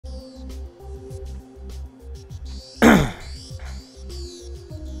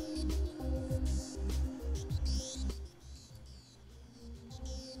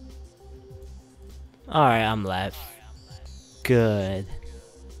Alright, I'm live. Good.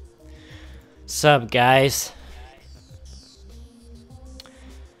 Sup, guys?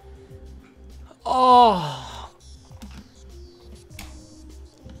 Oh!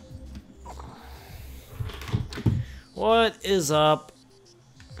 What is up?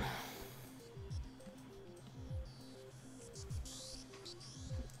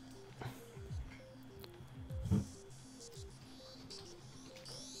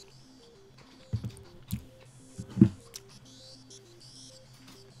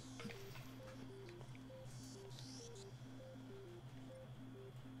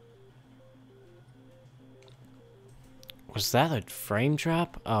 Was that a frame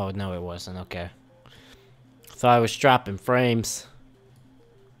drop? Oh, no, it wasn't. Okay. Thought I was dropping frames.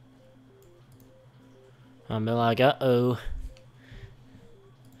 I'll be like, uh-oh.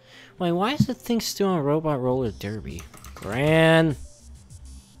 Wait, why is the thing still on Robot Roller Derby? Gran.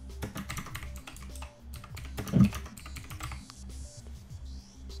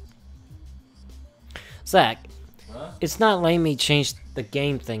 Zach, huh? It's not letting me change the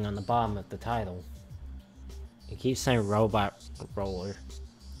game thing on the bottom of the title. It keeps saying Robot Roller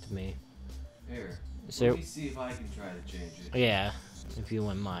to me. Here, so, let me see if I can try to change it. Yeah, if you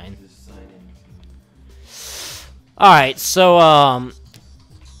wouldn't mind. Just sign in. Alright, so,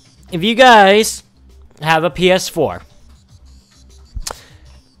 if you guys have a PS4.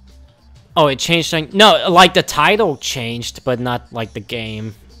 Oh, it changed. No, like the title changed, but not like the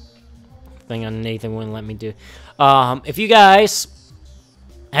game thing underneath. It wouldn't let me do. If you guys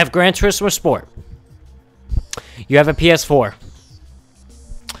have Gran Turismo Sport, you have a PS4,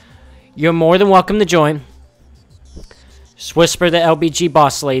 you're more than welcome to join. Just whisper the LBG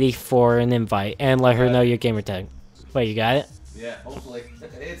boss lady for an invite and let her know your gamer tag. Wait, you got it? Yeah, hopefully.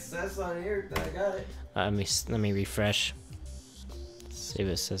 It says on here that I got it. Let me refresh. Let's see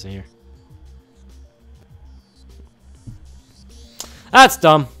what it says in here. That's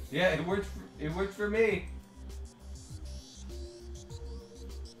dumb. Yeah, it worked. It worked for me.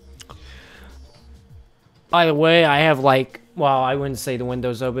 By the way, I have like, well, I wouldn't say the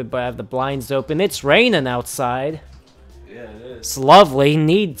windows open, but I have the blinds open. It's raining outside. Yeah, it is. It's lovely.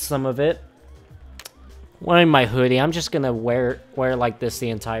 Need some of it. Wearing my hoodie. I'm just gonna wear like this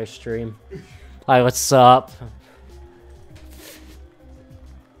the entire stream. Like, what's up?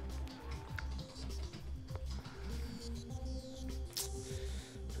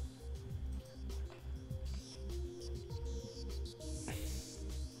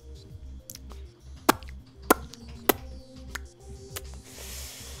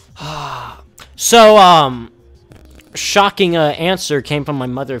 So, shocking answer came from my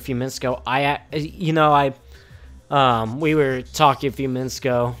mother a few minutes ago. We were talking a few minutes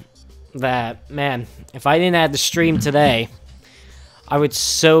ago that, man, if I didn't have the stream today, I would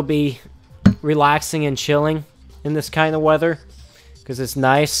so be relaxing and chilling in this kind of weather because it's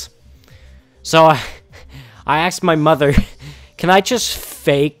nice. So I asked my mother, can I just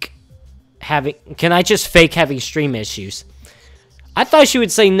fake having stream issues? I thought she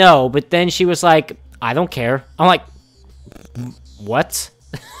would say no, but then she was like, I don't care. I'm like, what?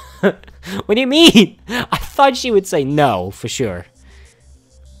 What do you mean? I thought she would say no, for sure.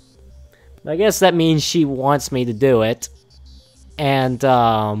 I guess that means she wants me to do it. And,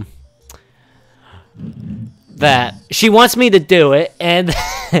 that she wants me to do it, and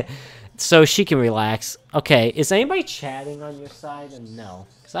so she can relax. Okay, is anybody chatting on your side? Or no?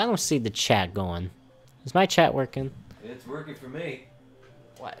 Because I don't see the chat going. Is my chat working? It's working for me.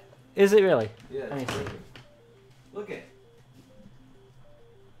 What? Is it really? Yeah. Let me see. Look it.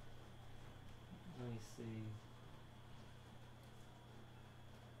 Let me see.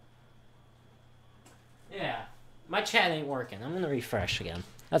 Yeah. My chat ain't working. I'm gonna refresh again.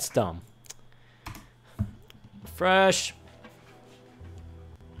 That's dumb. Refresh.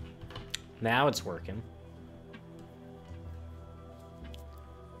 Now it's working.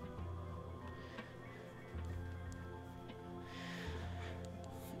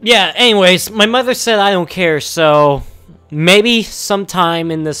 Yeah, anyways, my mother said I don't care, so maybe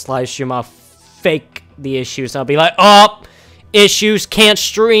sometime in this live stream I'll fake the issues. I'll be like, oh, issues, can't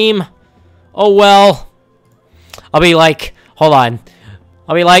stream. Oh, well. I'll be like, hold on.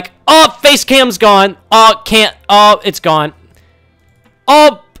 I'll be like, oh, face cam's gone. Oh, can't, oh, it's gone.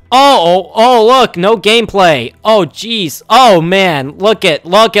 Oh, look, no gameplay. Oh, jeez. Oh, man, look at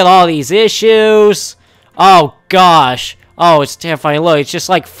all these issues. Oh, gosh. Oh, it's terrifying. Look, it's just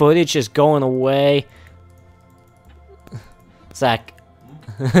like footage just going away. Zach,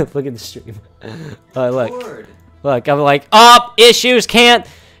 look at the stream. Look. Look, I'm like, oh, issues, can't.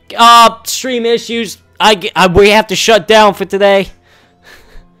 Stream issues. We have to shut down for today.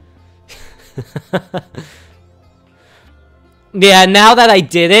 Yeah, now that I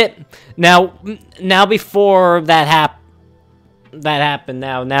did it, now before that happened,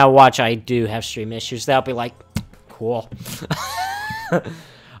 now watch, I do have stream issues. That'll be like, cool.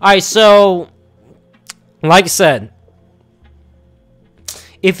 Alright, so, like I said,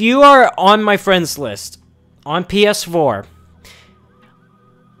 if you are on my friends list on PS4,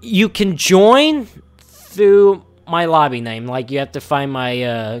 you can join through my lobby name. Like, you have to find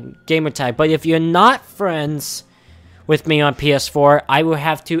my gamer tag. But if you're not friends with me on PS4, I will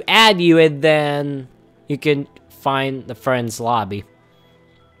have to add you, and then you can find the friends lobby.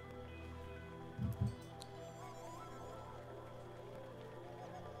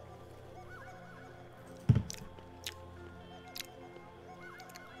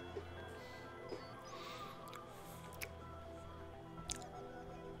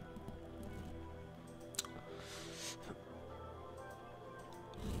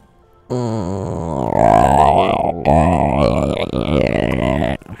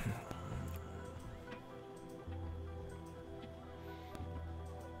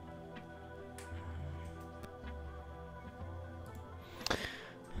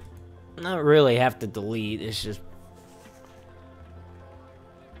 Not really have to delete, it's just...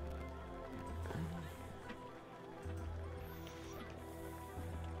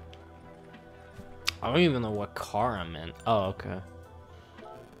 I don't even know what car I'm in. Oh, okay.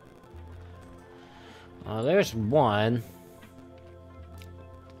 There's one.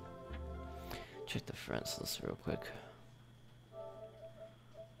 Check the friends list real quick.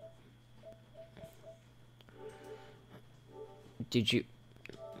 Did you...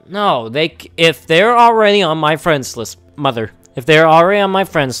 No, if they're already on my friends list, if they're already on my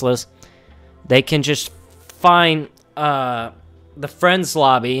friends list, they can just find the friends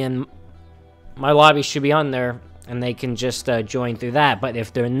lobby, and my lobby should be on there, and they can just join through that. But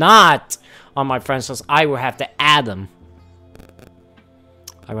if they're not on my friends list, I will have to add them.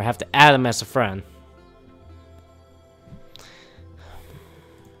 I will have to add them as a friend.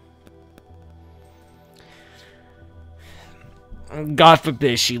 God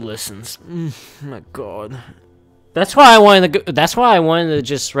forbid she listens. My God. That's why I wanted to go, that's why I wanted to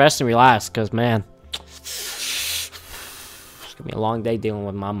just rest and relax, because, man, it's gonna be a long day dealing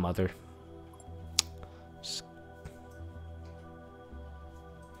with my mother.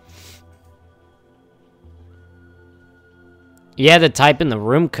 You had to type in the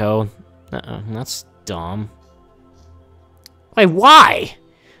room code. That's dumb. Wait, why?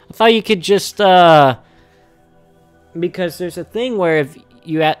 I thought you could just, because there's a thing where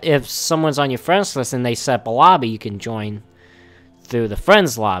if someone's on your friends list and they set up a lobby, you can join through the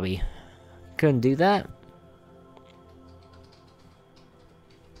friends lobby. Couldn't do that?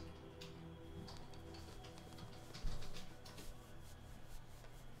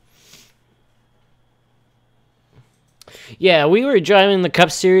 Yeah, we were driving the Cup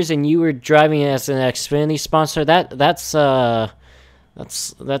Series and you were driving it as an Xfinity sponsor. That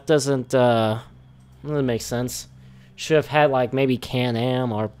doesn't make sense. Should have had like maybe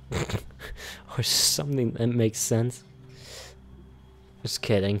Can-Am or or something that makes sense. Just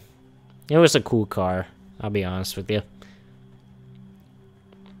kidding. It was a cool car, I'll be honest with you.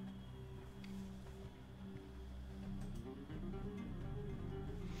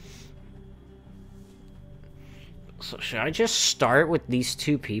 So should I just start with these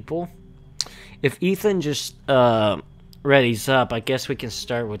two people? If Ethan just readies up, I guess we can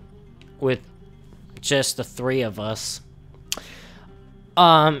start with just the three of us.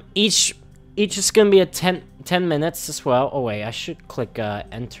 Each is gonna be a 10 minutes as well. Oh wait, I should click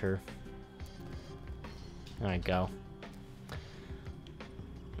enter. There we go.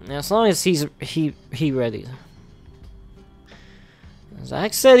 Now, as long as he ready.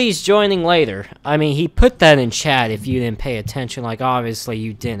 Zach said he's joining later. I mean, he put that in chat if you didn't pay attention, like obviously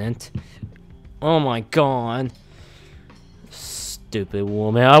you didn't. Oh my God. Stupid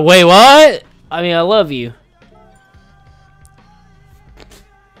woman. Wait, what? I mean, I love you.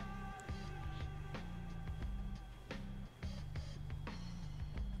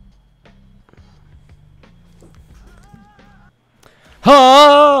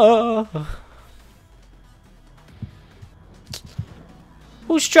 Oh!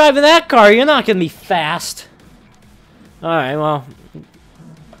 Who's driving that car? You're not gonna be fast. Alright, well.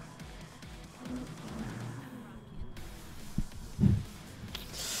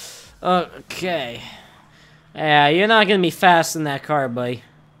 Okay. Yeah, you're not gonna be fast in that car, buddy.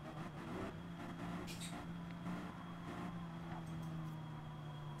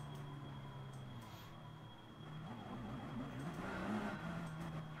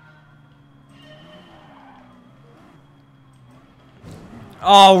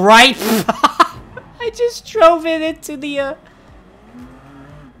 All right. I just drove it into the,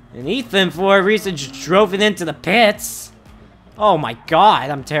 And Ethan, for a reason, just drove it into the pits. Oh my god,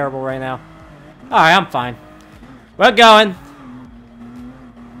 I'm terrible right now. Alright, I'm fine. We're going.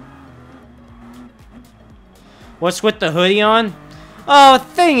 What's with the hoodie on? Oh,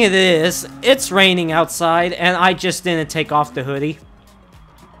 thing it is, it's raining outside, and I just didn't take off the hoodie.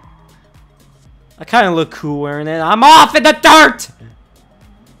 I kind of look cool wearing it. I'm off in the dirt!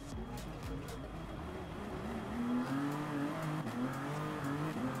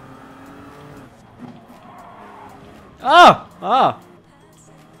 Oh! Oh!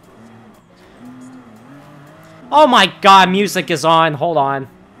 Oh my god, music is on. Hold on.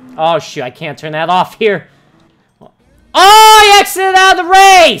 Oh shoot, I can't turn that off here. Oh, I exited out of the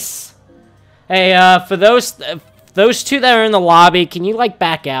race! Hey, for those two that are in the lobby, can you, like,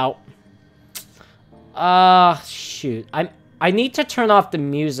 back out? Shoot. I need to turn off the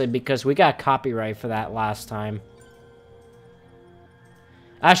music because we got copyright for that last time.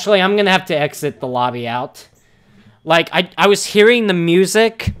 Actually, I'm gonna have to exit the lobby out. Like, I was hearing the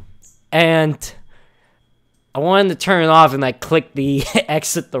music, and I wanted to turn it off, and I clicked the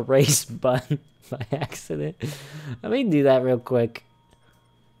exit the race button by accident. Let me do that real quick.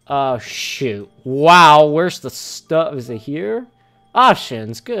 Oh, shoot. Wow, where's the stuff? Is it here?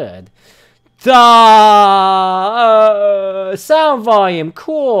 Options, good. Sound volume,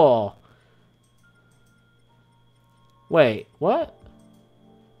 cool. Wait, what?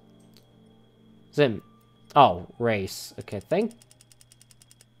 Is it... Oh, race. Okay, thank...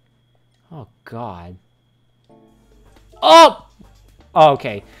 Oh, God. Oh!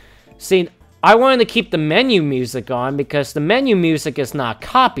 Okay. See, I wanted to keep the menu music on because the menu music is not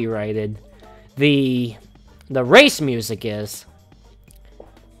copyrighted. The race music is.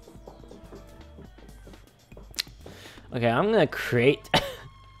 Okay, I'm gonna create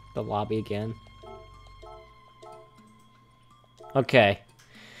the lobby again. Okay.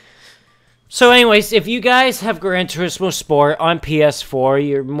 So anyways, if you guys have Gran Turismo Sport on PS4,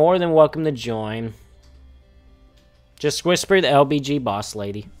 you're more than welcome to join. Just whisper the LBG boss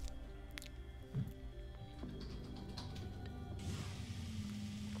lady.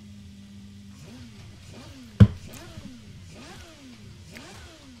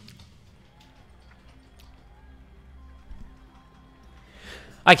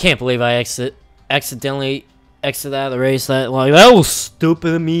 I can't believe I accidentally exited out of the race that long. That was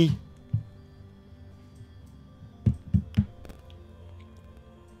stupid of me.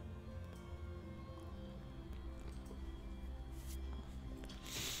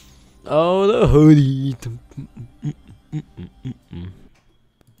 Oh, the hoodie.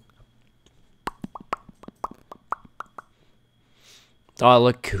 Oh, I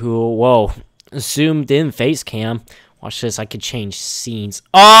look cool. Whoa. Zoomed in face cam. Watch this. I could change scenes.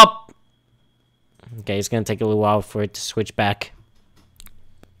 Up! Okay, it's going to take a little while for it to switch back.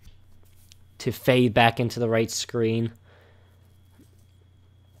 To fade back into the right screen.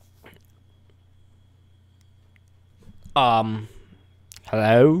 Hello?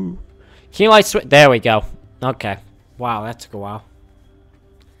 Can you like switch? There we go. Okay. Wow, that took a while.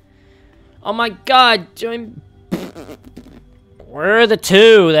 Oh my god, join. Where are the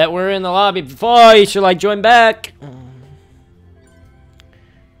two that were in the lobby before? You should like join back.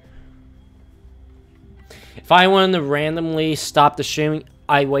 If I wanted to randomly stop the streaming,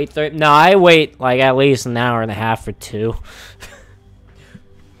 I wait I wait like at least an hour and a half or two.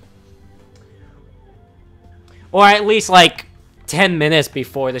 Or at least like 10 minutes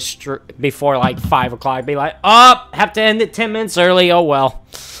before before like 5 o'clock. Be like, oh, have to end it 10 minutes early. Oh well.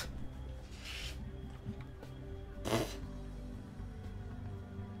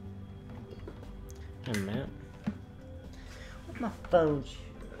 Wait a minute. Where's my phone?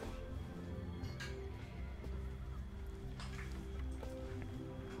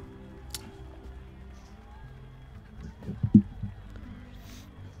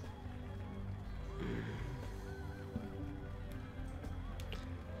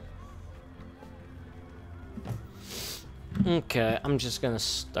 Okay, I'm just gonna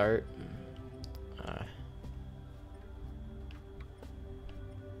start.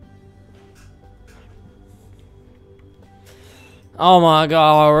 Oh my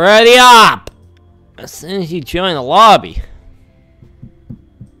god, already up! As soon as you join the lobby.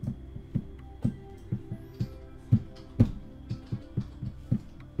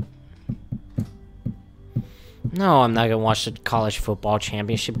 No, I'm not gonna watch the college football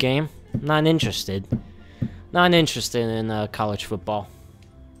championship game. I'm not interested. Not interested in college football.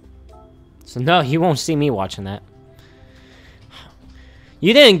 So no, you won't see me watching that.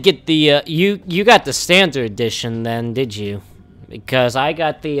 You didn't get the you got the standard edition then, did you? because I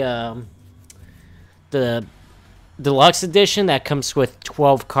got the deluxe edition that comes with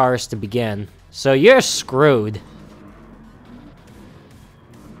 12 cars to begin. So you're screwed.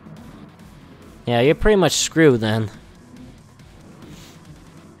 Yeah, you're pretty much screwed then.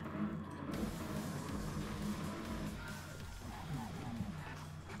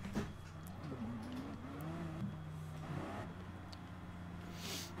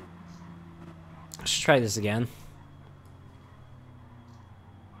 Let's try this again.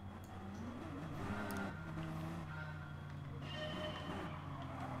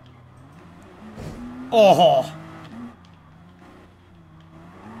 Oh!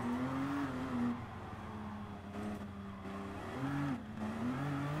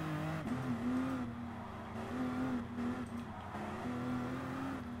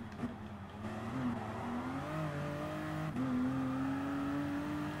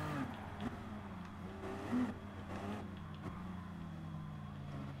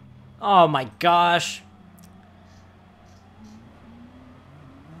 Oh my gosh.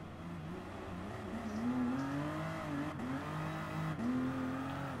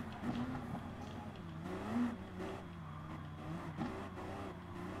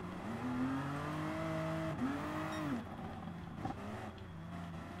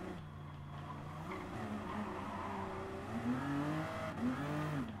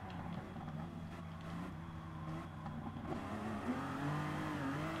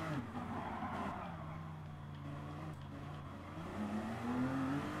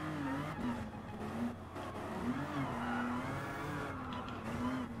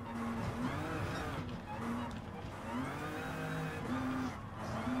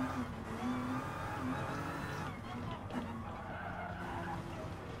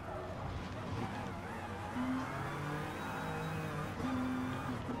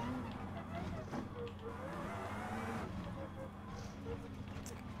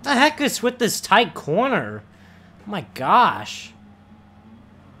 The heck is with this tight corner? Oh my gosh.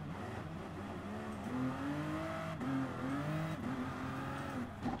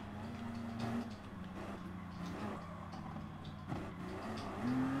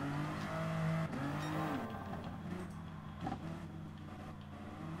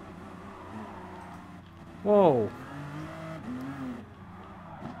 Whoa.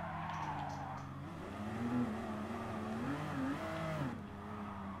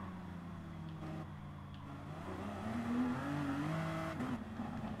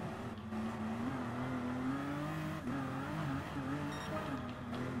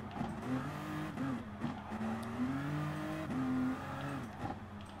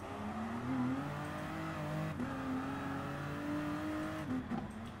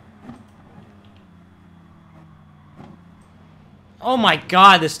 Oh my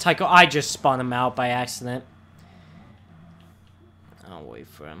god, this Tycho... I just spun him out by accident. I'll wait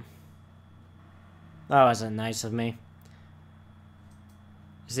for him. That wasn't nice of me.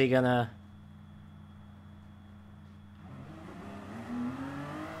 Is he gonna...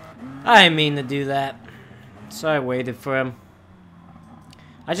 I didn't mean to do that. So I waited for him.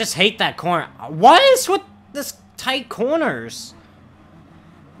 I just hate that corner. What is with this tight corners?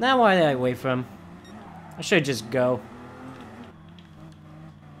 Now why did I wait for him? I should just go.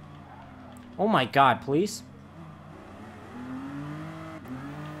 Oh my god, please.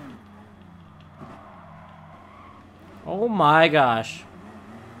 Oh my gosh.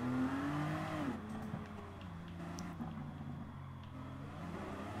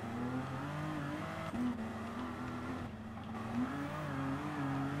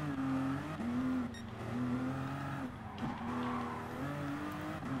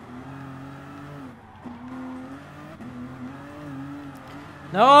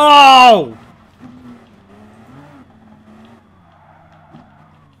 No!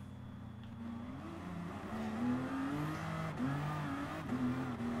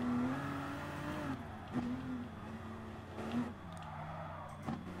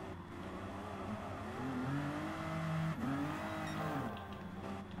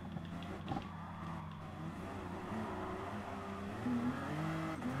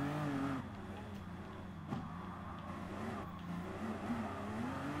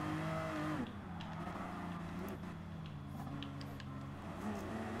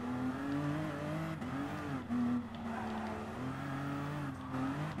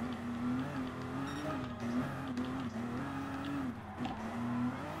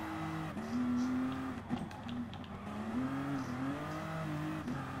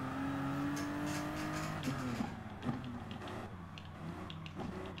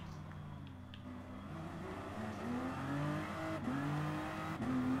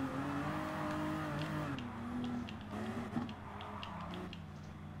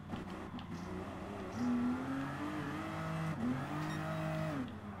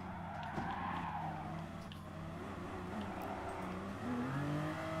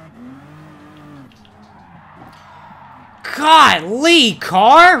 God, Lee,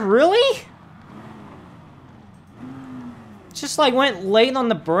 car? Really? Just like went late on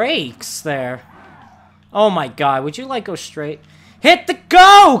the brakes there. Oh my god, would you like go straight? Hit the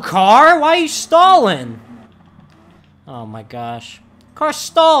go, car! Why are you stalling? Oh my gosh. Car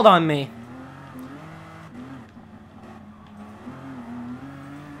stalled on me.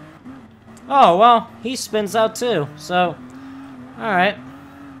 Oh, well, he spins out too, so... Alright.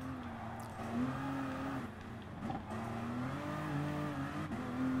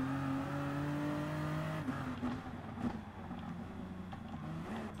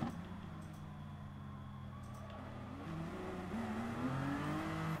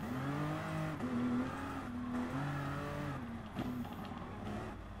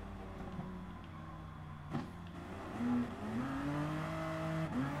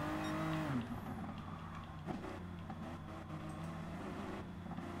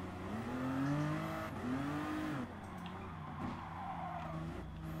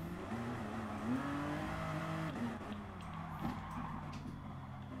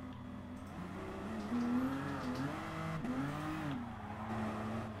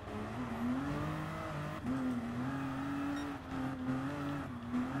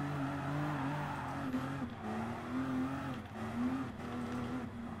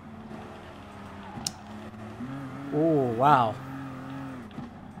 Oh, wow.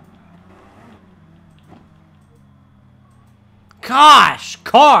 Gosh,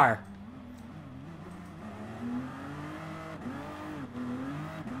 car!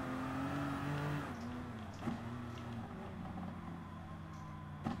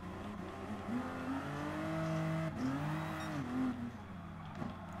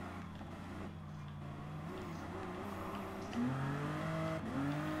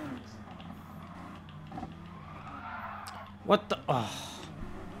 What the... Oh.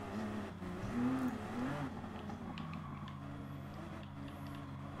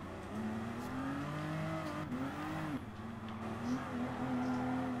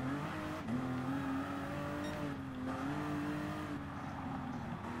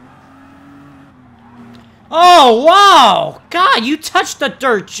 Oh, wow! God, you touched the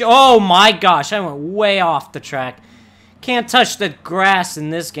dirt. Oh my gosh, I went way off the track. Can't touch the grass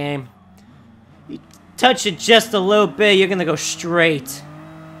in this game. You touch it just a little bit, you're gonna go straight.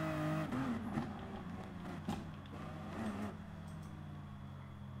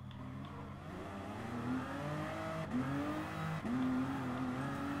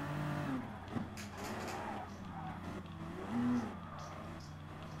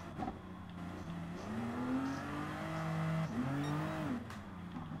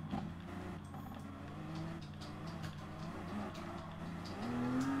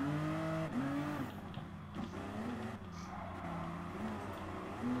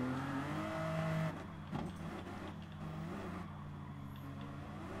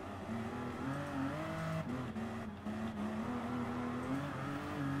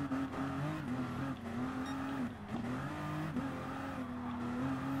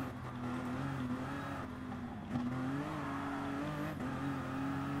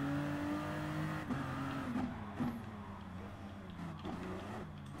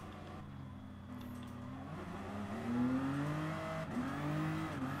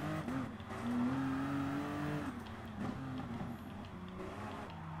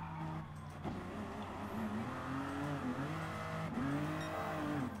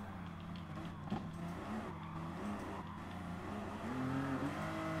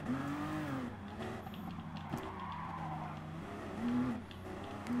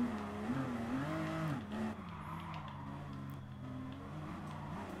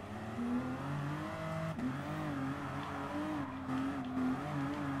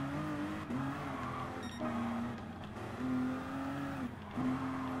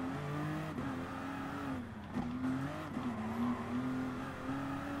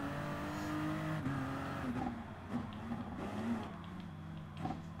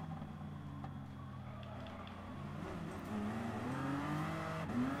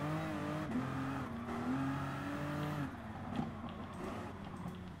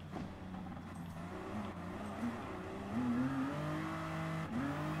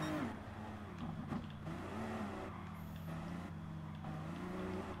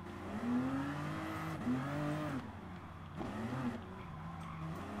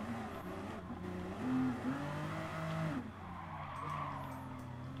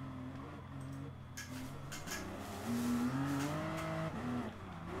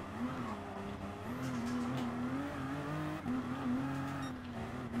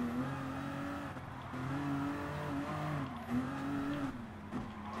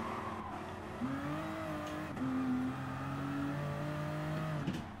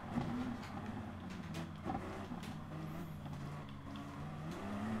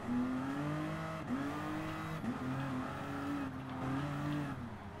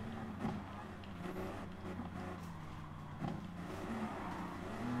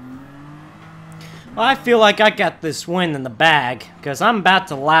 Well, I feel like I got this win in the bag, because I'm about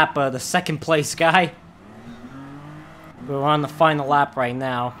to lap the second place guy. We're on the final lap right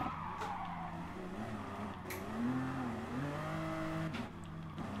now.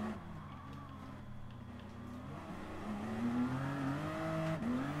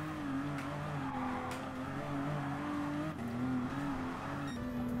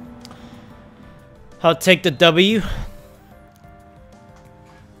 I'll take the W.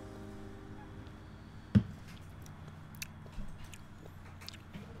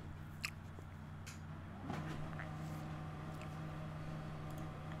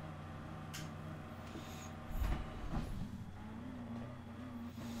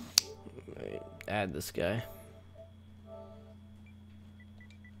 Add this guy.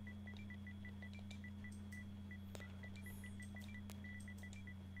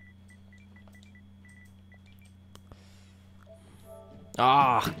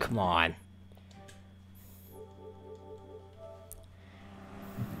 Ah, oh, come on.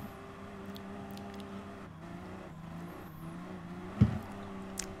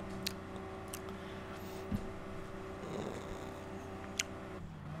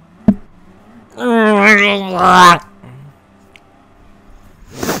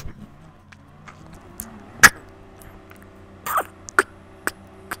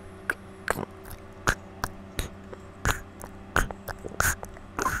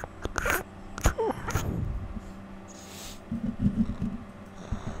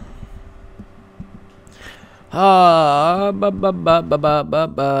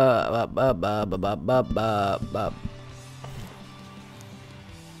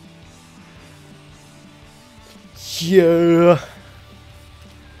 Yeah.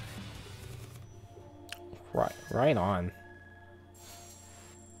 Right on.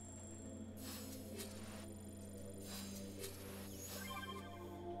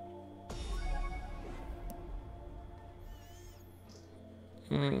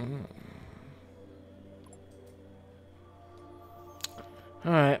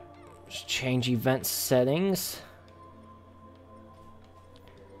 Alright, just change event settings.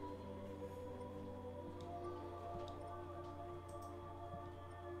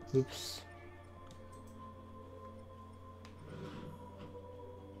 Oops.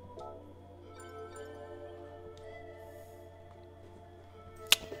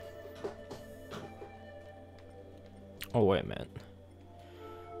 Oh, wait a minute.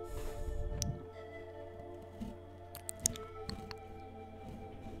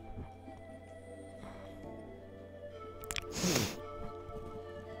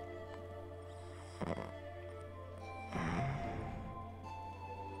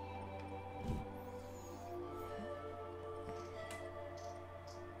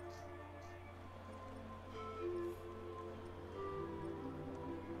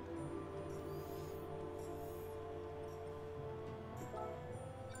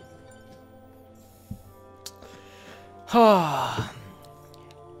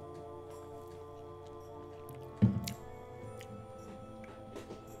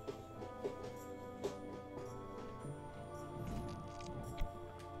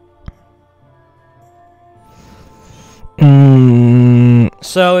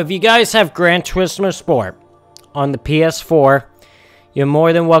 So if you guys have Gran Turismo Sport on the PS4, you're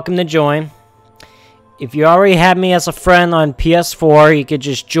more than welcome to join. If you already have me as a friend on PS4, you could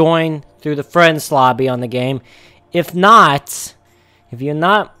just join through the friends lobby on the game. If not, if you're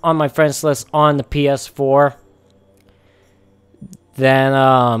not on my friends list on the PS4,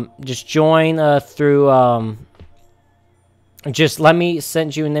 then just join through, just let me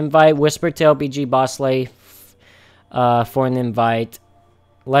send you an invite. Whisper to LBG Bossley for an invite.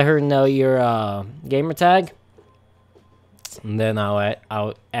 Let her know your gamer tag, and then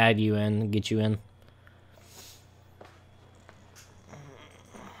I'll add you in, get you in.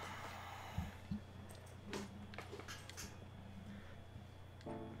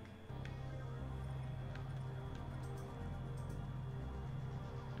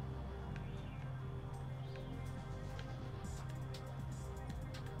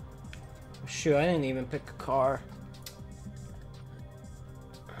 Shoot, I didn't even pick a car.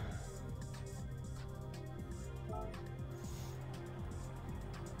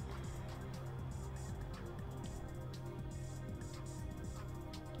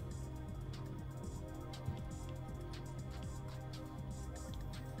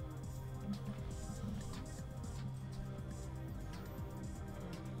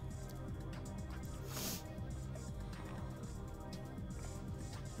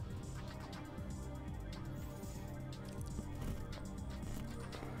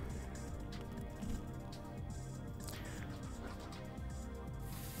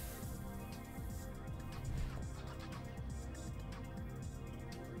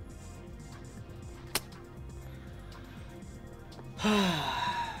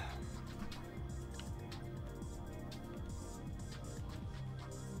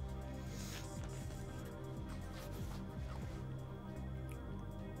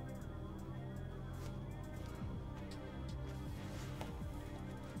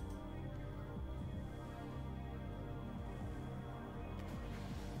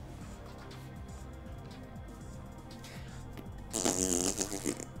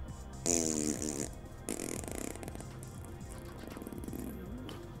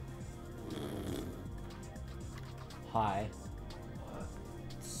 Hi.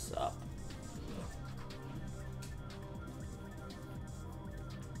 What's up?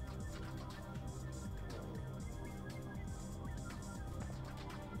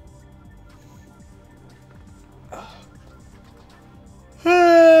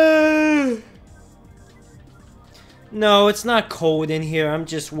 No, it's not cold in here. I'm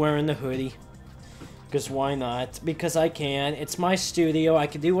just wearing the hoodie. Because why not? Because I can. It's my studio. I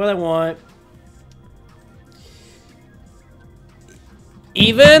can do what I want.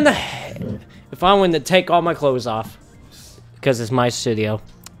 Even if I wanted to take all my clothes off. Because it's my studio.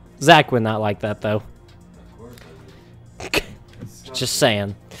 Zach would not like that, though. Just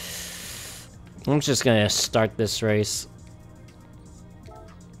saying. I'm just gonna start this race.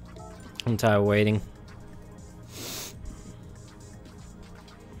 I'm tired of waiting.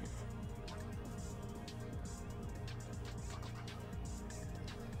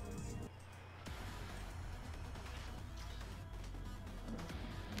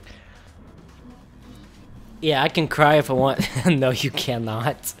 Yeah, I can cry if I want. No, you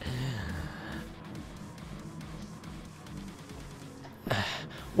cannot.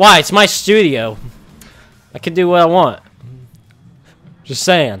 Why? It's my studio. I can do what I want. Just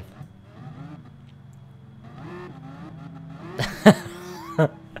saying.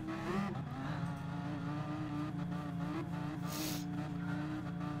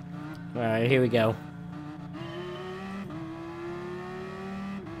 Alright, here we go.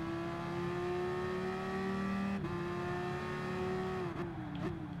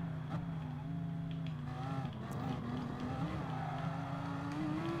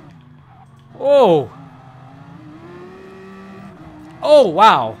 Oh! Oh,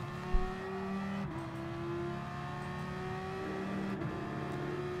 wow!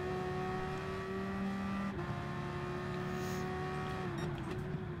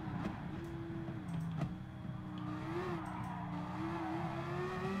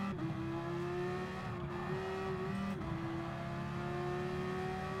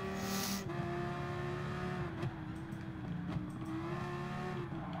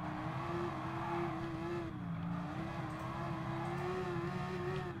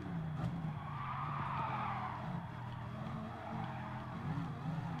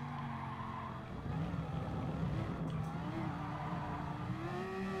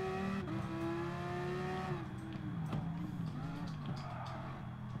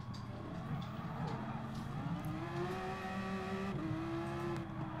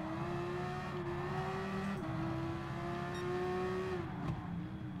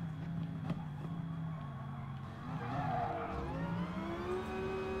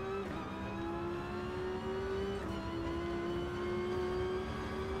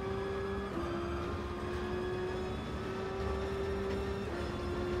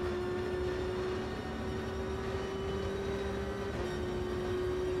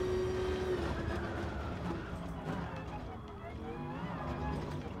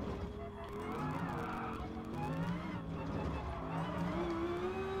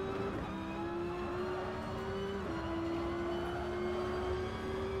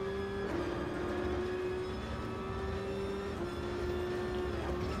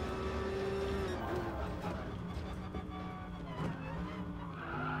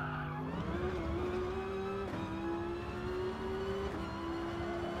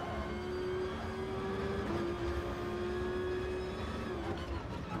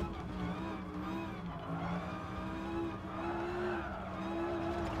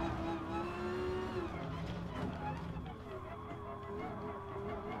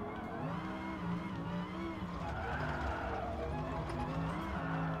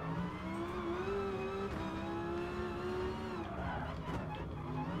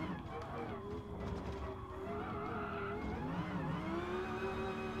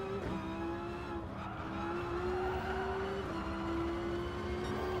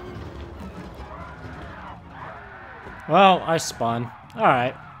 Well, I spun.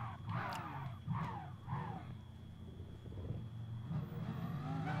 Alright.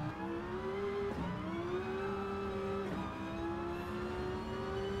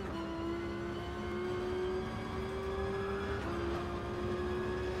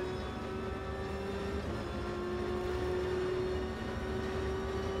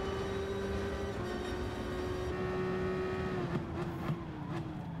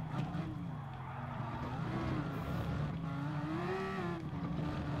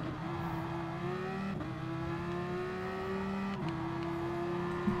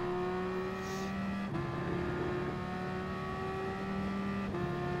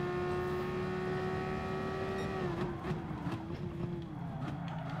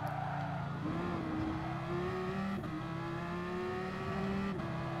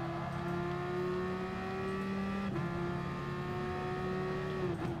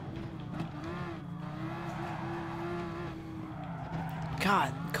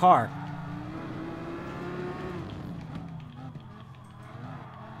 God, car.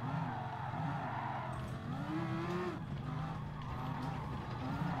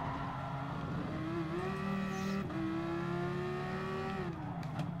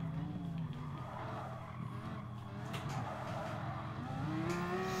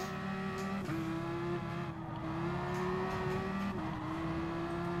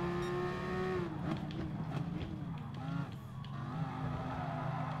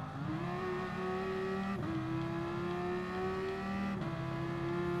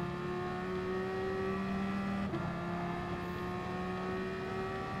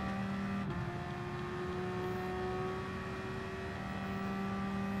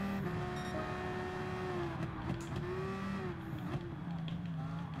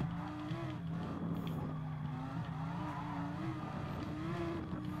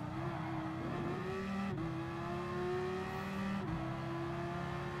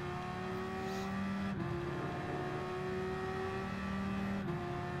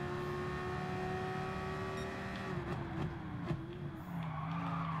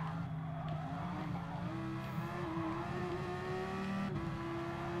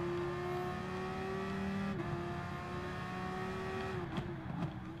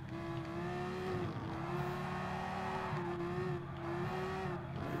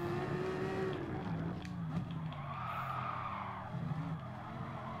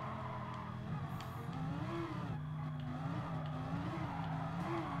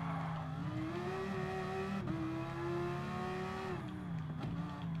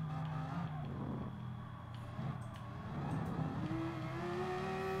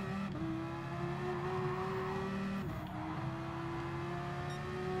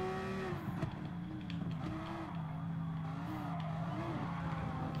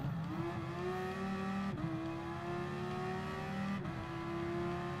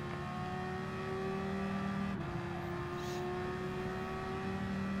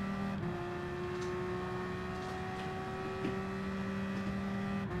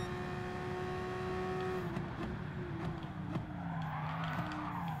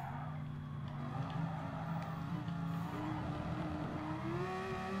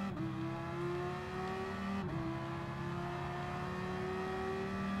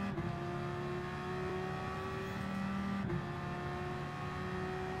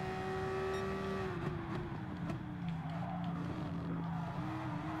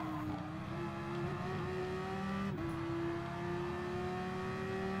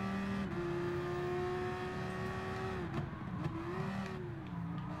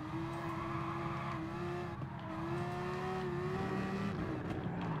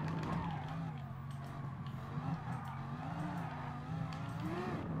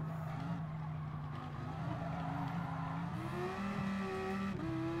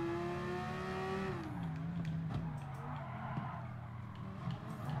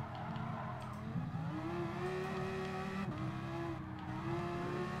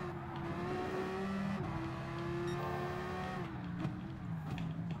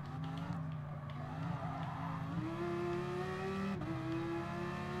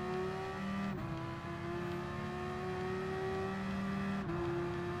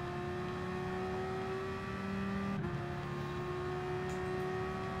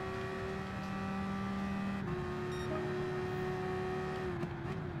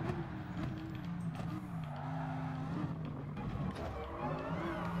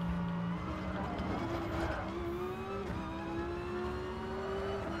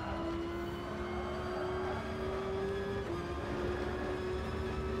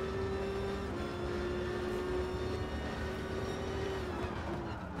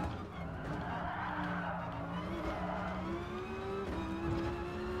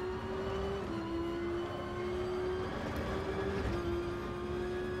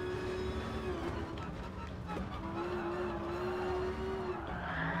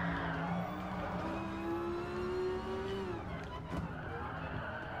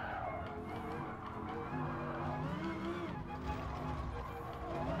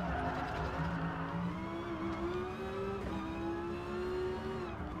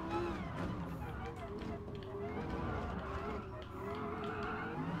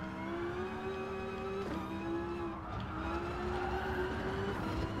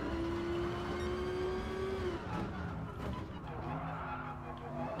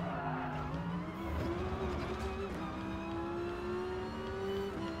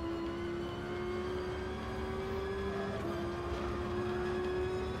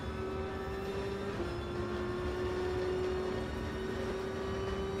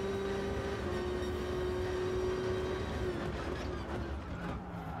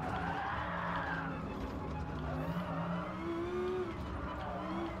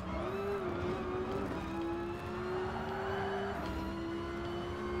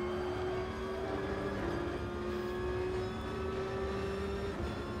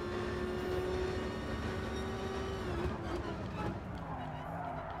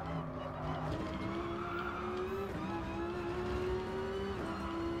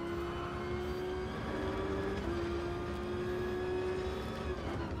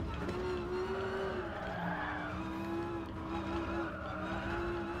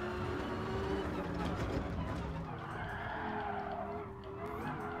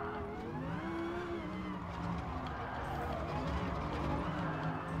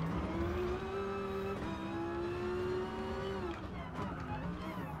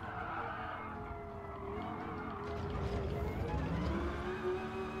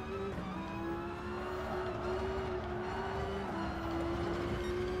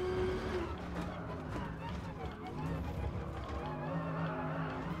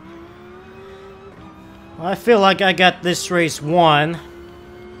 I feel like I got this race won.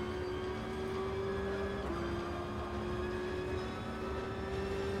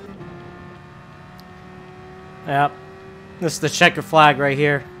 Yep. This is the checker flag right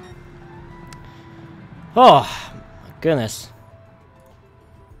here. Oh, my goodness.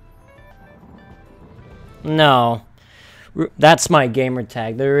 No. That's my gamer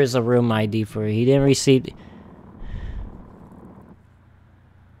tag. There is a room ID for it. He didn't receive...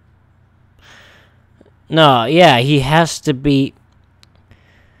 No, yeah, he has to be...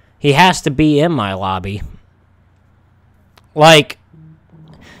 He has to be in my lobby. Like,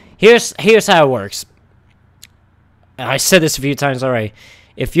 here's how it works. I said this a few times already.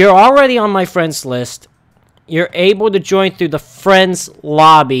 If you're already on my friends list, you're able to join through the friends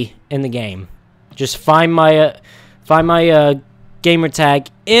lobby in the game. Just find my gamer tag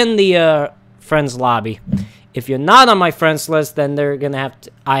in the friends lobby. If you're not on my friends list, then they're gonna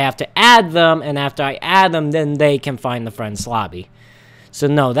I have to add them, and after I add them, then they can find the friends lobby. So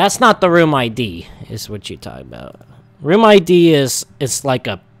no, that's not the room ID, is what you're talking about. Room ID is like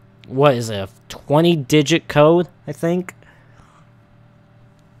a, what is it, a 20-digit code, I think?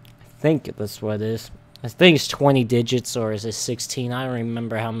 I think that's what it is. I think it's 20 digits, or is it 16? I don't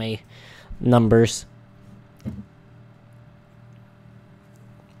remember how many numbers.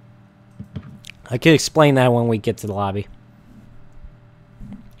 I can explain that when we get to the lobby.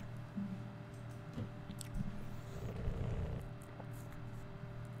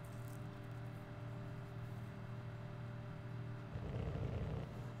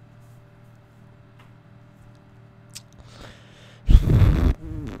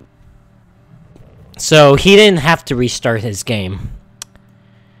 So he didn't have to restart his game.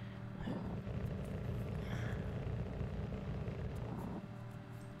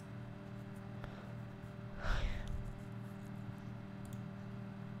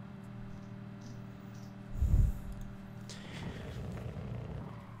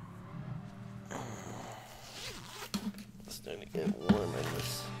 It's starting to get warm in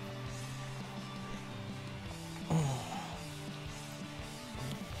this.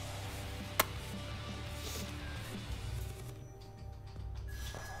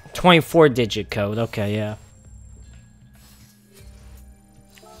 24-digit code. Okay, yeah.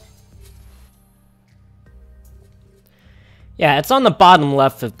 Yeah, it's on the bottom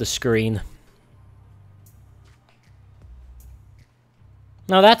left of the screen.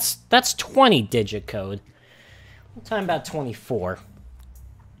 No, that's 20-digit code. I'm talking about 24.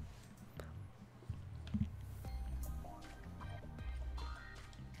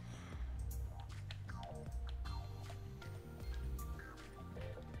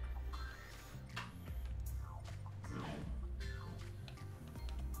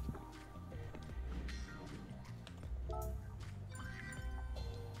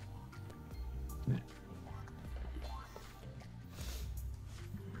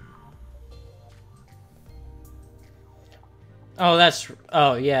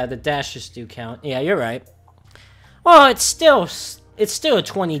 Oh yeah, the dashes do count. Yeah, you're right. Well, it's still a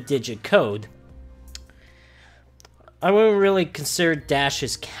 20-digit code. I wouldn't really consider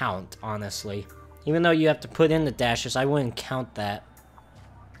dashes count, honestly. Even though you have to put in the dashes, I wouldn't count that.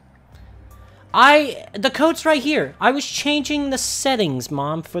 The code's right here. I was changing the settings,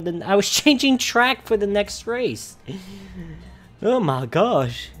 Mom, I was changing track for the next race. Oh my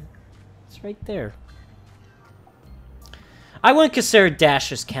gosh. It's right there. I wouldn't consider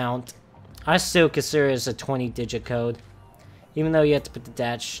dashes count. I still consider it as a 20-digit code. Even though you have to put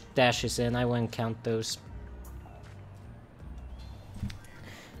the dashes in, I wouldn't count those.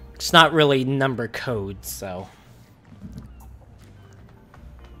 It's not really number code, so...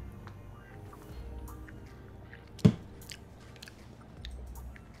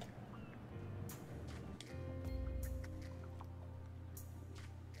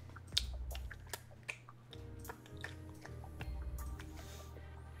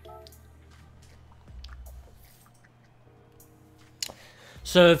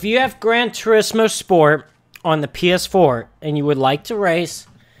 So if you have Gran Turismo Sport on the PS4 and you would like to race,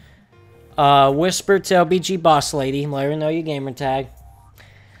 whisper to LBG Boss Lady, let her know your gamer tag.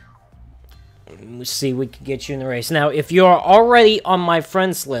 Let's see if we can get you in the race. Now, if you're already on my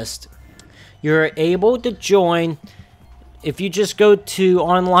friends list, you're able to join. If you just go to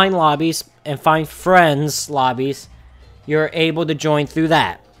online lobbies and find friends lobbies, you're able to join through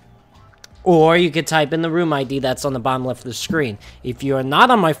that. Or you could type in the room ID that's on the bottom left of the screen. If you're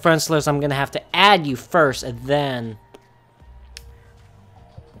not on my friends list, I'm going to have to add you first and then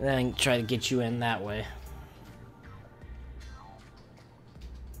try to get you in that way.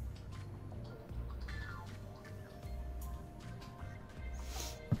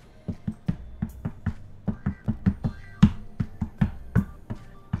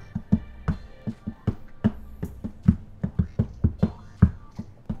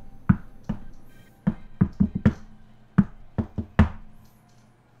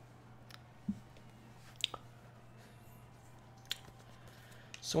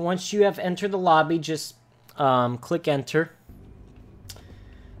 So once you have entered the lobby, just click enter.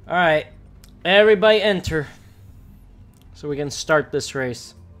 Alright, everybody enter. So we can start this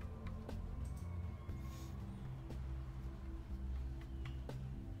race.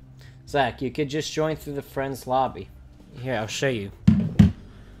 Zach, you could just join through the friends lobby. Here, I'll show you.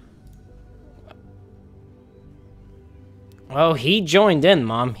 Oh, he joined in,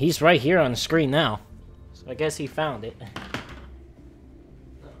 Mom. He's right here on the screen now. So I guess he found it.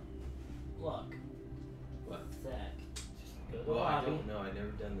 Look. What? Zach. Just go to the Well, I lobby. don't know. I've never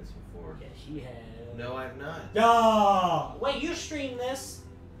done this before. Yes, you have. No, I've not. No! Wait, you streamed this?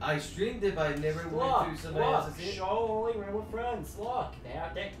 I streamed it, but I never went through somebody else's in. Show only ran with friends. Look,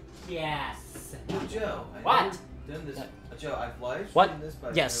 there. Yes. Well, Joe, I've What? never done this. Joe, I've live streamed What? this,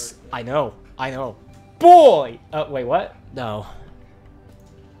 but Yes, I've never... I know. Boy! Wait, what? No.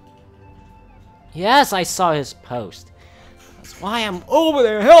 Yes, I saw his post. That's why I'm over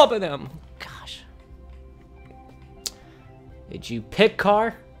there helping him. Gosh. Did you pick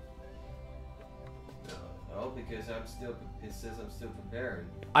car? No, because I'm still. It says I'm still preparing.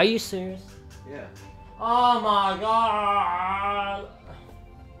 Are you serious? Yeah. Oh my god!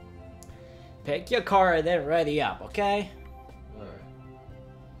 Pick your car and then ready up, okay? Alright.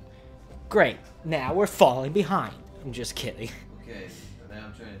 Great. Now we're falling behind. I'm just kidding. Okay, so now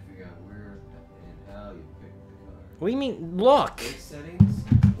I'm trying to figure out where and how you pick the car. What do you mean? Look! Base settings?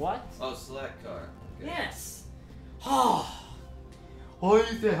 What? Oh, select car. Okay. Yes! Oh! What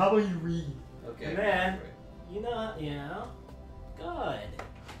do you think? How about you read? Okay. Man. Great. You know? Good.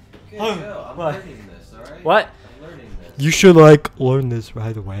 Okay, Joe, I'm What? learning this, alright? What? I'm learning this. You should, like, learn this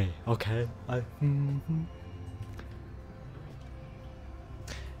right away, okay?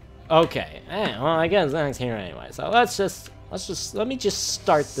 Okay. Well, I guess Zach's here anyway. So let me just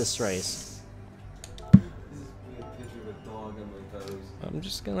start this race. This is a picture of a dog on my post. I'm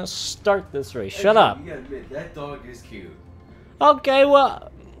just gonna start this race. Hey, Shut Joe, up. You gotta admit, that dog is cute. Okay,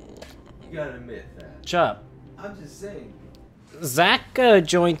 well, You gotta admit that. shut up. I'm just saying. Zach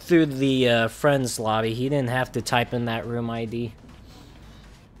joined through the friends lobby. He didn't have to type in that room ID.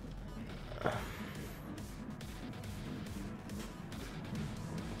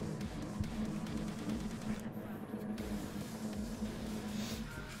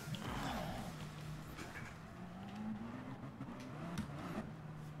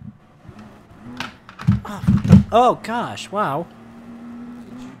 Oh gosh, wow.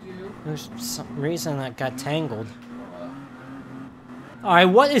 What did you do? There's some reason that got tangled. Alright,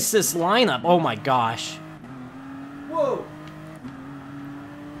 what is this lineup? Oh my gosh. Whoa!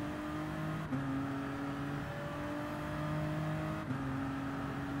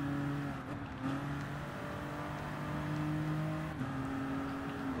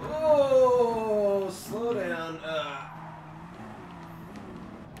 Oh, slow down.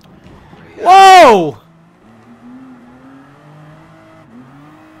 Whoa!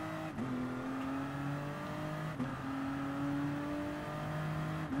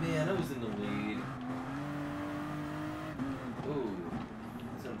 Man, I was in the lead. Ooh,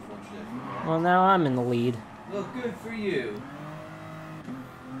 that's unfortunate. Well, now I'm in the lead. Well, good for you.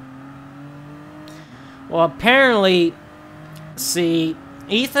 Well, apparently, see,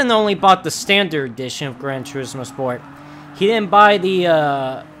 Ethan only bought the standard edition of Gran Turismo Sport. He didn't buy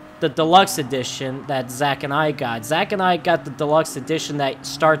the deluxe edition that Zach and I got. Zach and I got the deluxe edition that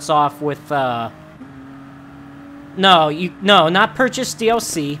starts off with, no, not purchase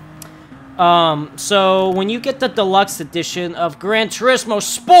DLC. So when you get the deluxe edition of Gran Turismo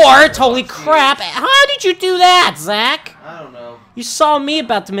Sport, holy crap, how did you do that, Zach? I don't know. You saw me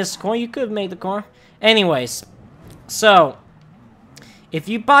about to miss the corner. You could have made the corner. Anyways, so if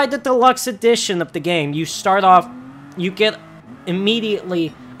you buy the deluxe edition of the game, you start off, you get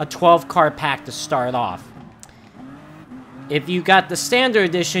immediately a 12-car pack to start off. If you got the standard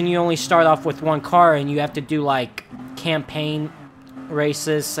edition, you only start off with one car, and you have to do like campaign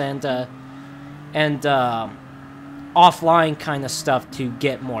races and offline kind of stuff to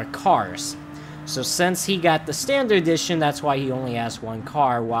get more cars. So since he got the standard edition, that's why he only has one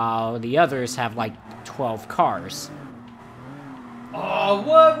car, while the others have like 12 cars. Oh,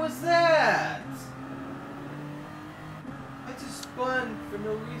 what was that? I just spun for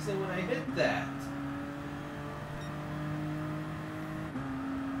no reason when I hit that.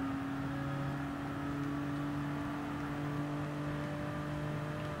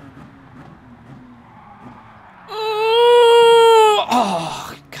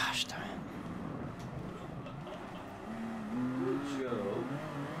 Oh, gosh darn it. Joe.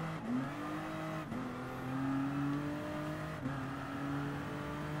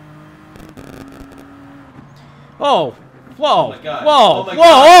 Oh, Whoa! my God. Whoa! Oh my Whoa!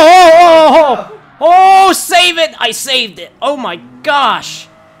 God. Oh! Oh! Save it! I saved it! Oh my gosh!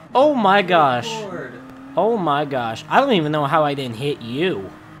 Oh my gosh! Lord. Oh my gosh! I don't even know how I didn't hit you.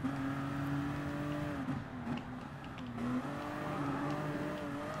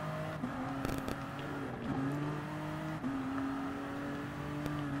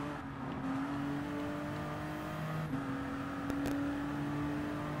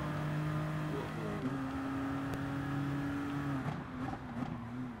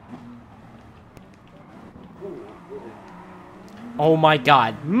 Oh my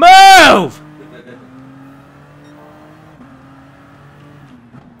god. Move!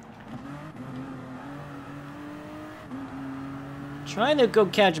 Trying to go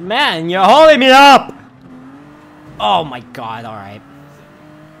catch Matt and you're holding me up! Oh my god, alright.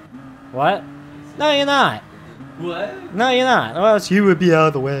 What? No, you're not. What? No, you're not. Or else you would be out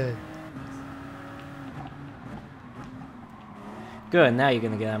of the way. Good, now you're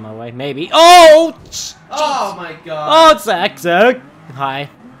gonna get out of my way. Maybe. Oh! Oh my God. Oh, Zach, Zach. Hi.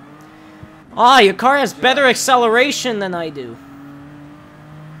 Ah, your car has better acceleration than I do.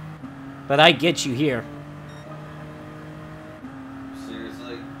 But I get you here.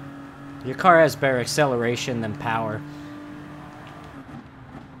 Seriously? Your car has better acceleration than power.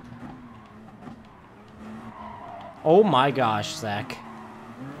 Oh my gosh, Zach.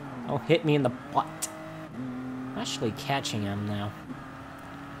 Oh, hit me in the butt. I'm actually catching him now.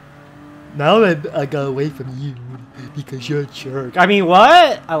 Now that I got away from you because you're a jerk. I mean,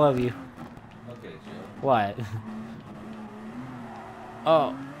 what? I love you. Okay, Joe. What?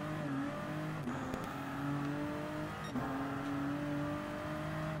 Oh.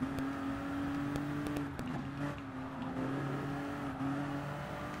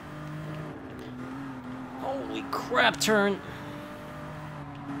 Holy crap, turn.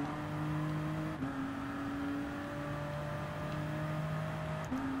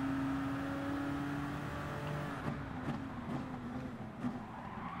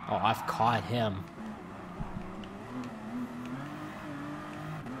 Oh, I've caught him.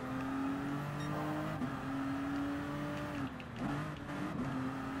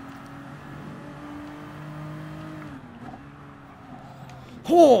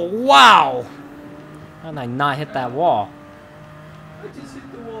 Oh, wow! How did I not hit that wall? I just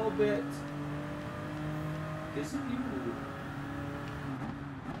hit the wall a bit. Guess you.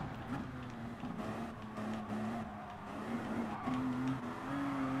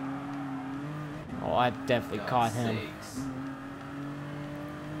 Oh, I definitely caught him. Sakes.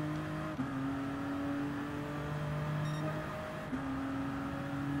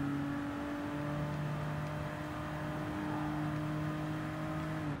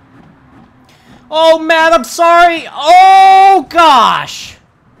 Oh, man, I'm sorry! Oh, gosh!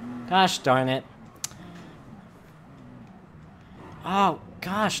 Gosh darn it. Oh,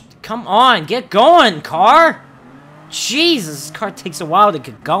 gosh, come on, get going, car! Jesus, this car takes a while to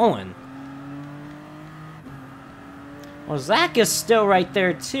get going. Well, Zach is still right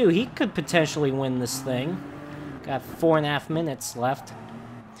there, too. He could potentially win this thing. Got 4.5 minutes left.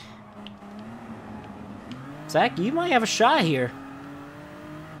 Zach, you might have a shot here.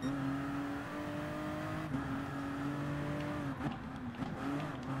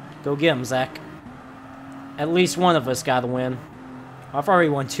 Go get him, Zach. At least one of us gotta win. I've already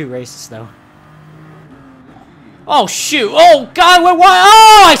won 2 races, though. Oh, shoot! Oh, God, what?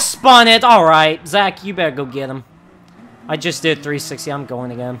 Oh, I spun it! Alright, Zach, you better go get him. I just did 360, I'm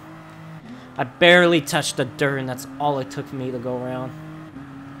going again. I barely touched the dirt, and that's all it took for me to go around.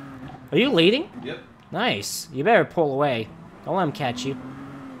 Are you leading? Yep. Nice. You better pull away. Don't let him catch you.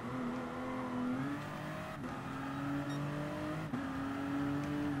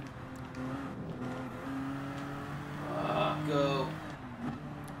 Go.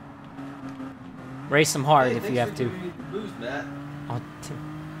 Race him hard Hey, if you have to. Boost, Matt. Oh,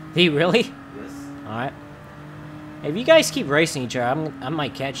 he really? Yes. Alright. If you guys keep racing each other, I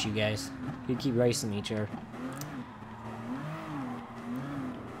might catch you guys. If you keep racing each other.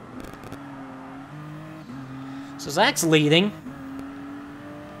 So Zach's leading.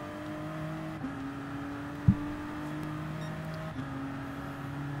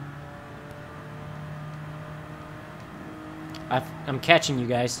 I'm catching you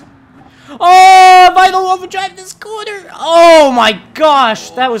guys. Oh, vital overdrive this corner. Oh my gosh,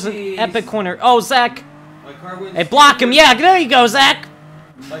 that was an epic corner. Oh, Zach. My car went Hey, block him. Yeah, there you go, Zach.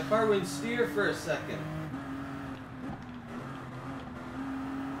 My car went steer for a second.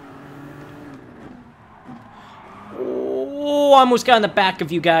 Oh, I almost got in the back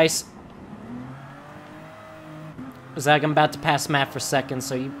of you guys. Zach, I'm about to pass Matt for second,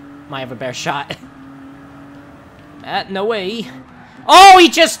 so you might have a better shot. Matt, no way. Oh, he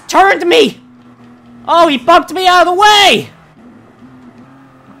just turned me! Oh, he bumped me out of the way!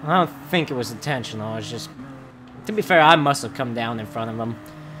 I don't think it was intentional. It's just... To be fair, I must have come down in front of him.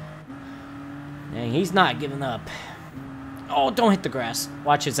 And he's not giving up. Oh, don't hit the grass.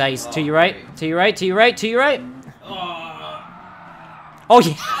 Watch his eyes. To your right. To your right. To your right. To your right. Oh,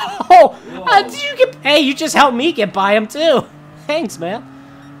 yeah. Oh, how did you get... Hey, you just helped me get by him, too. Thanks, man.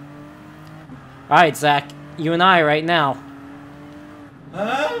 Alright, Zach. You and I right now.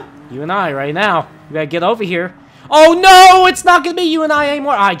 Huh? You and I right now. We gotta get over here. Oh, no! It's not gonna be you and I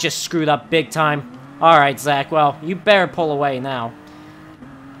anymore. I just screwed up big time. Alright, Zach. Well, you better pull away now.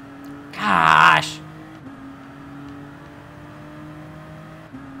 Gosh.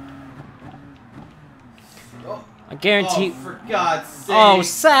 I guarantee... Oh, for God's sake. Oh,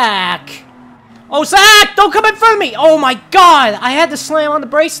 Zach! Oh, Zach! Don't come in front of me! Oh, my God! I had to slam on the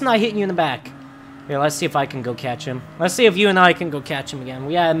brakes and I hit you in the back. Here, let's see if I can go catch him. Let's see if you and I can go catch him again.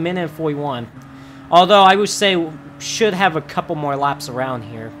 We had 1:41. Although, I would say we should have a couple more laps around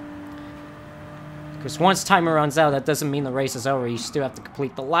here. Because once timer runs out, that doesn't mean the race is over. You still have to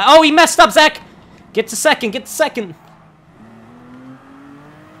complete the lap. Oh, he messed up, Zach! Get to second, get to second.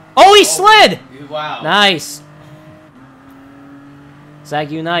 Oh, he slid! Wow. Nice.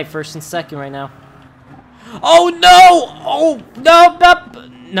 Zach, you and I, first and second right now. Oh, no! Oh, no, no!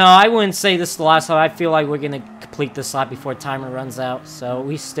 No, I wouldn't say this is the last lap. I feel like we're going to complete this lap before timer runs out. So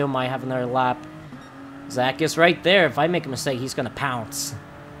we still might have another lap. Zach is right there. If I make a mistake, he's going to pounce.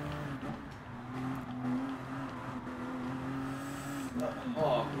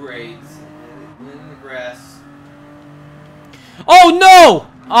 Oh, great. In the grass. Oh, no!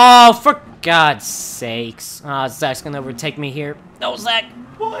 Oh, for God's sakes. Zach's going to overtake me here. No, Zach.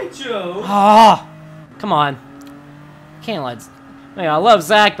 Why, Joe? Oh, come on. Can't let... I mean, I love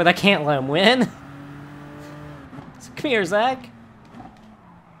Zach, but I can't let him win. So come here, Zach.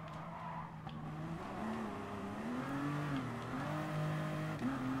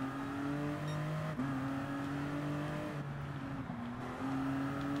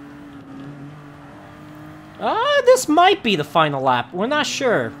 This might be the final lap. We're not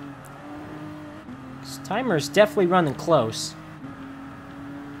sure. This timer is definitely running close.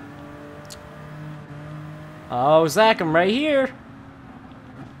 Oh, Zach, I'm right here.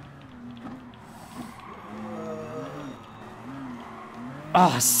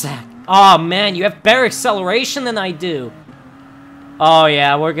 Oh, Zach. Oh, man, you have better acceleration than I do. Oh,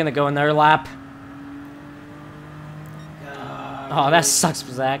 yeah, we're gonna go another lap. Oh, that sucks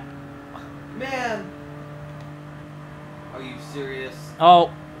for Zach. Man. Are you serious?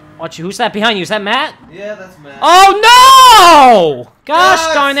 Oh, watch you. Who's that behind you? Is that Matt? Yeah, that's Matt. Oh, no!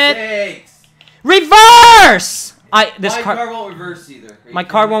 Gosh darn it. Sakes. Reverse! My car won't reverse either. My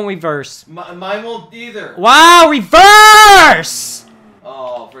car won't reverse. Mine won't either. Wow, reverse!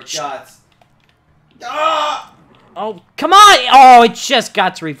 Oh, for God's... Ah! Oh, come on! Oh, it just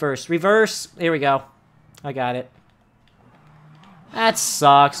got to reverse. Reverse. Here we go. I got it. That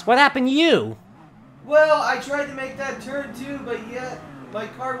sucks. What happened to you? Well, I tried to make that turn too, but yet my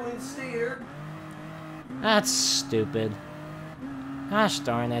car wouldn't steer. That's stupid. Gosh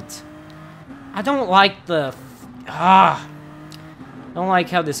darn it. I don't like the... I don't like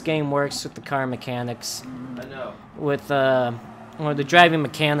how this game works with the car mechanics. I know. With, or the driving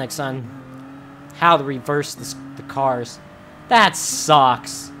mechanics on how to reverse the cars. That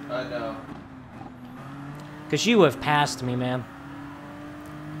sucks. I know. Because you have passed me, man.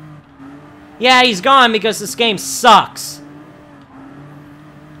 Yeah, he's gone because this game sucks.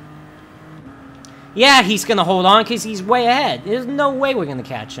 Yeah, he's going to hold on because he's way ahead. There's no way we're going to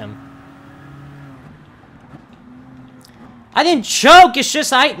catch him. I didn't choke, it's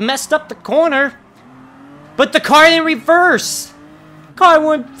just I messed up the corner. But the car didn't reverse. The car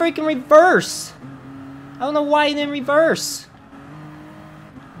wouldn't freaking reverse. I don't know why it didn't reverse.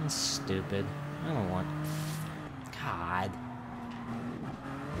 That's stupid. I don't want... God.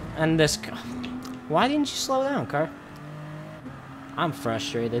 And this... Why didn't you slow down, car? I'm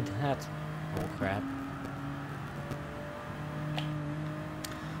frustrated. That's... Oh, crap.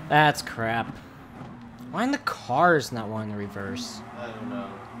 That's crap. Why in the cars not wanting to reverse? I don't know.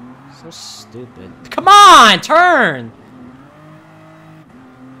 So stupid. Come on! Turn!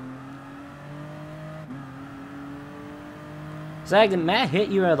 Zach, did Matt hit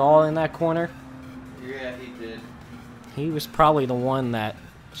you at all in that corner? Yeah, he did. He was probably the one that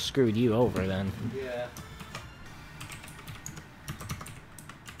screwed you over then. Yeah.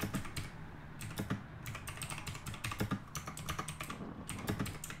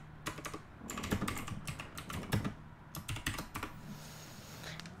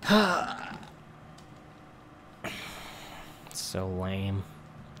 So lame.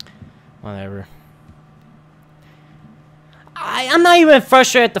 Whatever. I'm not even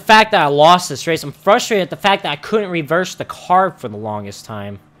frustrated at the fact that I lost this race. I'm frustrated at the fact that I couldn't reverse the car for the longest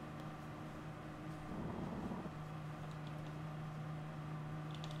time.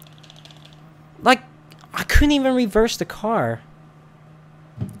 Like, I couldn't even reverse the car.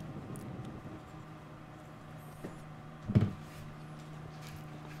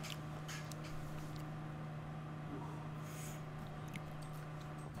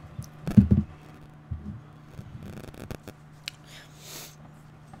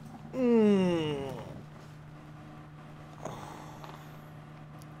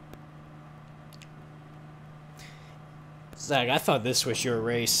 Zach, I thought this was your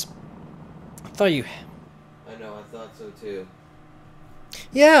race. I thought you... I know, I thought so too.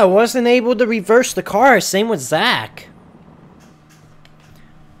 Yeah, I wasn't able to reverse the car. Same with Zach.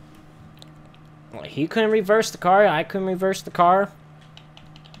 Well, he couldn't reverse the car. I couldn't reverse the car.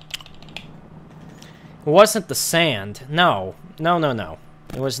 It wasn't the sand. No. No, no, no.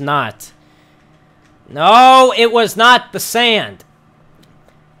 It was not. No, it was not the sand.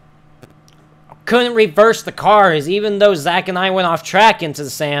 Couldn't reverse the cars, even though Zach and I went off track into the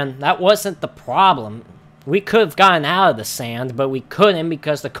sand. That wasn't the problem. We could have gotten out of the sand, but we couldn't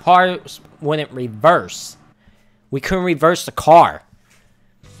because the cars wouldn't reverse. We couldn't reverse the car.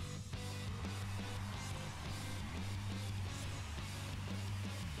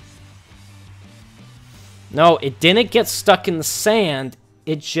 No, it didn't get stuck in the sand.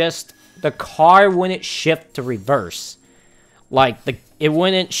 It just, the car wouldn't shift to reverse. Like, it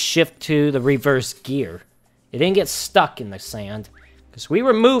wouldn't shift to the reverse gear. It didn't get stuck in the sand. Because we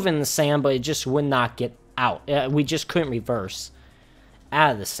were moving the sand, but it just would not get out. We just couldn't reverse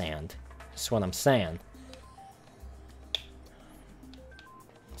out of the sand. That's what I'm saying.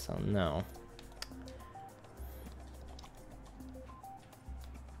 So, no.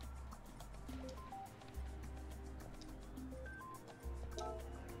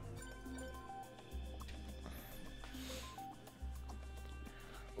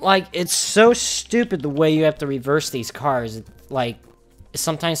 Like, it's so stupid the way you have to reverse these cars. Like,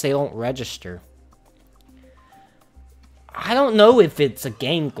 sometimes they don't register. I don't know if it's a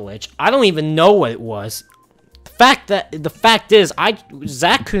game glitch. I don't even know what it was. The fact is,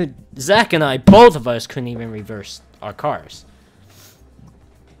 Zach and I, both of us couldn't even reverse our cars.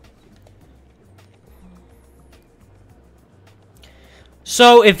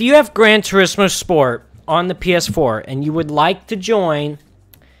 So, if you have Gran Turismo Sport on the PS4 and you would like to join,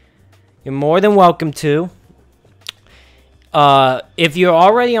 you're more than welcome to. If you're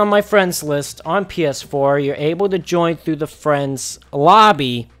already on my friends list on PS4, you're able to join through the friends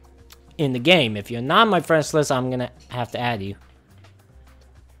lobby in the game. If you're not on my friends list, I'm gonna have to add you.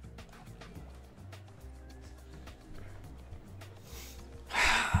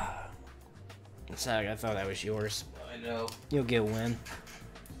 Sorry, I thought that was yours. I know. You'll get a win.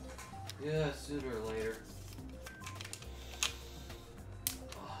 Yeah, sooner or later.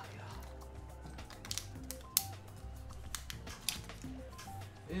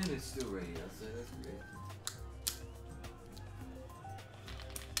 And it's still raining outside, that's great.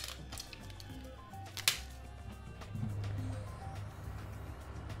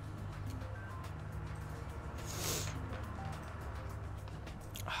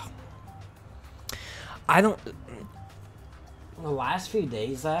 I don't... The last few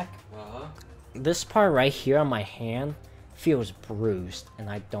days, Zach, Uh-huh. this part right here on my hand feels bruised, and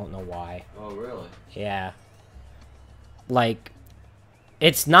I don't know why. Oh, really? Yeah. Like...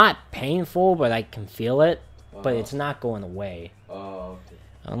 It's not painful, but I can feel it. But it's not going away. Oh, okay.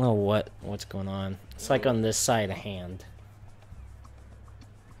 I don't know what's going on. It's like on this side of the hand.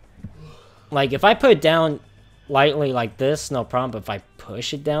 Like, if I put it down lightly like this, no problem. But if I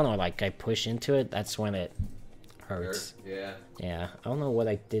push it down or, like, I push into it, that's when it hurts. Yeah. Yeah. I don't know what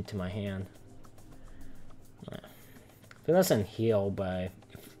I did to my hand. If it doesn't heal, but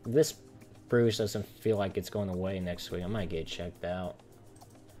if this bruise doesn't feel like it's going away next week, I might get it checked out.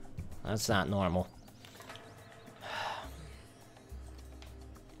 That's not normal.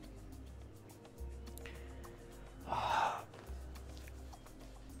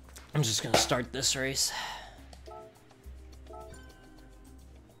 I'm just gonna start this race.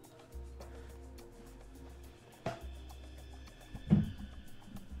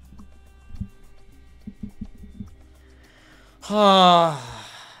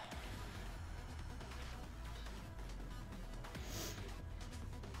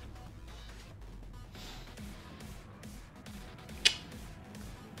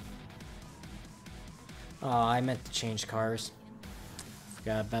 Oh, I meant to change cars.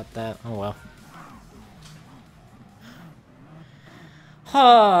 Forgot about that. Oh well.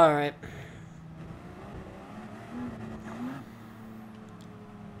 Alright.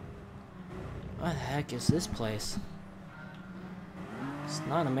 What the heck is this place? It's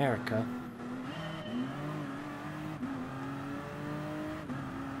not America.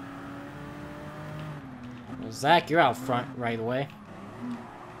 Well, Zach, you're out front right away.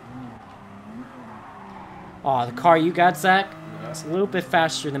 Oh, the car you got, Zach? Yeah. It's a little bit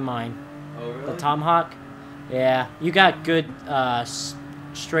faster than mine. Oh, really? The Tomahawk? Yeah, you got good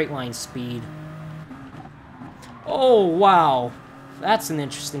straight line speed. Oh, wow. That's an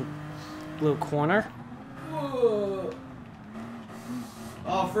interesting little corner. Whoa.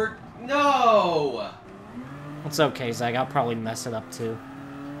 Oh, no! It's okay, Zach. I'll probably mess it up, too.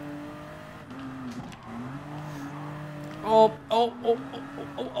 Oh,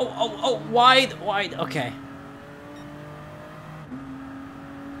 wide. Okay.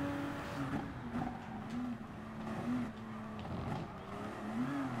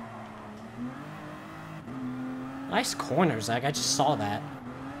 Nice corner, Zach. I just saw that.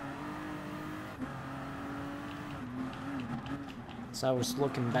 So I was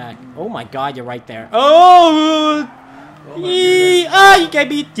looking back. Oh my God, you're right there. Oh! Oh my goodness. Ah, you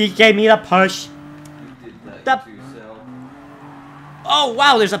gave me the push. You did that to yourself. Oh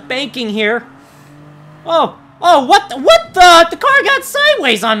wow, there's a banking here. Oh, what the car got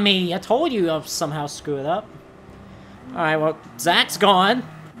sideways on me. I told you I'll somehow screw it up. All right, well, Zach's gone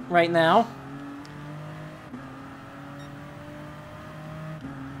right now.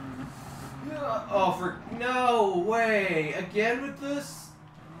 Oh, no way! Again with this?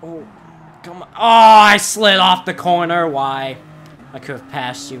 Oh, come on. Oh, I slid off the corner. Why? I could have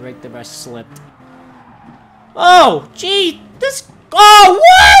passed you right there, but I slipped. Oh, gee, this. Oh,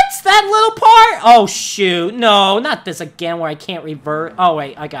 what? That little part? Oh, shoot. No, not this again where I can't revert. Oh,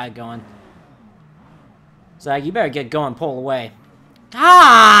 wait, I got it going. Zach, you better get going. Pull away.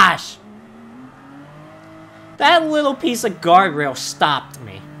 Gosh! That little piece of guardrail stopped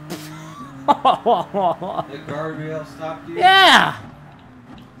me. The guardrail stopped you? Yeah!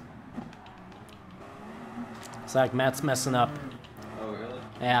 Zach, Matt's messing up. Oh, really?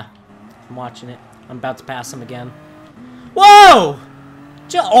 Yeah, I'm watching it. I'm about to pass him again. Whoa!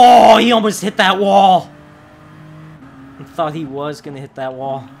 Oh, he almost hit that wall. I thought he was gonna hit that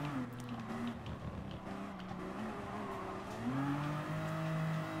wall.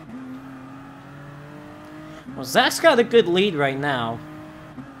 Well, Zach's got a good lead right now.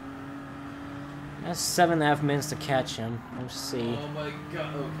 That's 7.5 minutes to catch him. Let's see. Oh my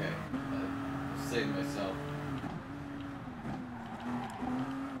God. Okay. I saved myself.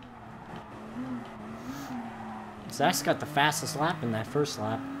 Zach's got the fastest lap in that first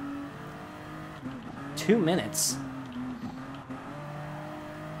lap. 2 minutes.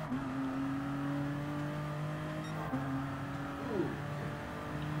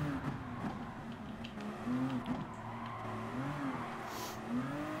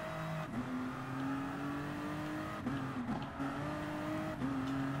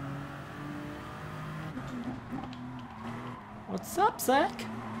 What's up, Zach?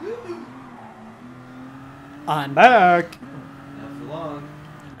 I'm back. Not for long.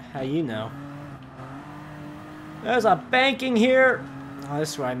 How you know? There's a banking here. Oh,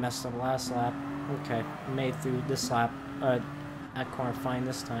 this is where I messed up last lap. Okay, I made it through this lap. That corner fine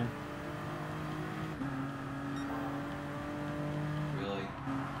this time. Really?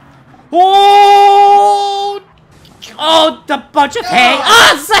 Oh! Oh, the bunch of hay.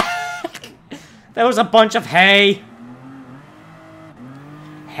 Ah, Zach! That was a bunch of hay.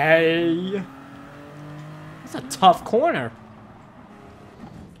 Hey. That's a tough corner.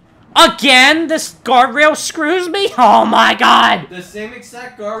 Again, this guardrail screws me? Oh my God! The same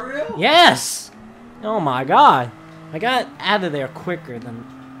exact guardrail? Yes! Oh my God. I got out of there quicker than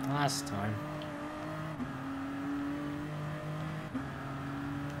last time.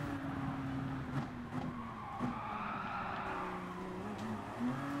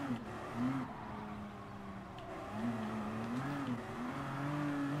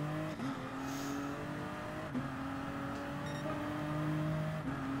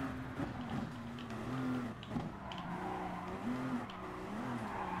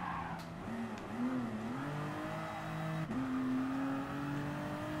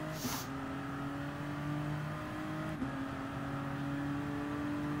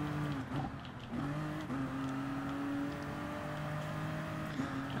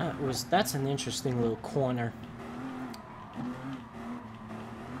 That's an interesting little corner.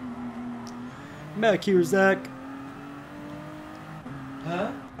 Back here, Zach.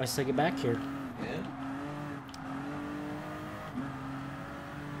 Huh? I said get back here. Yeah?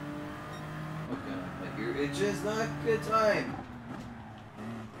 Okay, but it's just not a good time.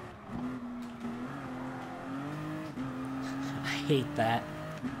 hate that.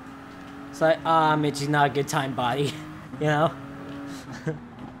 It's like, Mitch's not a good time, buddy. You know? You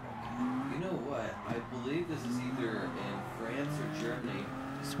know what? I believe this is either in France or Germany.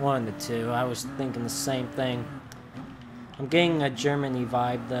 It's one of the two. I was thinking the same thing. I'm getting a Germany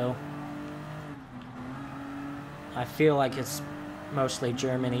vibe, though. I feel like it's mostly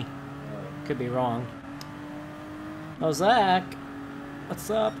Germany. Could be wrong. Oh, Zach. What's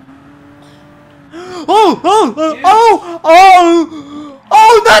up? Oh,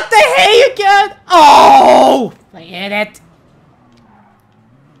 not the hay again! Oh! I hit it.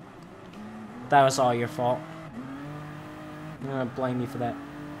 That was all your fault. I'm gonna blame you for that.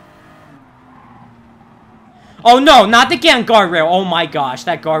 Oh no, not again, guardrail. Oh my gosh,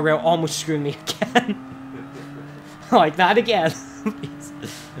 that guardrail almost screwed me again. Like, not again.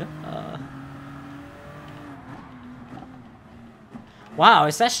 Wow,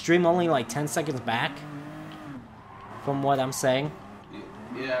 is that stream only like 10 seconds back? From what I'm saying?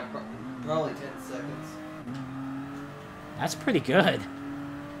 Yeah, probably 10 seconds. That's pretty good.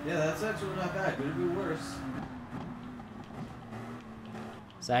 Yeah, that's actually not bad. Could it be worse?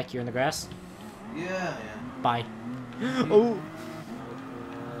 Zach, you're in the grass? Yeah, man. Bye. Oh!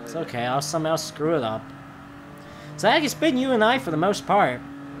 It's okay, I'll somehow screw it up. Zach, it's been you and I for the most part,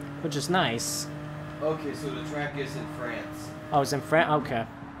 which is nice. Okay, so the track is in France. Oh, it's in France? Okay.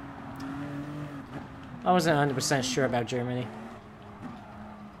 I wasn't 100% sure about Germany.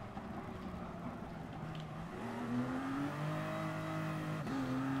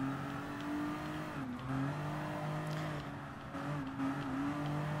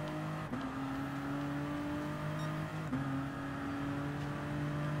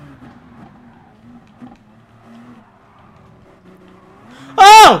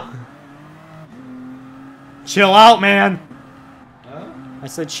 Oh! Chill out, man. Huh? I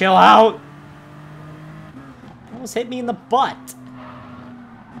said chill out. Almost hit me in the butt.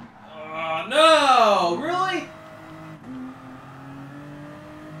 Oh, no! Really?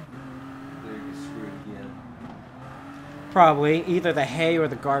 There you get screwed again. Probably. Either the hay or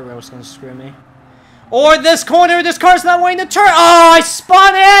the guardrail is going to screw me. Or this corner, this car's not waiting to turn. Oh, I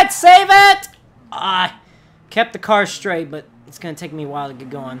spun it! Save it! I kept the car straight, but it's going to take me a while to get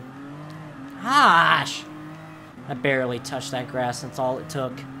going. Gosh! I barely touched that grass. That's all it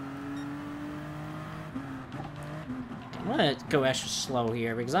took. I'm going to go extra slow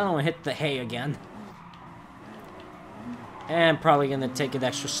here because I don't want to hit the hay again. And I'm probably going to take it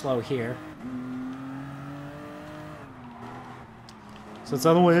extra slow here. Since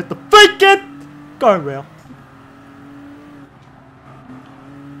I don't want to hit the freaking guardrail.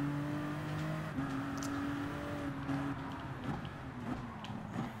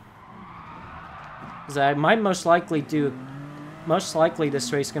 Because I might most likely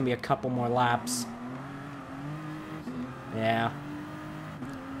this race is going to be a couple more laps. Yeah.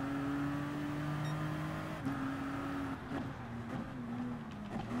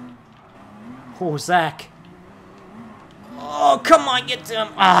 Oh, Zach. Oh, come on, get to him.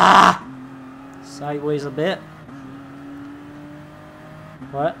 Ah! Sideways a bit.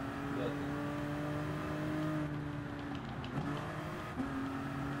 What?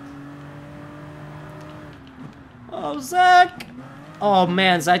 Oh, Zach! Oh,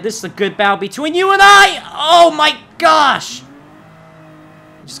 man, Zach, this is a good battle between you and I! Oh, my gosh!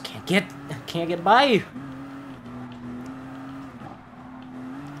 I just can't get by you.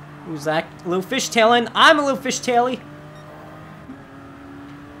 Ooh, Zach, a little fishtailing. I'm a little fishtailing.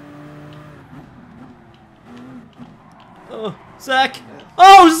 Oh, Zach!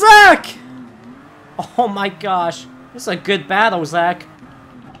 Oh, Zach! Oh, my gosh. This is a good battle, Zach.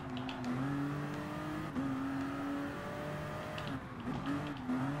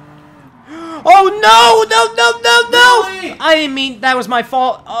 Oh, no! No, no, no, no! Really? I didn't mean... That was my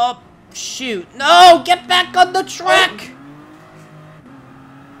fault. Oh, shoot. No! Get back on the track!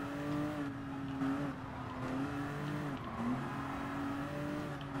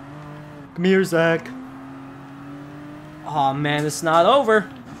 Come here, Zach. Oh, man, it's not over.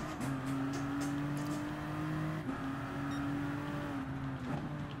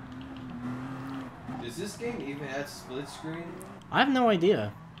 Does this game even have split screen? I have no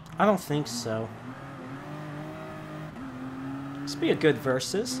idea. I don't think so. This would be a good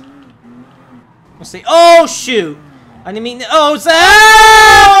versus. We'll see. Oh, shoot! I didn't mean to... Oh, Zach!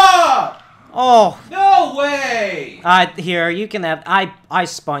 Ah! Oh. No way! Here, you can have... I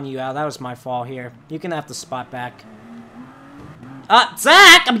spun you out. That was my fault here. You can have the spot back.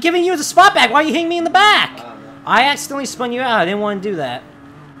 Zach! I'm giving you the spot back. Why are you hitting me in the back? I accidentally spun you out. I didn't want to do that.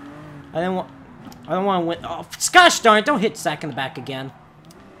 I don't want to win. Oh, gosh darn it. Don't hit Zach in the back again.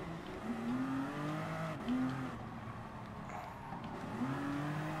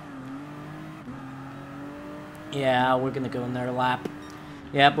 Yeah, we're gonna go in their lap.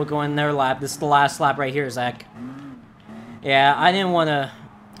 Yep, we're going in their lap. This is the last lap right here, Zach. Yeah, I didn't want to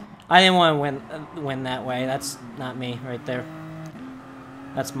win that way. That's not me right there.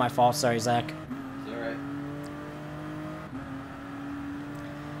 That's my fault. Sorry, Zach. It's alright.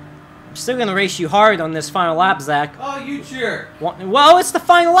 I'm still gonna race you hard on this final lap, Zach. Oh, you jerk! Well, it's the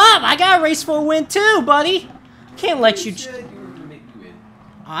final lap. I gotta race for a win too, buddy. Can't let you. You said you were gonna make me win.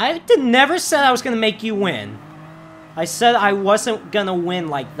 I never said I was gonna make you win. I said I wasn't gonna win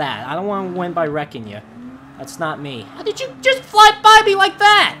like that. I don't want to win by wrecking you. That's not me. How did you just fly by me like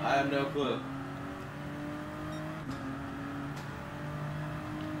that? I have no clue.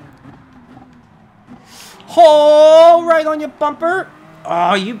 Oh, right on your bumper.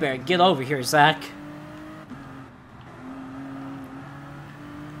 Oh, you better get over here, Zach.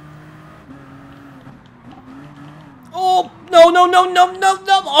 Oh, no, no, no, no, no,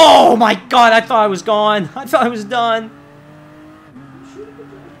 no. Oh, my God. I thought I was gone. I thought I was done.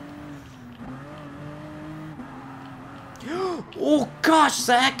 Oh, gosh,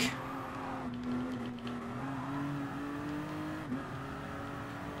 Zach.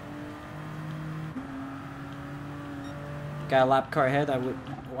 Got a lap car ahead. I would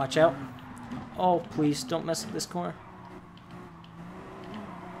watch out. Oh, please don't mess up this corner.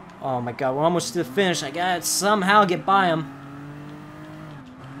 Oh my God, we're almost to the finish. I gotta somehow get by him.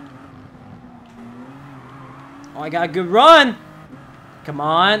 Oh, I got a good run. Come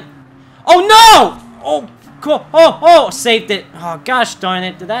on. Oh no! Oh, cool. Oh, saved it. Oh gosh darn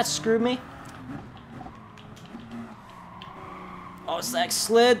it. Did that screw me? Oh, Zach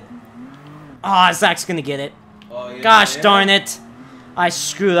slid. Oh, Zach's gonna get it. Oh, yeah, Gosh yeah. darn it. I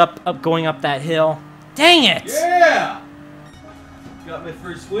screwed up going up that hill. Dang it! Yeah! Got my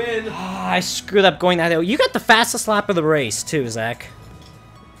first win. Oh, I screwed up going that hill. You got the fastest lap of the race, too, Zach.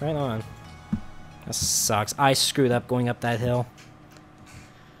 Right on. That sucks. I screwed up going up that hill.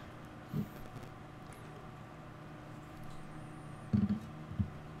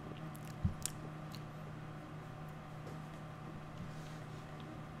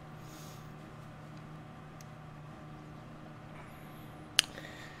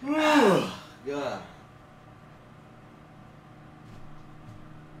 God.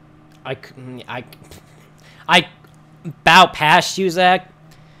 I about past you, Zach.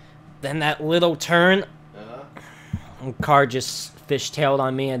 Then that little turn, car just fishtailed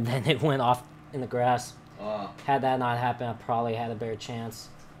on me, and then it went off in the grass. Had that not happened, I probably had a better chance.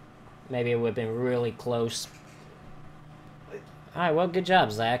 Maybe it would have been really close. All right, well, good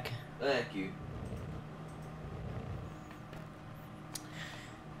job, Zach. Thank you.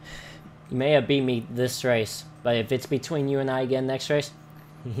 You may have beat me this race, but if it's between you and I again next race,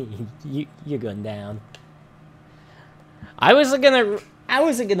 you're going down. I wasn't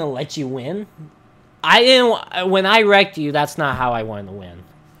gonna let you win. I didn't. When I wrecked you, that's not how I wanted to win.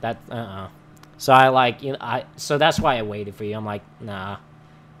 So I like, you know, so that's why I waited for you. I'm like, nah.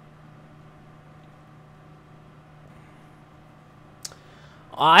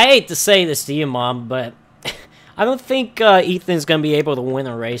 I hate to say this to you, Mom, but I don't think Ethan's gonna be able to win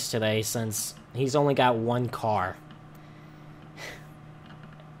a race today since he's only got one car.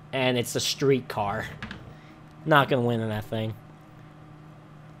 And it's a street car. Not gonna win in that thing.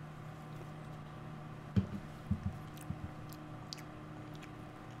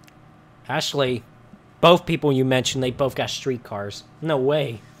 Actually, both people you mentioned, they both got street cars. No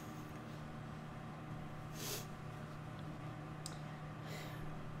way.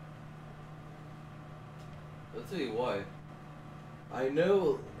 I'll tell you why. I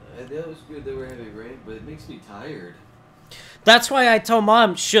know it's good that we're having rain, but it makes me tired. That's why I told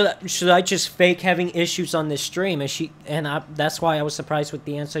Mom, should I just fake having issues on this stream? That's why I was surprised with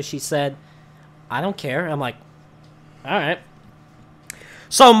the answer. She said, I don't care. I'm like, all right.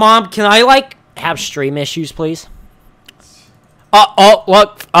 So, Mom, can I, like, have stream issues, please? Oh,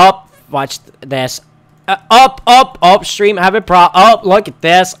 look, up. Watch this. Up, stream having look at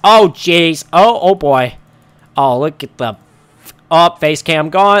this. Oh, jeez. Oh, boy. Oh, look at the, face cam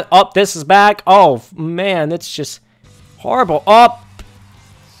gone. This is back. Oh, man, it's just horrible. Up.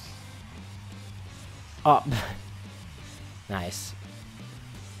 Nice.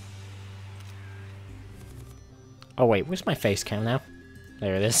 Oh, wait, where's my face cam now?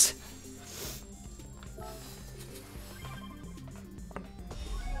 There it is.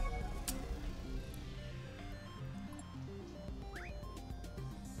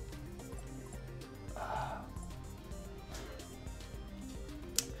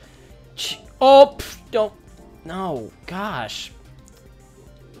 Oh, don't. No, gosh.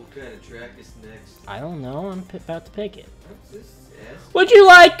 What kind of track is next? I don't know. I'm about to pick it. I'm just asking. Would you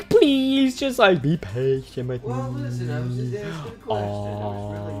like, please? Just like be patient with me. Well, listen, I was just asking a question. There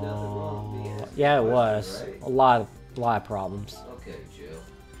was really nothing wrong with me asking Yeah, a it was question, right? a lot of problems. Okay, Joe.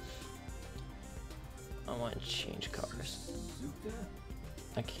 I want to change cars. Suzuka?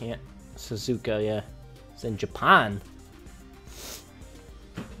 I can't. Suzuka, yeah. It's in Japan.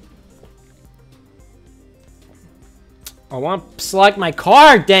 I want to select my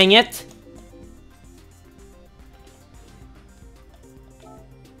car, dang it!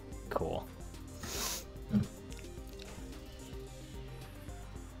 Cool.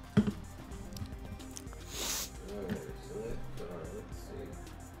 Alright, so that car, let's see.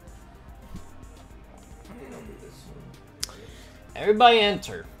 I think I'll do this one. Everybody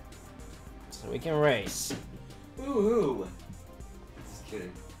enter. So we can race. Woohoo! Just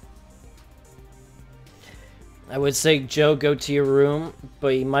kidding. I would say, Joe, go to your room, but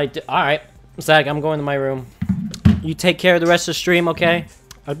you might do— Alright, Zach, I'm going to my room. You take care of the rest of the stream, okay?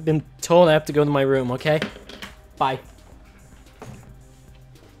 I've been told I have to go to my room, okay? Bye.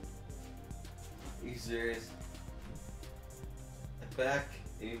 Are you serious? Back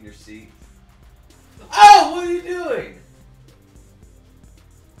in your seat. Oh, what are you doing?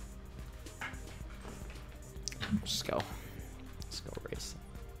 Just go. Let's go race.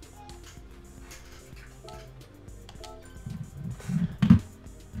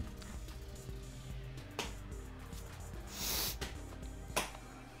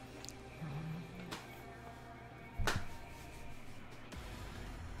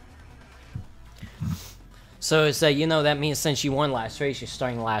 So it's that, you know, that means since you won last race, you're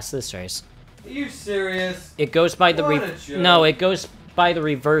starting last this race. Are you serious? It goes by the What a joke. no, it goes by the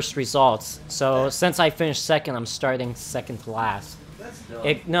reverse results. So since I finished second, I'm starting second to last. That's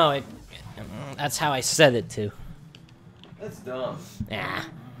dumb. That's how I said it too. That's dumb. Yeah.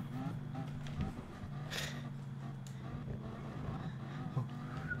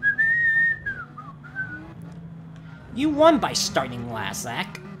 You won by starting last,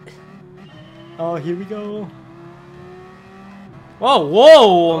 Zach. Oh, here we go. Whoa,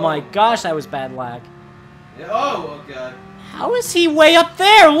 whoa! Oh my gosh, that was bad lag. Yeah, oh god. How is he way up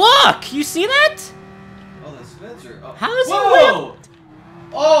there? Look! You see that? Oh, that's Spencer. Oh. How is he way Whoa! up?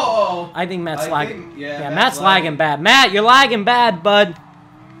 Oh! I think Matt's lagging. think- Yeah, Matt's Matt's lagging bad. Matt, you're lagging bad, bud.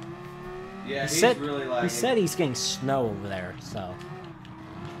 Yeah, He he's said, really lagging. he said he's getting snow over there, so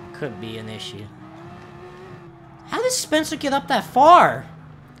could be an issue. How did Spencer get up that far?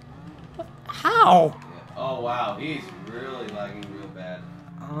 How? Yeah. Oh wow, he's really lagging real bad.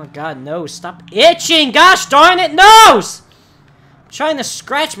 Oh god, no! Stop itching! Gosh darn it, nose! I'm trying to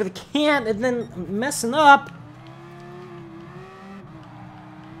scratch, but I can't, and then I'm messing up.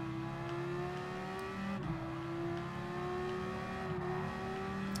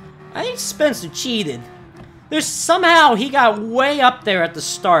 I think Spencer cheated. There's somehow he got way up there at the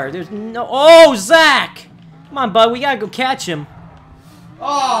start. There's no— Oh, Zach! Come on, bud, we gotta go catch him.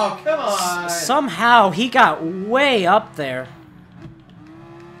 Oh, come on! Somehow he got way up there.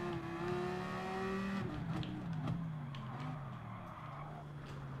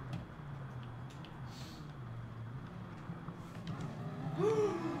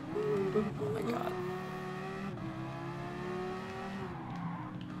 Oh my god.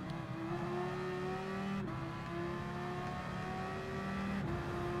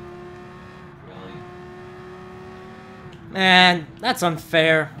 Really? Man, that's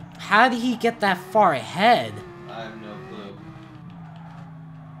unfair. How did he get that far ahead? I have no clue.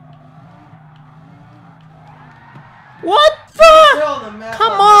 What You can the? tell on the map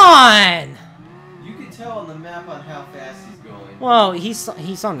Come on. on! You can tell on the map on how fast he's going. Well, he's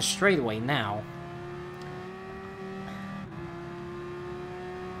on the straightaway now.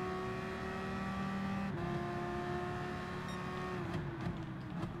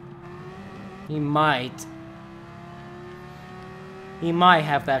 He might. He might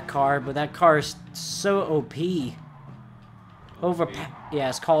have that car, but that car is so OP. Yeah,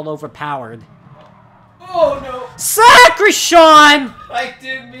 it's called overpowered. Oh no! Sacrishon! I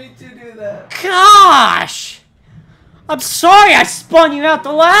didn't mean to do that. Gosh! I'm sorry I spun you out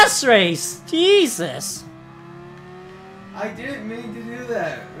the last race. Jesus. I didn't mean to do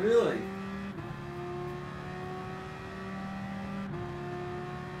that. Really.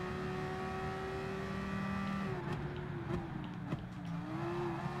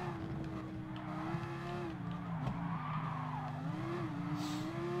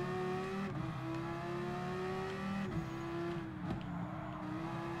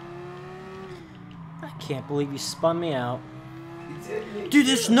 I can't believe you spun me out. You didn't mean to Dude, do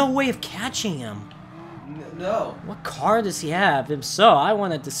there's that. no way of catching him. know. What car does he have? If so, I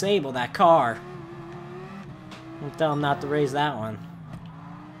want to disable that car. I'll tell him not to raise that one.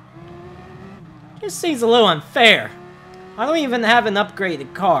 This seems a little unfair. I don't even have an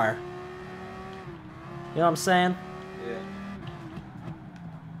upgraded car. You know what I'm saying? Yeah.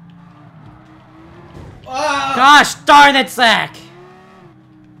 Ah! Gosh darn it, Zach!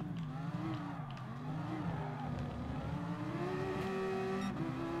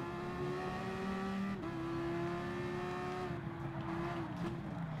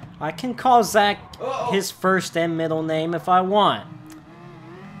 I can call Zach his first and middle name if I want.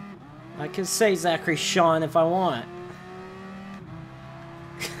 I can say Zachary Sean if I want.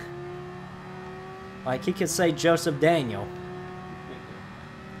 Like he could say Joseph Daniel.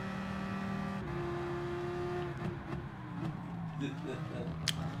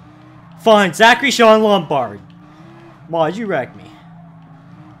 Fine, Zachary Sean Lombard. Why'd you wreck me?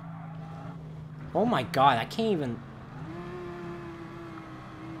 Oh my god, I can't even...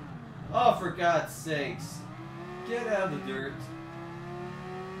 Oh, for God's sakes. Get out of the dirt.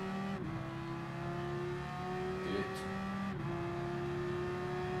 Good.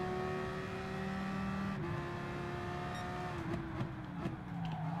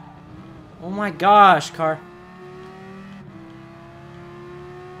 Oh my gosh, car.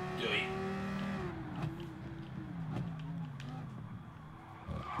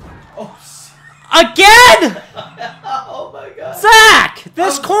 Oh, again! oh my God. Zach!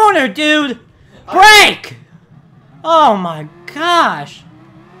 This corner, dude! Break! Oh my gosh.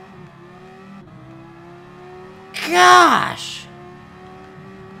 Gosh.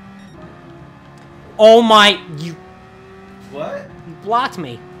 Oh my... You... What? You blocked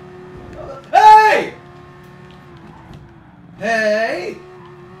me. Hey! Hey!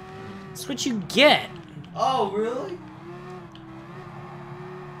 That's what you get. Oh, really?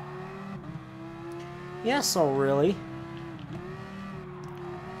 Yes, oh really?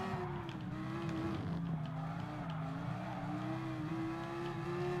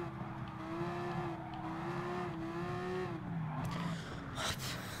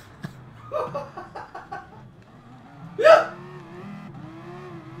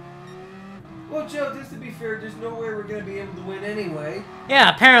 Well, Joe, just to be fair, there's no way we're gonna be able to win anyway.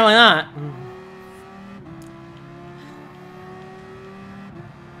 Yeah, apparently not.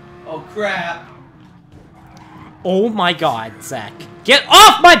 Oh, crap. Oh my god, Zach. Get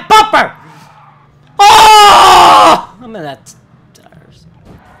off my bumper! Oh! I'm in that tires.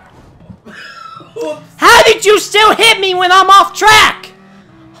 How did you still hit me when I'm off track?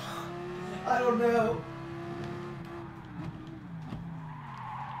 I don't know.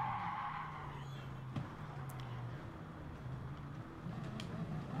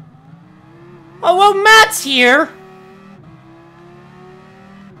 Oh, well, Matt's here.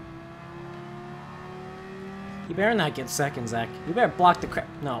 You better not get second, Zach. You better block the crap.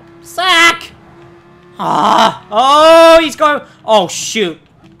 No. Zach! Ah! Oh, he's going. Oh, shoot.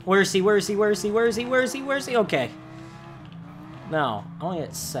 Where is he? Where is he? Where is he? Where is he? Where is he? Where is he? Okay. No. I want to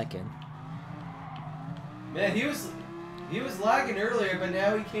get second. Man, he was lagging earlier, but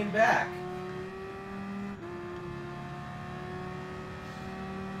now he came back.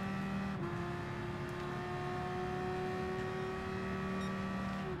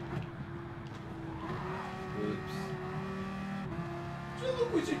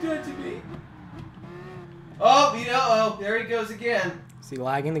 Look what you done to me. Oh, oh, there he goes again. Is he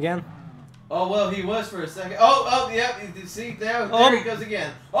lagging again? Oh, well, he was for a second. Oh, yep, see, there he goes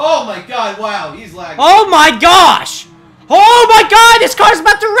again. Oh my God, wow, he's lagging. Oh my gosh! Oh my god, this car's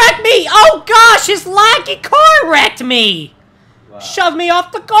about to wreck me! Oh gosh, his laggy car wrecked me! Wow. Shoved me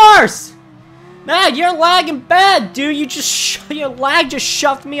off the course! Man, you're lagging bad, dude. Your lag just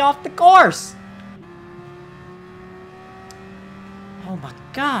shoved me off the course. Oh my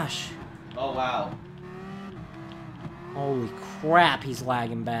gosh. Oh, wow. Holy crap, he's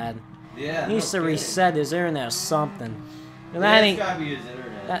lagging bad. Yeah, He needs to reset his internet or something. And Yeah, that it's ain't... gotta be his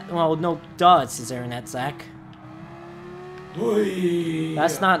internet. Well, no, duh, it's his internet, Zach. Boy.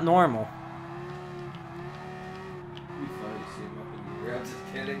 That's not normal. It'd be funny to see him up in the air. I'm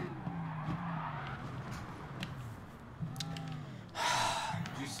just kidding.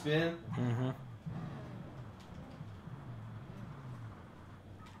 Did you spin? Mm-hmm.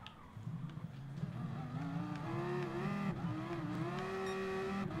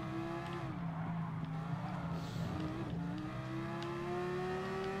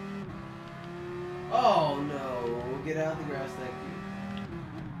 Oh no! Get out of the grass, thank you.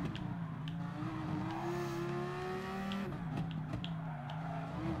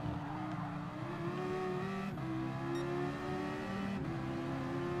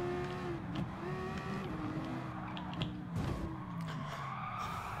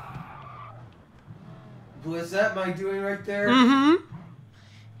 Was that my doing right there? Mm-hmm.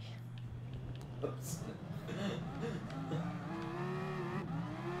 Oops.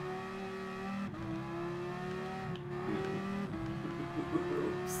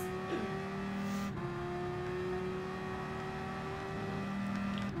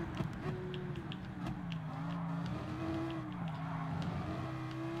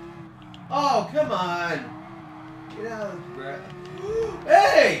 Oh, come on! Get out of the breath.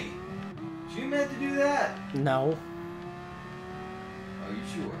 Hey! Did you meant to do that? No. Are you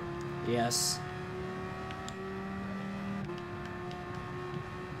sure? Yes.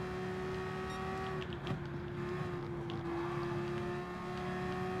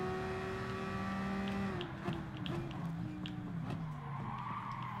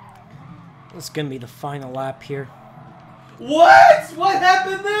 It's gonna be the final lap here. What? What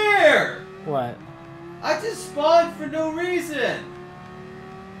happened there? What? I just spawned for no reason.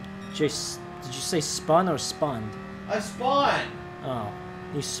 Did you say spun or spawned? I spawned. Oh.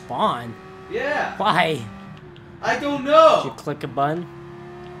 You spawned? Yeah. Why? I don't Did you know. click a button?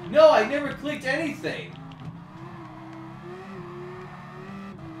 No, I never clicked anything.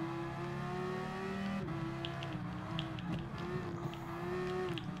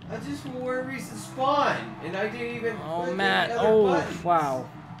 I just for whatever reason spawned, and I didn't even. Oh, click Matt. any other Oh, buttons. wow.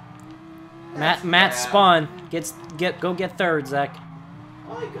 That's Matt crap. spawn. Go get third, Zach.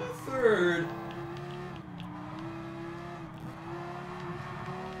 Oh, I got third.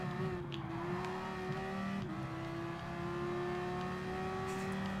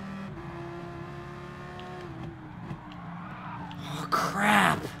 Oh,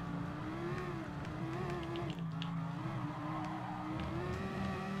 crap.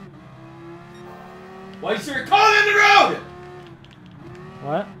 Why is there a cone on the road?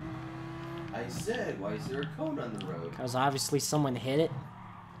 What? I said, why is there a cone on the road? Because obviously someone hit it.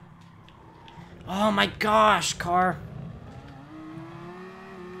 Oh my gosh, car.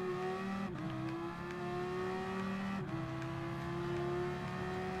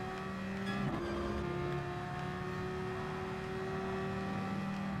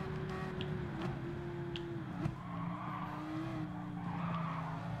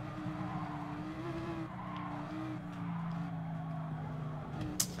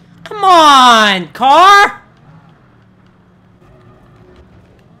 Come on, car!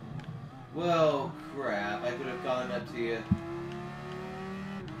 Well, crap. I could have gone up to you.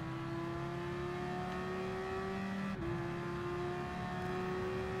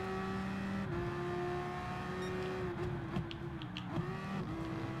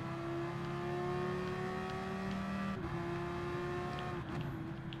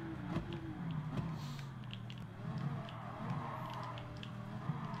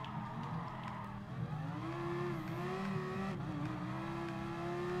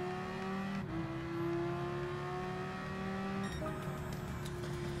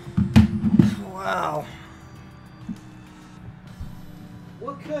 Wow.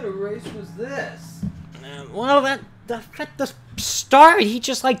 What kind of race was this? Well, at the start, he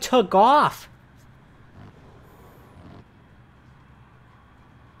just like took off.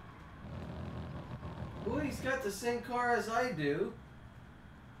 Well, he's got the same car as I do.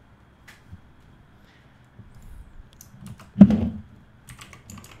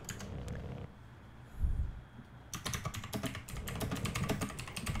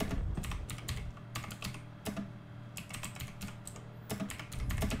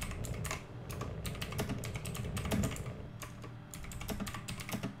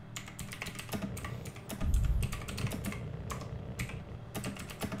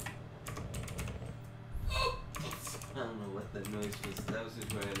 I don't know what that noise was. That was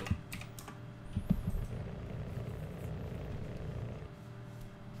just random.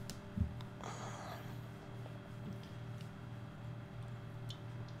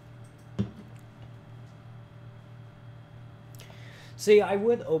 See, I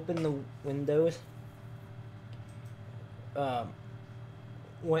would open the windows. I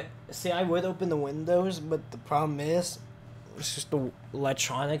would open the windows, but the problem is, it's just the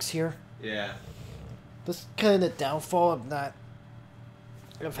electronics here. Yeah. This kind of the downfall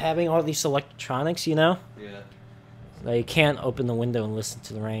of having all these electronics, you know? Yeah. Like, you can't open the window and listen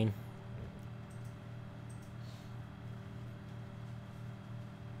to the rain.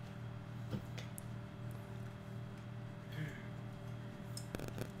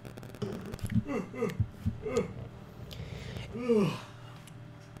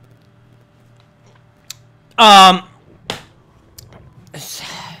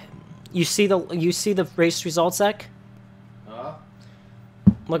 You see the race results, Zach? Huh?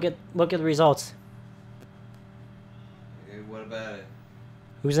 Look at the results. Okay, what about it?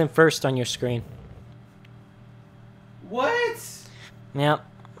 Who's in first on your screen? What? Yep.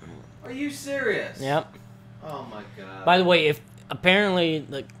 Are you serious? Yep. Oh my god. By the way, if apparently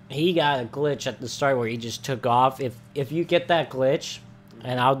like he got a glitch at the start where he just took off. If you get that glitch,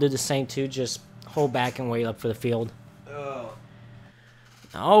 and I'll do the same too, just hold back and wait up for the field. Oh.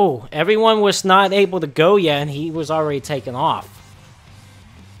 Oh, everyone was not able to go yet, and he was already taken off.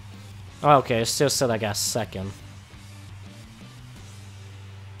 Oh, okay, it still said I got second.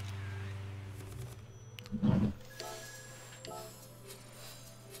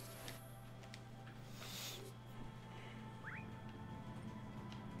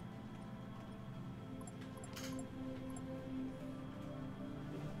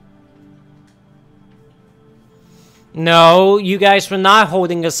 No, you guys were not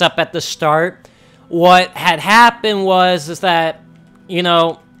holding us up at the start. What had happened is that, you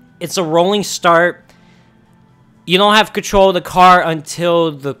know, it's a rolling start. You don't have control of the car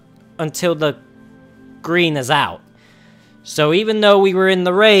until the green is out. So even though we were in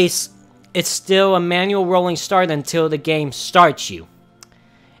the race, it's still a manual rolling start until the game starts you.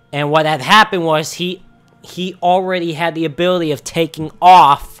 And what had happened was he already had the ability of taking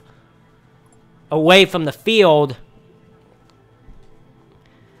off away from the field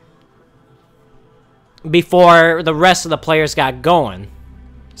before the rest of the players got going.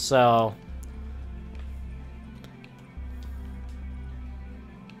 So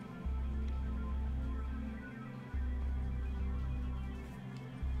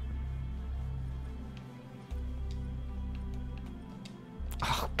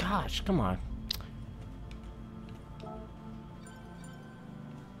oh gosh, come on.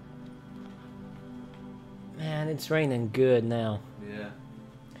 Man, it's raining good now. Yeah.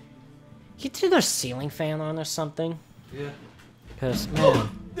 You turn the ceiling fan on or something? Yeah. Because, man,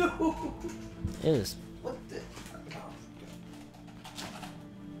 No. it is. What the?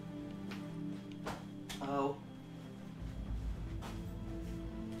 Oh.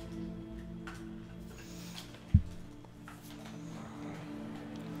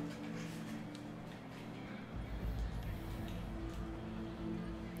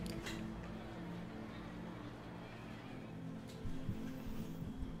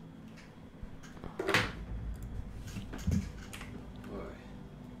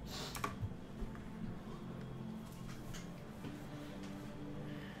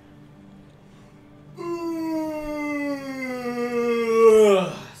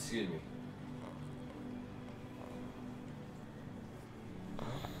 Excuse me.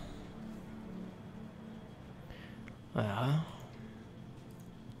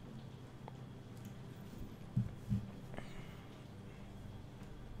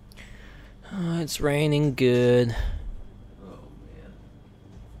 Oh, it's raining good. Oh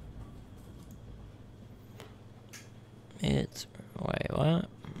man. It's... Wait, what?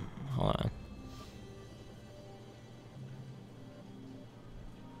 Hold on.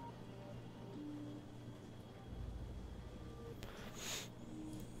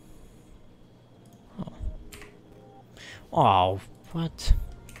 Oh, what?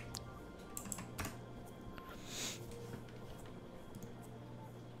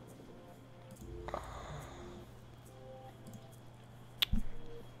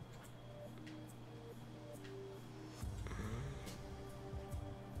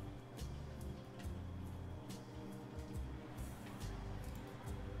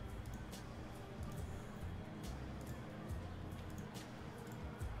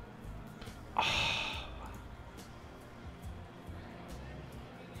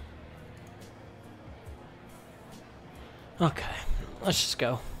 Okay, let's just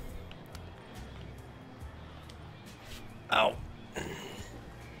go. Ow.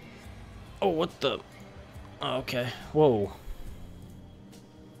 Oh, what the? Oh, okay. Whoa.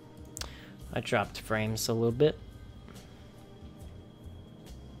 I dropped frames a little bit.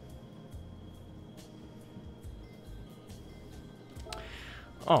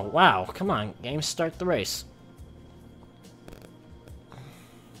 Oh, wow. Come on, game, start the race.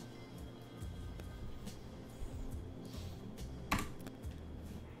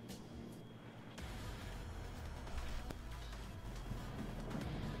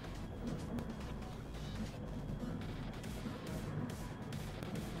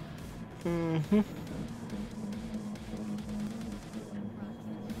 Mm-hmm.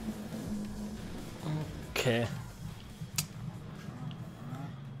 Okay.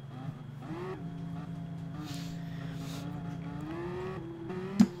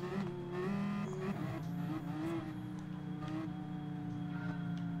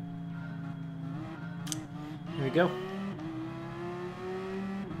 Here we go.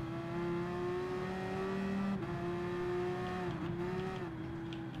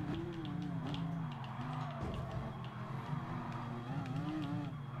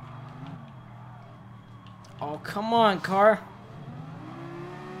 Oh, come on, car.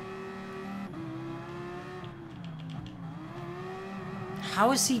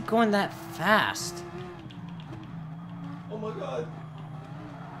 How is he going that fast? Oh my god.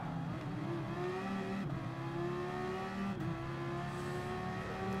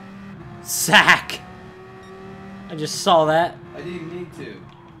 Zach! I just saw that. I didn't mean to.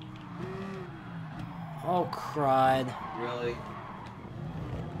 Oh, crud. Really?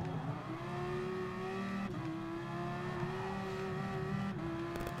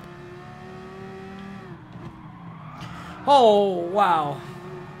 Oh, wow.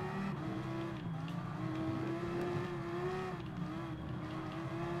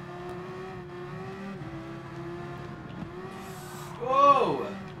 Whoa!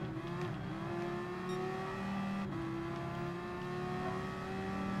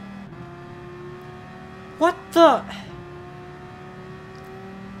 What the?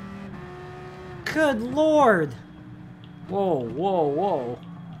 Good lord. Whoa, whoa, whoa.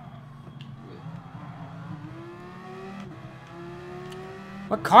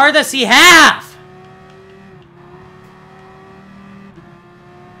 What car does he have?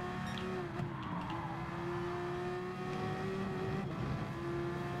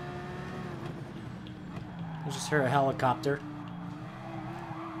 I just heard a helicopter.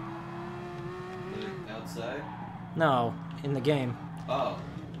 Outside? No, in the game. Oh.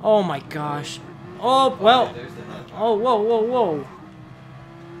 Oh my gosh. Oh, well. Okay, there's the helicopter. Oh, whoa, whoa, whoa.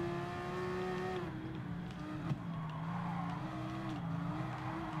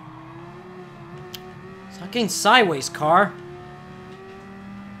 Stop getting sideways, car.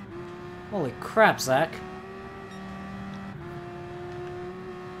 Holy crap, Zach.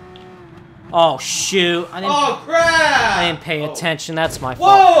 Oh, shoot. Oh, crap! I didn't pay attention. That's my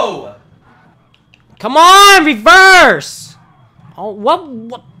fault. Whoa! Come on, reverse! Oh,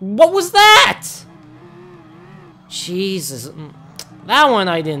 what was that? Jesus. That one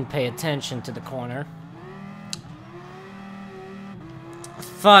I didn't pay attention to the corner. I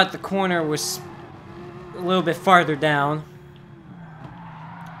thought the corner was a little bit farther down.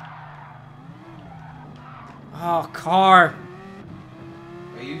 Oh, car.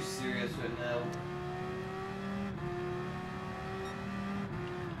 Are you serious right now?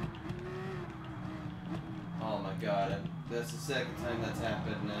 Oh my god, that's the second time that's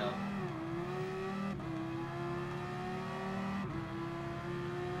happened now.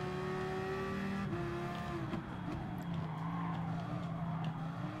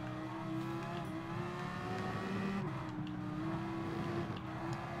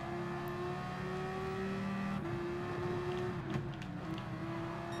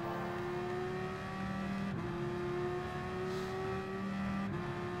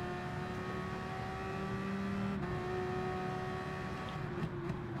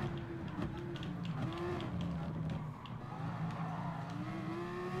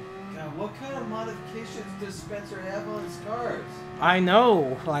 What kind of modifications does Spencer have on his cars? I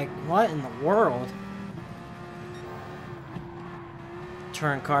know. Like, what in the world?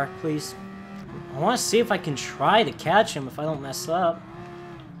 Turn, car, please. I want to see if I can try to catch him if I don't mess up.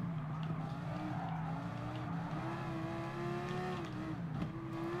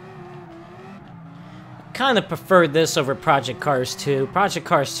 I kind of preferred this over Project Cars 2. Project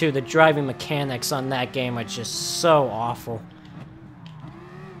Cars 2, the driving mechanics on that game are just so awful.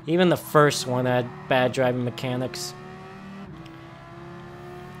 Even the first one had bad driving mechanics.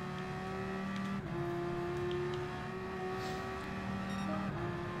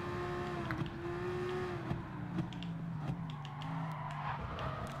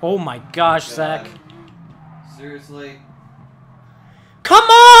 Oh my gosh, Zach. Seriously? Come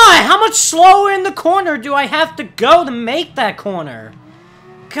on! How much slower in the corner do I have to go to make that corner?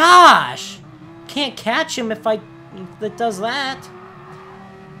 Gosh! Can't catch him if it does that.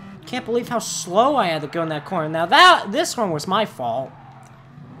 Can't believe how slow I had to go in that corner. Now this one was my fault.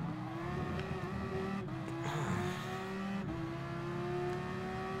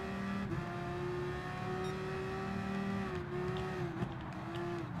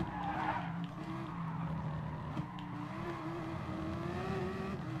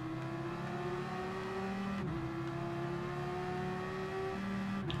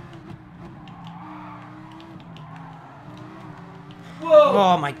 Whoa!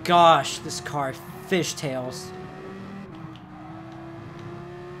 Oh my gosh, this car fishtails.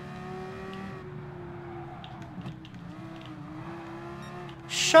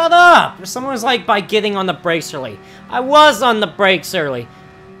 Shut up! Someone was like, by getting on the brakes early. I was on the brakes early.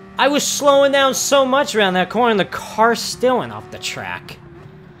 I was slowing down so much around that corner and the car still went off the track.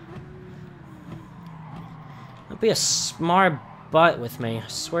 That'd be a smart butt with me. I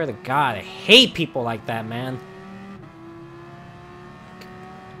swear to God, I hate people like that, man.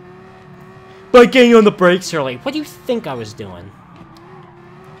 By getting on the brakes early. What do you think I was doing?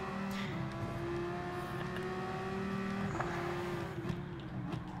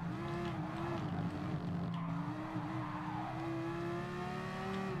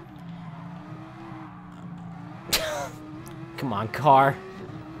 Come on, car.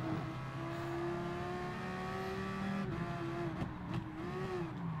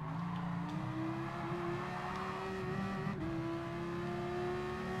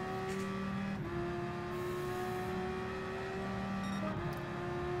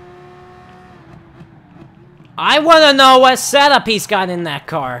 I want to know what setup he's got in that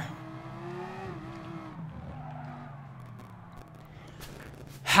car.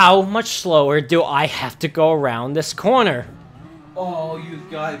 How much slower do I have to go around this corner? Oh,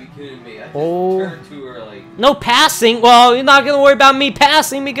 you've got to be kidding me. I just turned too early. No passing? Well, you're not going to worry about me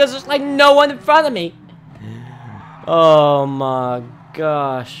passing because there's like no one in front of me. Oh my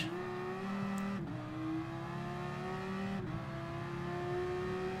gosh.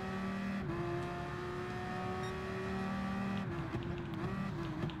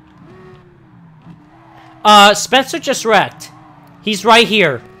 Spencer just wrecked. He's right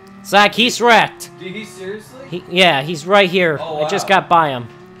here. Zach, he's wrecked. Did he seriously? Yeah, he's right here. Oh, wow. I just got by him.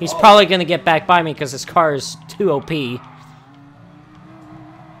 He's probably gonna get back by me because his car is too OP. I'm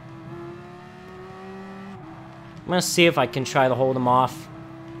gonna see if I can try to hold him off.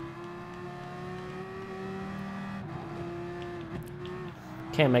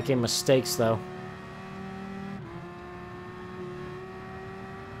 Can't make any mistakes though.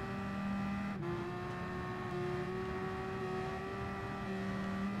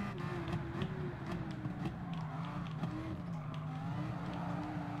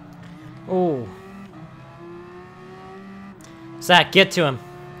 Oh. Zach, get to him.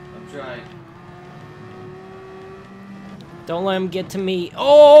 I'm trying. Don't let him get to me.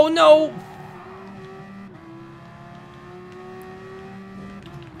 Oh, no!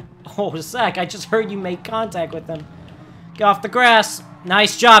 Oh, Zach, I just heard you make contact with him. Get off the grass.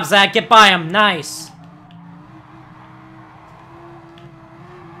 Nice job, Zach. Get by him. Nice.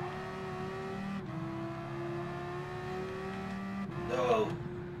 No.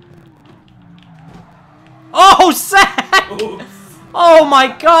 Oh, Zach! Oops. Oh my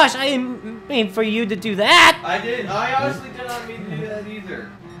gosh, I didn't mean for you to do that. I did. I honestly did not mean to do that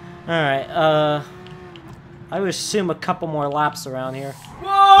either. Alright, I would assume a couple more laps around here. Whoa!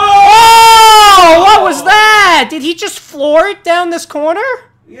 Oh! What was that? Did he just floor it down this corner?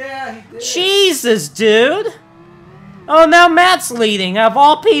 Yeah, he did. Jesus, dude. Oh, now Matt's leading, of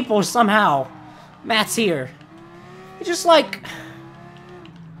all people, somehow. Matt's here. He just, like...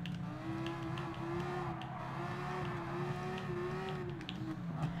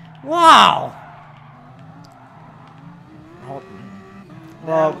 Wow.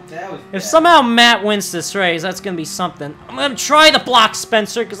 Well, if somehow Matt wins this race, that's going to be something. I'm going to try to block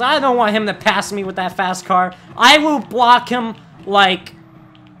Spencer, because I don't want him to pass me with that fast car. I will block him like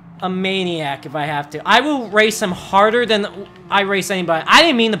a maniac if I have to. I will race him harder than I race anybody. I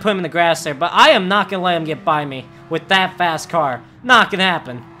didn't mean to put him in the grass there, but I am not going to let him get by me with that fast car. Not going to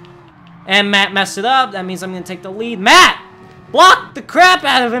happen. And Matt messed it up. That means I'm going to take the lead. Matt! Block the crap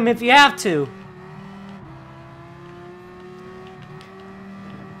out of him if you have to.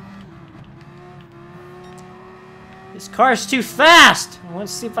 This car's too fast. I want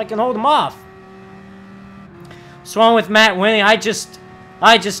to see if I can hold him off. What's wrong with Matt winning? I just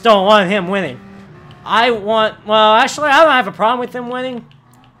don't want him winning. Well, actually, I don't have a problem with him winning.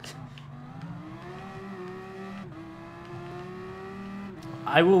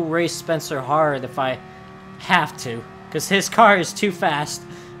 I will race Spencer hard if I have to, because his car is too fast.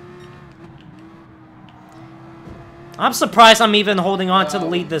 I'm surprised I'm even holding on to the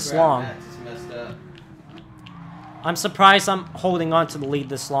lead this long. I'm surprised I'm holding on to the lead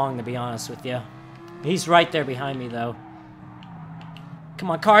this long, to be honest with you. He's right there behind me, though. Come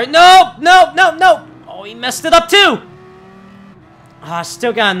on, car. No! No! No! No! Oh, he messed it up, too!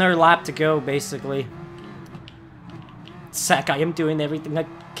 Still got another lap to go, basically. Zach, I am doing everything I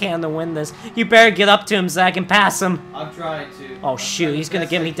can to win this. You better get up to him, Zach, and pass him. I'm trying to. Oh, shoot. He's going to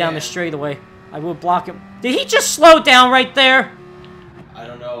get me down the straightaway. I will block him. Did he just slow down right there? I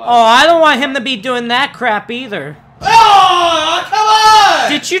don't know. Oh, I don't want him to be doing that crap either. Oh, come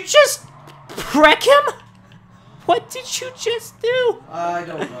on! Did you just wreck him? What did you just do? I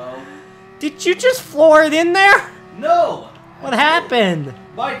don't know. Did you just floor it in there? No. What happened?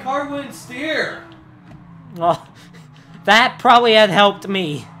 My car wouldn't steer. Well, that probably had helped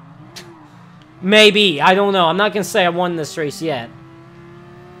me. Maybe. I don't know. I'm not gonna say I won this race yet.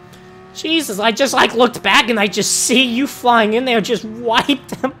 Jesus, I just, like, looked back and I just see you flying in there, just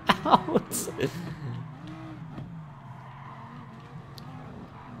wiped him out.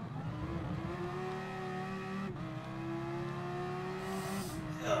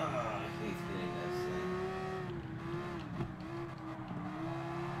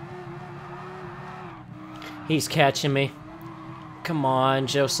 He's catching me. Come on,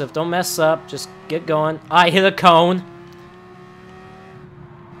 Joseph. Don't mess up. Just get going. I hit a cone.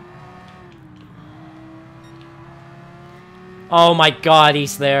 Oh my god,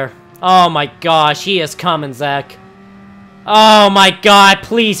 he's there. Oh my gosh, he is coming, Zach. Oh my god,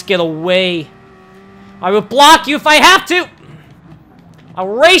 please get away. I will block you if I have to. I'll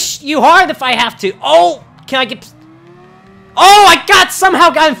race you hard if I have to. Oh, can I get... Oh, I somehow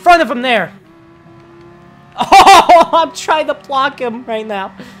got in front of him there. Oh, I'm trying to block him right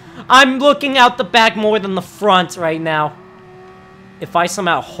now. I'm looking out the back more than the front right now. If I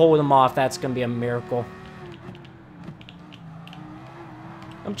somehow hold him off, that's going to be a miracle.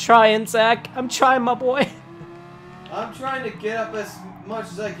 I'm trying, Zach. I'm trying, my boy. I'm trying to get up as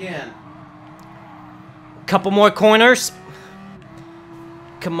much as I can. Couple more corners.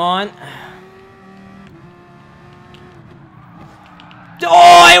 Come on. Oh,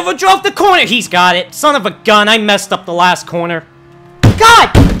 I overdrove the corner. He's got it. Son of a gun. I messed up the last corner.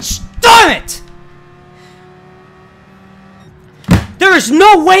 God darn it. There is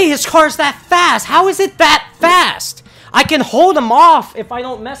no way his car's that fast. How is it that fast? I can hold him off if I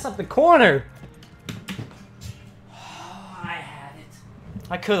don't mess up the corner. Oh, I had it.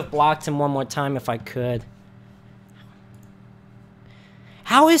 I could have blocked him one more time if I could.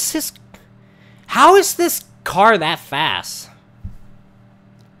 How is this car that fast?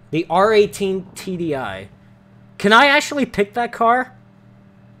 The R18 TDI. Can I actually pick that car?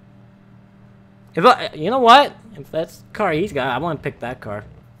 You know what? If that's the car he's got, I want to pick that car.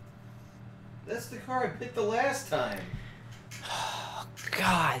 That's the car I picked the last time. Oh,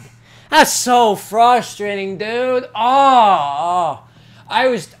 God. That's so frustrating, dude. Oh.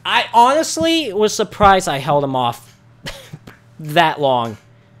 I honestly was surprised I held him off that long.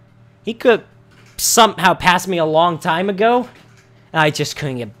 He could somehow pass me a long time ago. And I just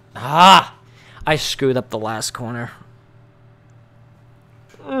couldn't get... I screwed up the last corner.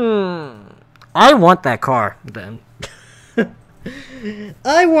 I want that car, then.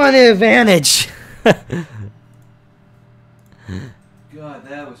 I want an advantage. God,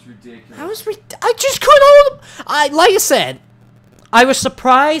 that was ridiculous. I just couldn't hold him. Like I said, I was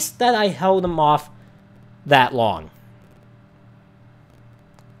surprised that I held him off that long.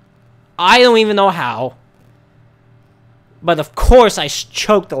 I don't even know how. But of course, I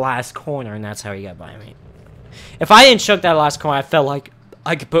choked the last corner, and that's how he got by me. If I didn't choke that last corner, I felt like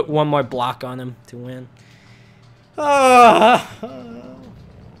I could put one more block on him to win. Oh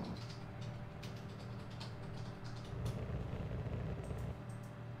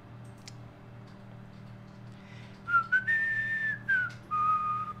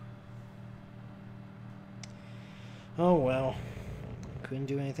well. Couldn't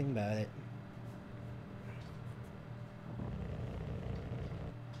do anything about it.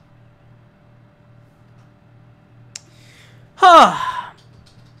 Huh.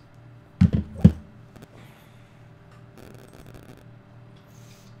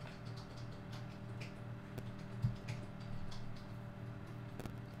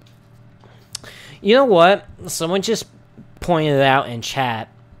 You know what? Someone just pointed out in chat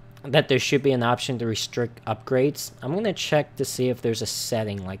that there should be an option to restrict upgrades. I'm going to check to see if there's a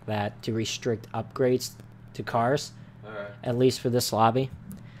setting like that to restrict upgrades to cars. Alright. At least for this lobby.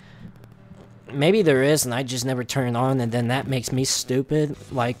 Maybe there is, and I just never turn it on, and then that makes me stupid,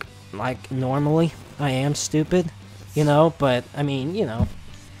 like normally I am stupid, you know, but, I mean, you know.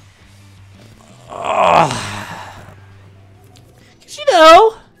 Cause, you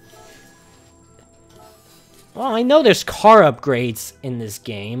know, well, I know there's car upgrades in this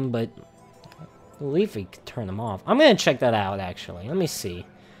game, but I believe we could turn them off. I'm gonna check that out, actually. Let me see.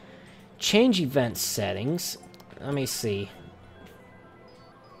 Change event settings. Let me see.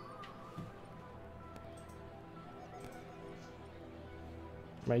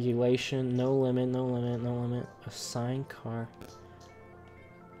 Regulation, no limit, no limit, no limit. Assign car.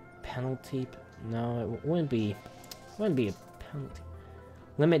 Penalty. No, it wouldn't be a penalty.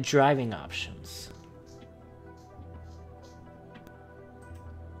 Limit driving options.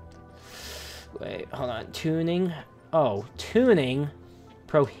 Wait, hold on. Tuning. Oh, tuning.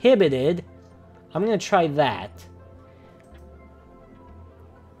 Prohibited. I'm gonna try that.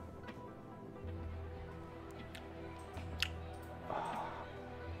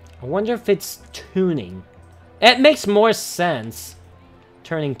 I wonder if it's tuning. It makes more sense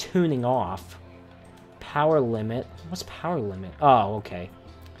turning tuning off. Power limit. What's power limit? Oh, okay.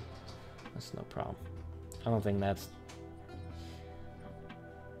 That's no problem. I don't think that's...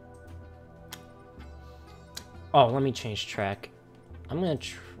 Oh, let me change track. I'm gonna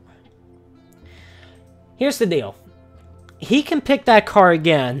Here's the deal. He can pick that car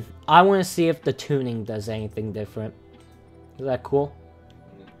again. I want to see if the tuning does anything different. Is that cool?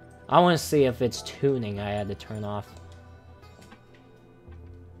 I want to see if it's tuning I had to turn off.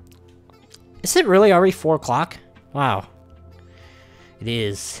 Is it really already 4 o'clock? Wow. It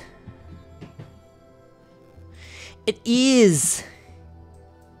is. It is.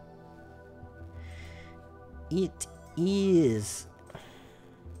 It is.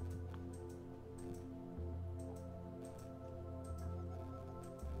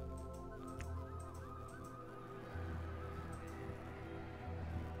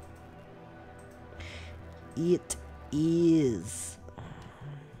 It is.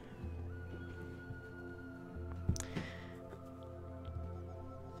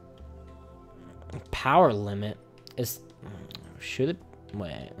 Power limit is... Should it...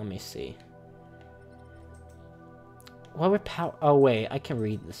 Wait, let me see. What would power... Oh, wait, I can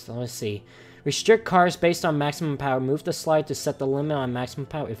read this. Let me see. Restrict cars based on maximum power. Move the slide to set the limit on maximum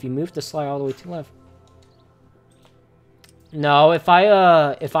power. If you move the slide all the way to the left... No, if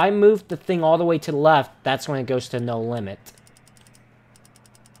I move the thing all the way to the left, that's when it goes to no limit.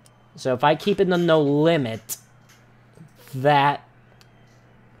 So if I keep it to no limit, that...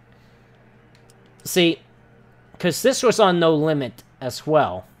 See, because this was on no limit as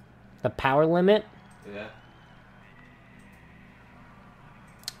well. The power limit. Yeah.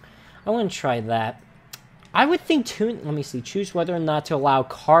 I want to try that. I would think tune... Let me see. Choose whether or not to allow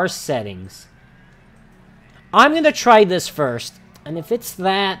car settings. I'm going to try this first. And if it's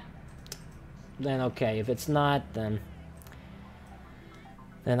that, then okay. If it's not, then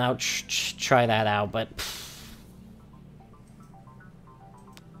I'll try that out. But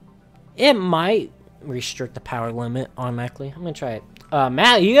it might restrict the power limit automatically. I'm going to try it.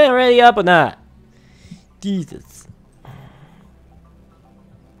 Matt, you getting ready up or not? Jesus.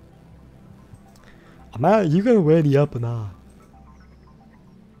 Matt, you getting ready up or not?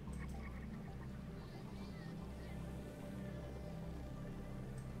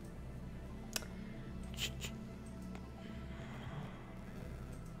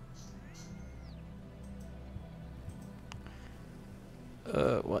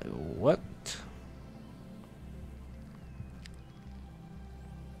 What?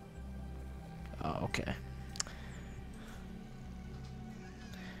 Oh, okay.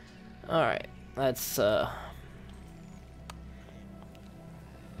 Alright, let's,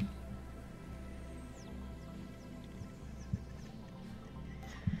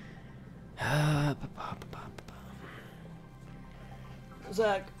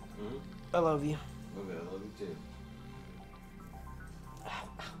 Zach, I love you. Okay, I love you too.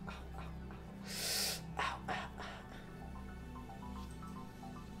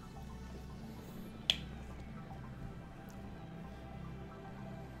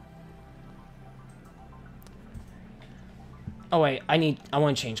 Oh wait, I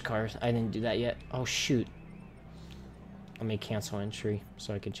want to change cars. I didn't do that yet. Oh shoot. Let me cancel entry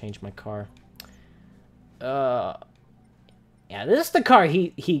so I can change my car. Yeah, this is the car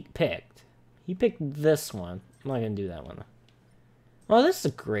he picked. He picked this one. I'm not gonna do that one. Well, this is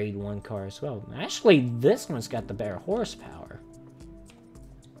a grade 1 car as well. Actually, this one's got the better horsepower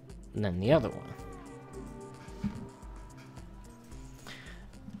than the other one.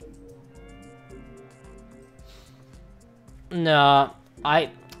 No,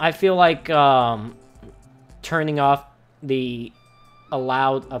 I feel like turning off the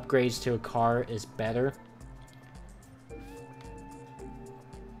allowed upgrades to a car is better.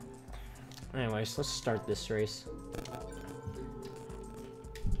 Anyways, let's start this race.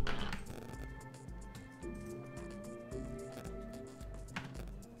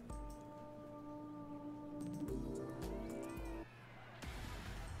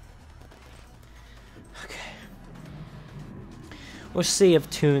 We'll see if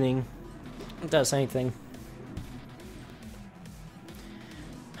tuning does anything.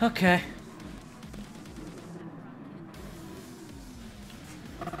 Okay.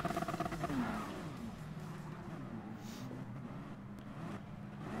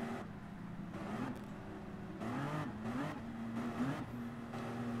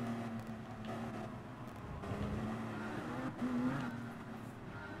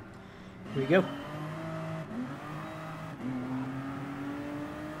 Here we go.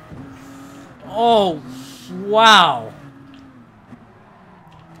 Oh, wow.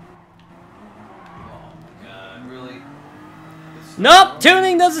 Nope,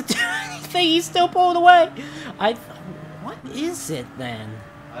 tuning doesn't do anything. He's still pulled away. What is it then?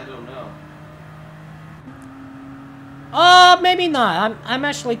 I don't know. Maybe not. I'm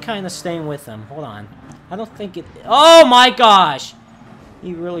actually kind of staying with him. Hold on. I don't think it. Oh my gosh!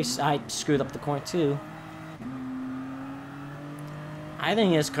 I screwed up the corner too. I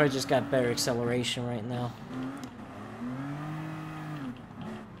think his car just got better acceleration right now.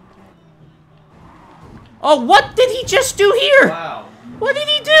 Oh, what did he just do here? Wow. What did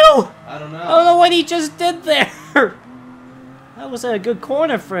he do? I don't know. I don't know what he just did there. That was a good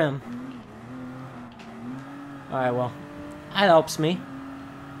corner for him. Alright, well, that helps me.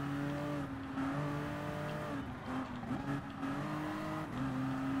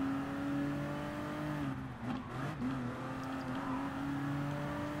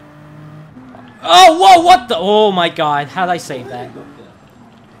 Oh, whoa, what the? Oh my god, how'd I save that?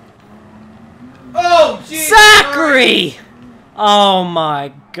 Oh, jeez! Zachary! Oh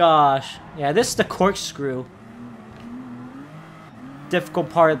my gosh. Yeah, this is the corkscrew. Difficult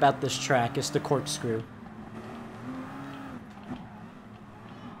part about this track is the corkscrew.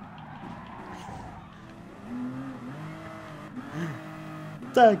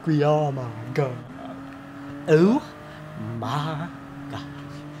 Zachary, oh my god. Oh my god.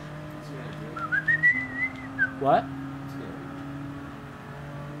 What?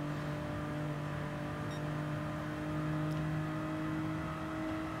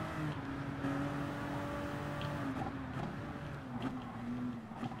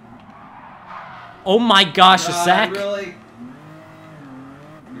 Oh my gosh, Zach. Really?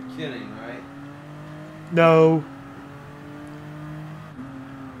 You're kidding, right? No.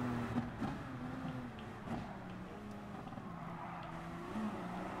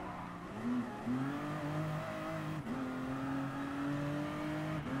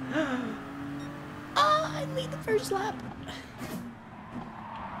 I made the first lap.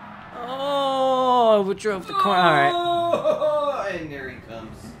 Oh, I overdrove the corner. Alright. Oh, and there he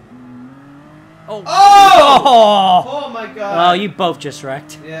comes. Oh. Oh! Oh my god. Well, you both just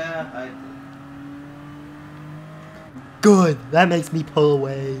wrecked. Yeah, I did. Good. That makes me pull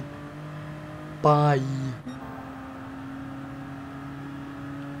away. Bye.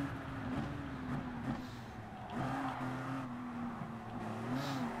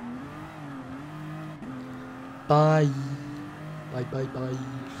 Bye. Bye, bye, bye.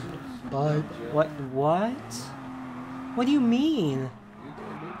 Bye. What? What? What do you mean?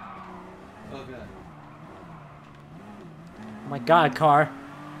 Oh god. Oh my god, car.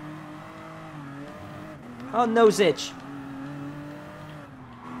 Oh, nose itch.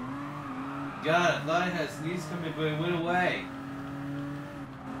 God, I thought I had a sneeze coming, but it went away.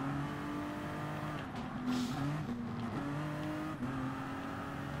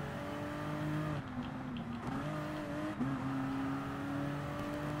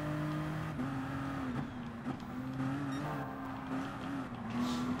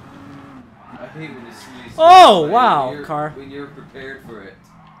 I hate when the sneeze. Oh, comes wow, when car. When you're prepared for it.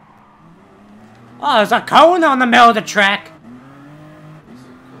 Oh, there's a cone on the middle of the track. Is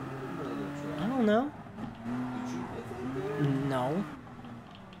there a cone in the middle of the I track? don't know. Did you put that there? No.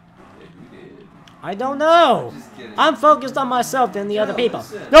 Yeah, you did. I don't know. Just kidding. I'm focused on myself than the other Joe, people.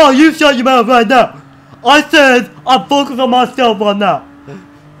 listen. No, you shut your mouth right now. I said I'm focused on myself right now.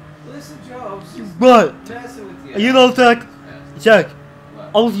 Listen, Joe, I was just What? messing with you. You know, Zach? Yes. Zach,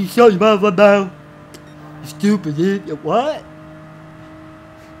 What? oh, you shut your mouth right now. You stupid idiot. What?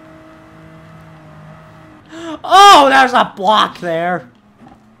 Oh, there's a block there.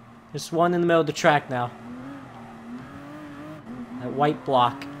 There's one in the middle of the track now. That white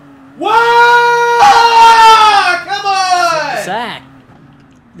block. Whoa! Come on! Zach,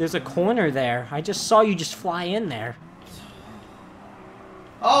 there's a corner there. I just saw you just fly in there.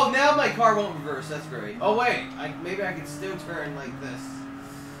 Oh, now my car won't reverse. That's great. Oh wait, maybe I can still turn like this.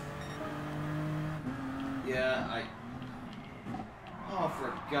 Yeah, Oh,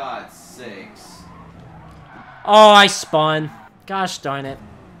 for God's sakes. Oh, I spun. Gosh darn it.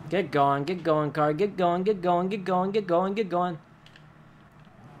 Get going, car. Get going, get going, get going, get going, get going.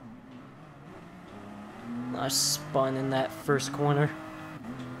 I spun in that first corner.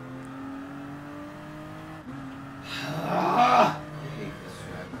 I hate this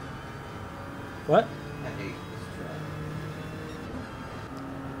track. What? I hate this track.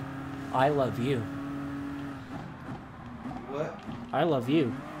 I love you. What? I love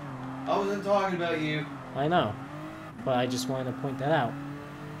you. I wasn't talking about you. I know. But I just wanted to point that out.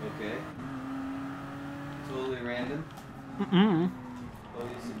 Okay. Totally random. Mm-mm. Oh,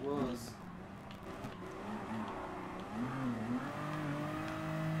 yes it was.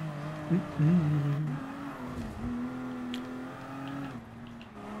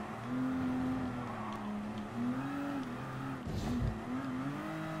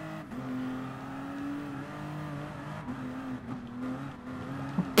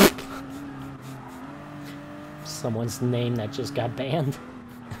 someone's name that just got banned.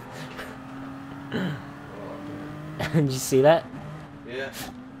 Oh, Did you see that? yeah.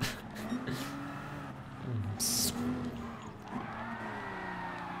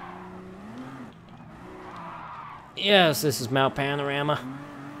 Yes, this is Mount Panorama.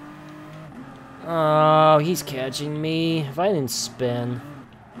 Oh, he's catching me. If I didn't spin.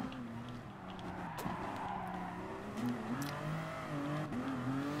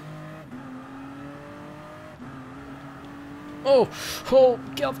 Oh, oh,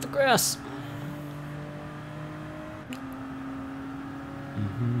 get off the grass.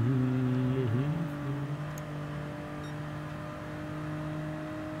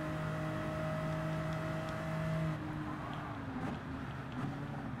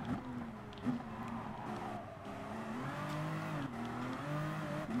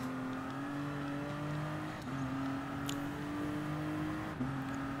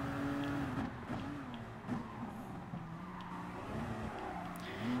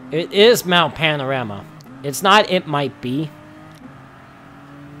 It is Mount Panorama. It's not it might be.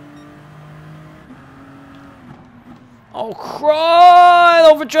 Oh,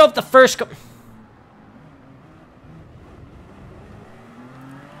 crud! Overdrove the first go.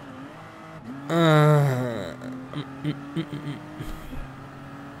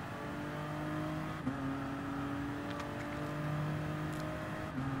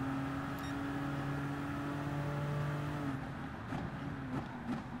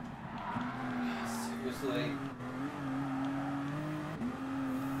 Seriously.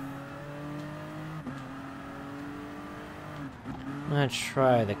 I'm gonna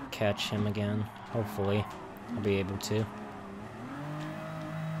try to catch him again. Hopefully, I'll be able to.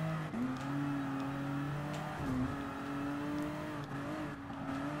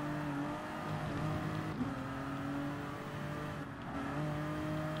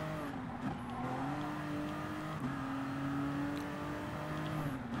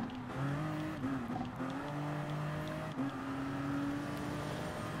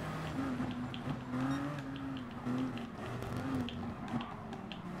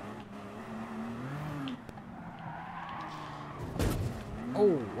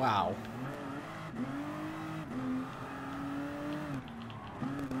 Oh, wow.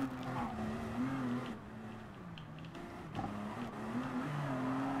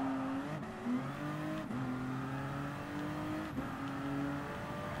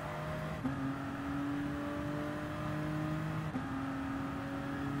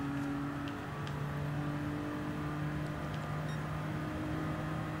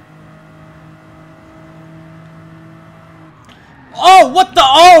 Oh, what the?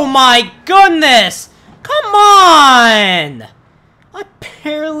 Oh my goodness! Come on! I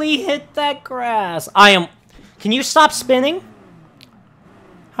barely hit that grass. I am... Can you stop spinning?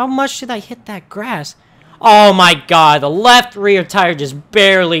 How much did I hit that grass? Oh my god, the left rear tire just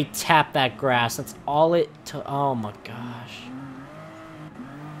barely tapped that grass. That's all it took. Oh my gosh.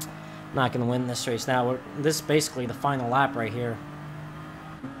 I'm not gonna win this race now. This is basically the final lap right here.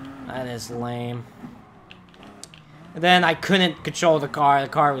 That is lame. And then I couldn't control the car. The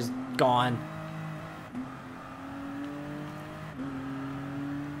car was gone.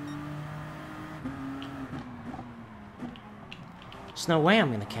 There's no way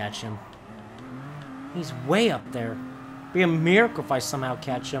I'm gonna catch him. He's way up there. It'd be a miracle if I somehow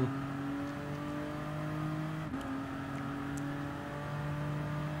catch him.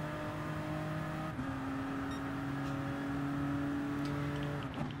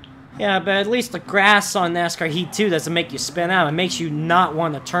 Yeah, but at least the grass on NASCAR Heat 2 doesn't make you spin out. It makes you not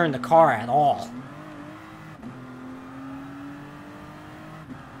want to turn the car at all.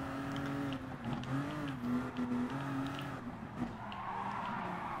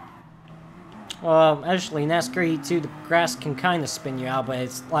 Actually, NASCAR Heat 2, the grass can kind of spin you out, but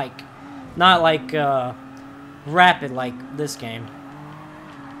it's like, not like, rapid like this game.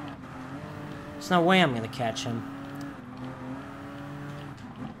 There's no way I'm gonna catch him.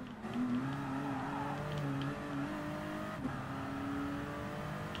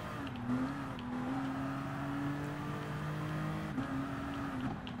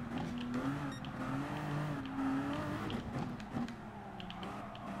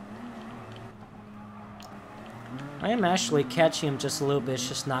 I am actually catching him just a little bit. It's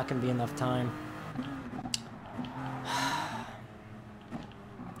just not going to be enough time.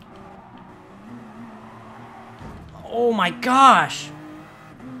 Oh my gosh!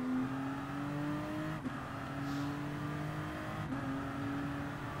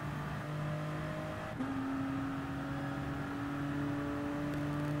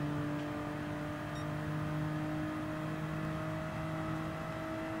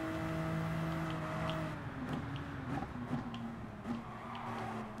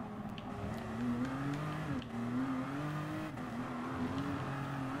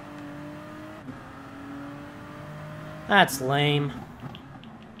 That's lame.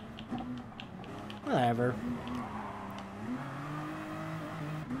 Whatever.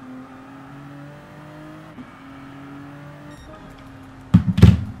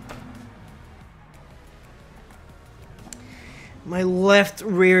 My left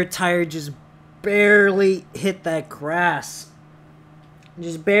rear tire just barely hit that grass.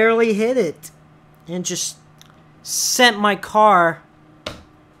 Just barely hit it. And just sent my car...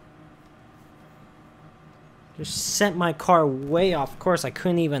 Just sent my car way off course. I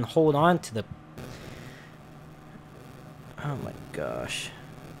couldn't even hold on to the... Oh my gosh.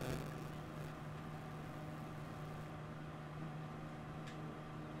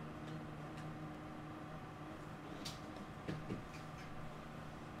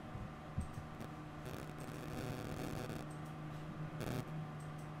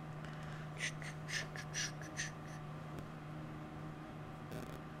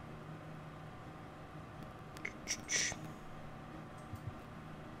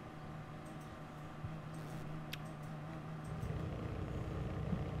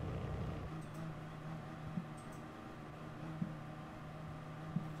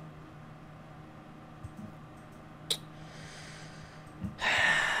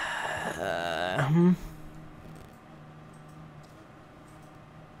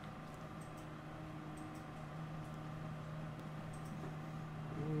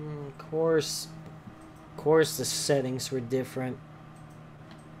 Of course the settings were different.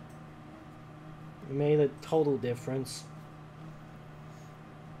 It made a total difference.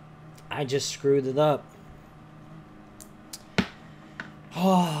 I just screwed it up.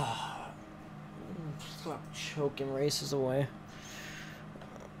 Oh, stop choking races away.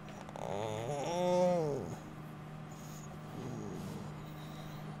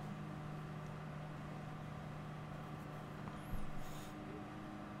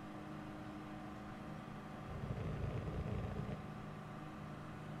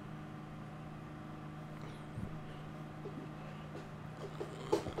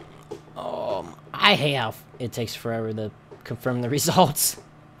 I hate how it takes forever to confirm the results.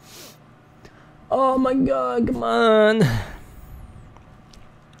 Oh my god, come on.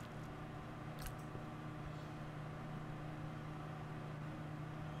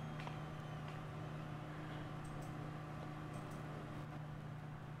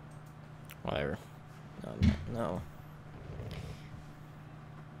 Whatever. No.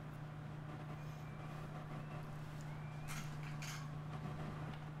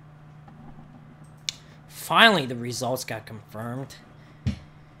 Finally, the results got confirmed.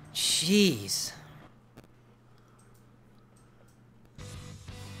 Jeez.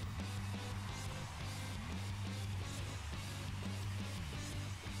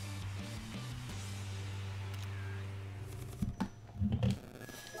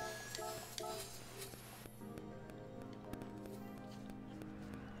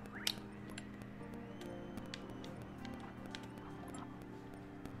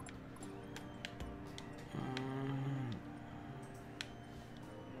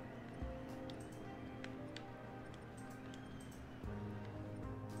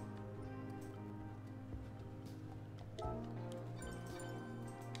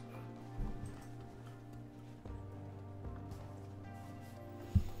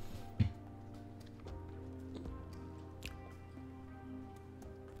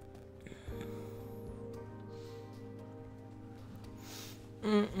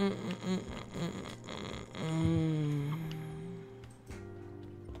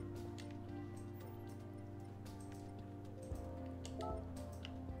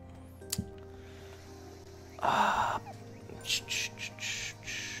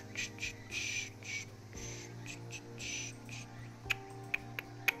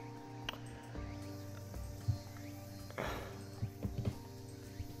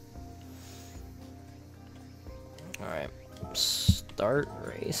 Alright, start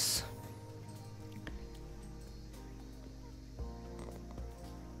race.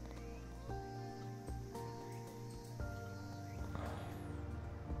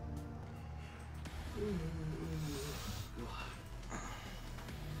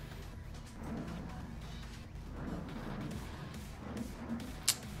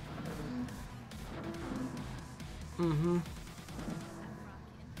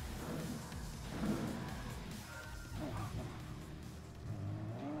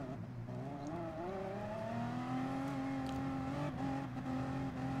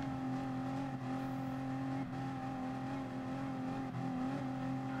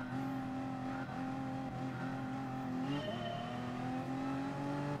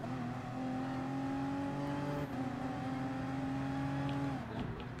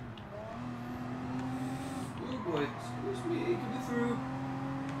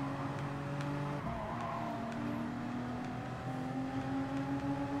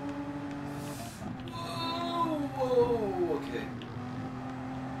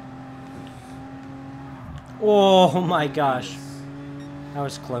 Oh my gosh. That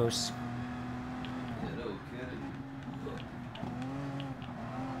was close. Yeah, no kidding.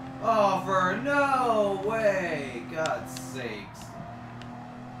 Oh, for no way! God's sakes.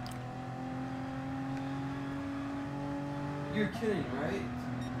 You're kidding, right?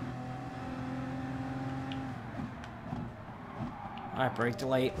 Alright, brake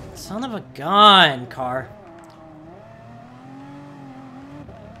delay. Son of a gun, car.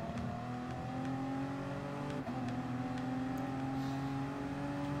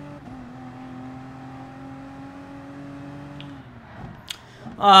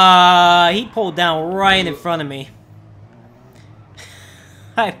 He pulled down right in front of me.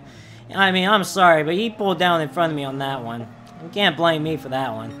 I mean, I'm sorry, but he pulled down in front of me on that one. You can't blame me for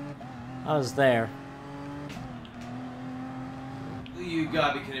that one. I was there. You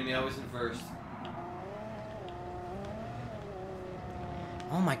gotta be kidding me, I was in first.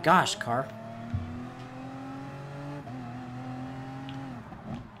 Oh my gosh, car.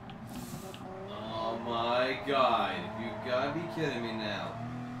 Oh my god, you gotta be kidding me now.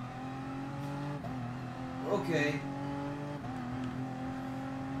 Okay.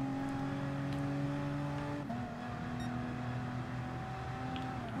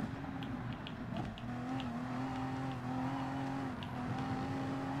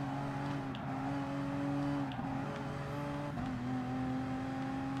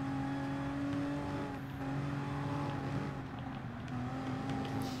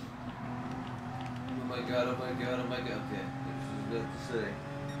 Oh my god, oh my god, oh my god. Okay, this is what to say.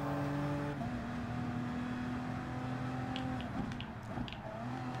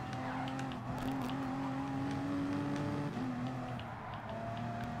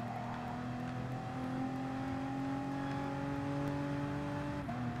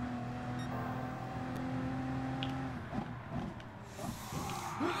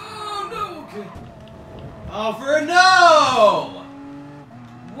 Oh no, okay. Oh, for a no!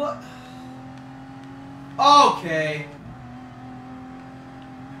 What? Okay.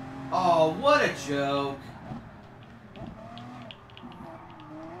 Oh, what a joke.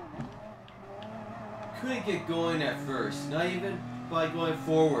 Couldn't get going at first, not even by going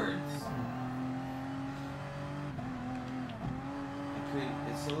forwards. I couldn't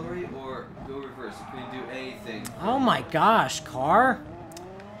accelerate or go reverse. I couldn't do anything. Oh my gosh, car.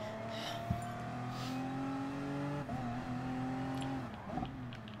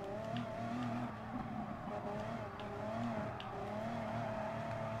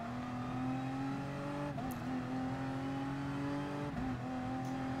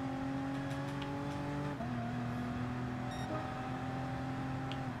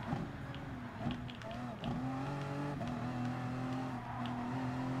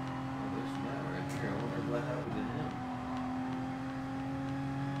 There's Matt right here. I wonder what happened to him.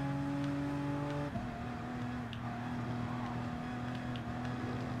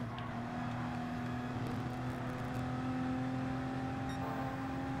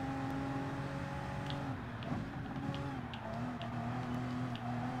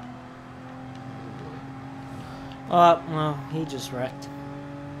 Well, he just wrecked.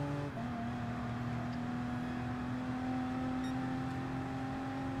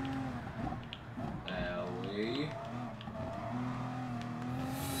 Owie.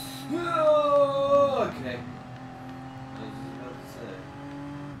 Oh, okay. I was just about to say.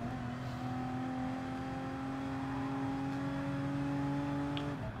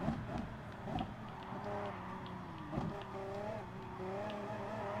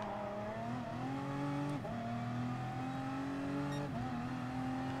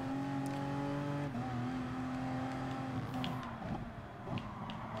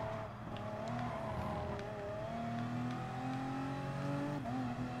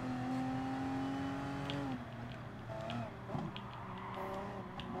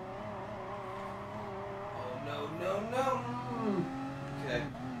 Oh no, no, no! Okay.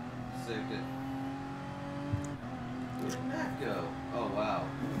 Saved it. Where did Matt go? Oh wow.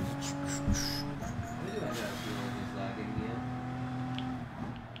 Why do I not feel like he's lagging again?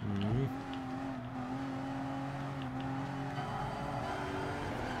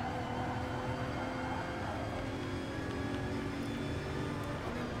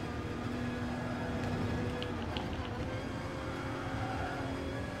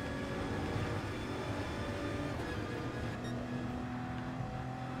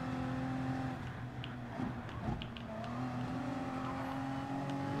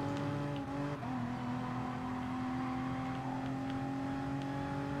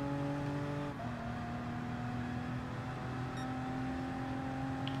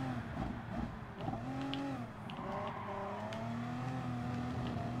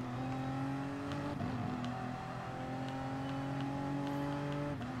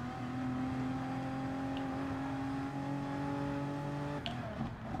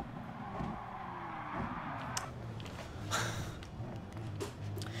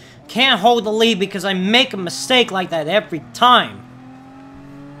 Can't hold the lead because I make a mistake like that every time.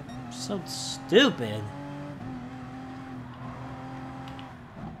 So stupid.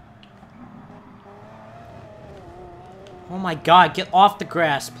 Oh my god, get off the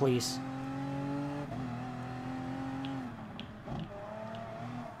grass, please.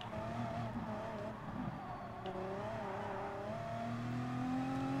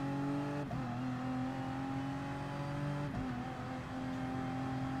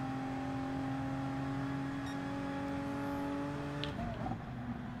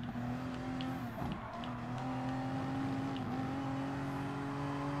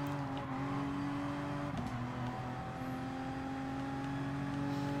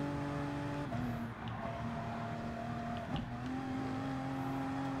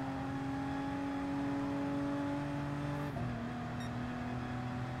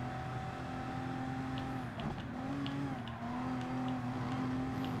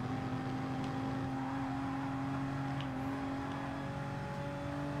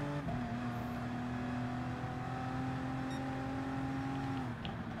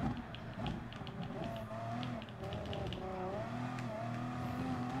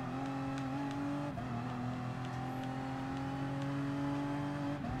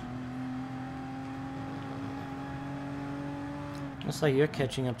 Looks like you're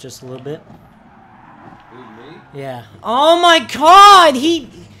catching up just a little bit. Who, me? Yeah. Oh my god!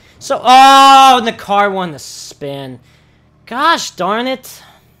 Oh, and the car won the spin. Gosh darn it.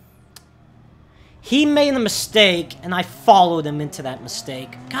 He made a mistake, and I followed him into that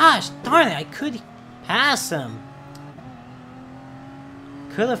mistake. Gosh darn it, I could pass him.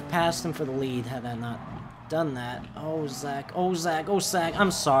 Could have passed him for the lead had I not done that. Oh, Zach. Oh, Zach. Oh, Zach.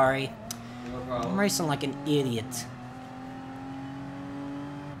 I'm sorry. No problem. I'm racing like an idiot.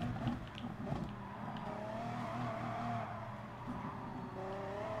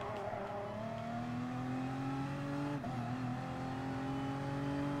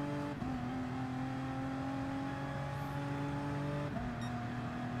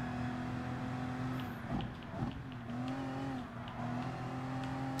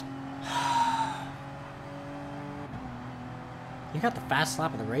 You got the fast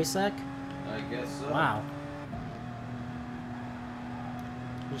lap of the race, Zach? I guess so. Wow.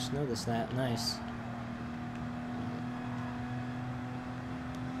 Just noticed that. Nice.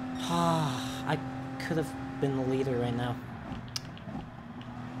 I could have been the leader right now.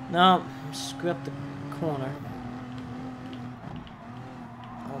 No, screw up the corner.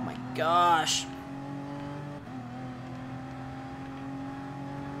 Oh my gosh.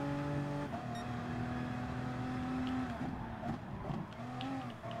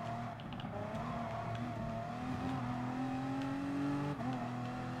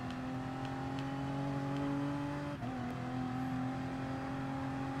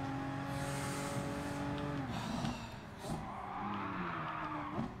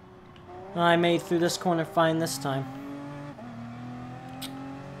 I made through this corner fine this time.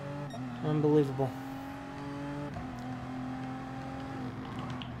 Unbelievable.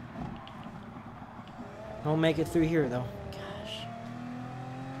 I'll make it through here, though. Gosh.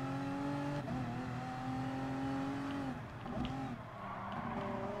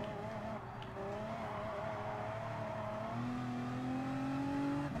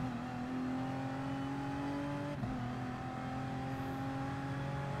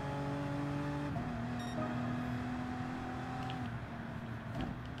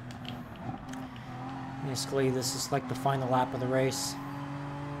 Basically, this is like the final lap of the race.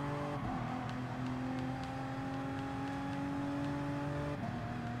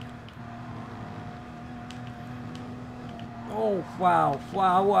 Oh, wow.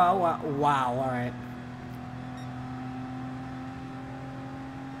 Wow, wow, wow. Wow, alright.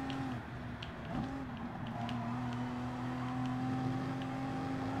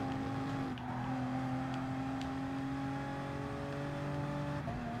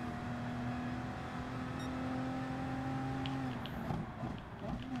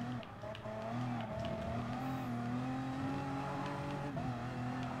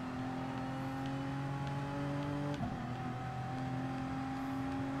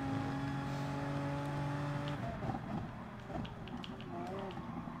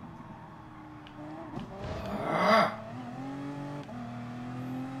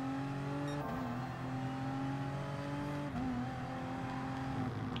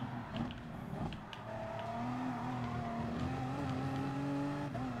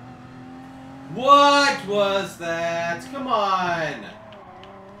 What was that? Come on!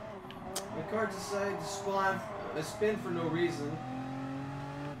 My car decided to spin for no reason.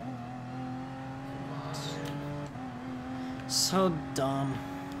 Come on. So dumb.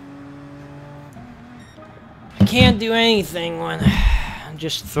 can't do anything when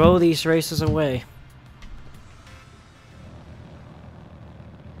just throw these races away.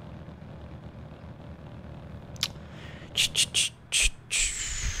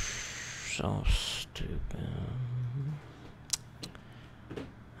 So stupid.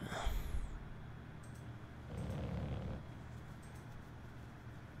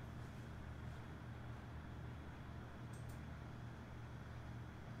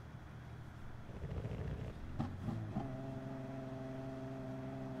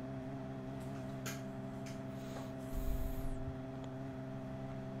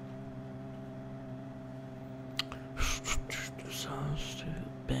 So stupid.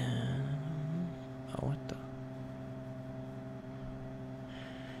 Oh, what the?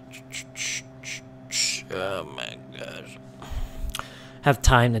 Oh my gosh. Have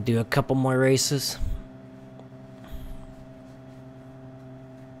time to do a couple more races.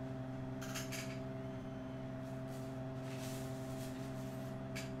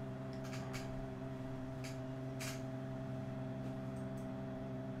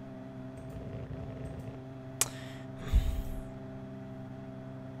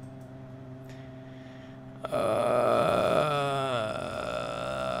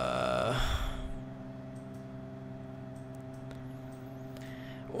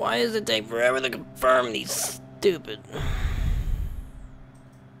 Why does it take forever to confirm these stupid...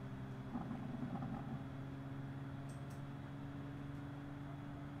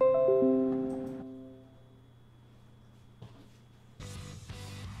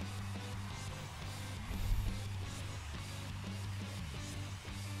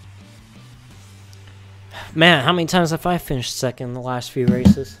 Man, how many times have I finished second in the last few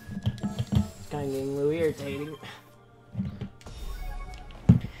races? It's kind of getting a little irritating.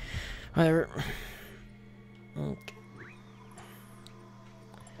 Whatever. Okay.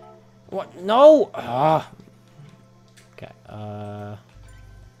 What? No! Okay,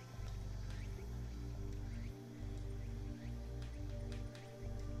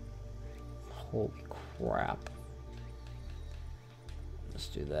 holy crap. Let's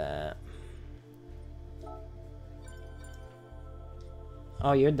do that.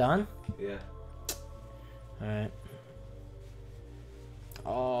 Oh, you're done? Yeah. Alright.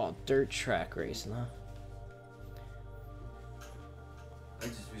 Oh, dirt track racing, huh? I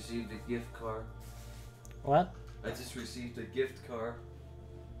just received a gift card. What? I just received a gift card.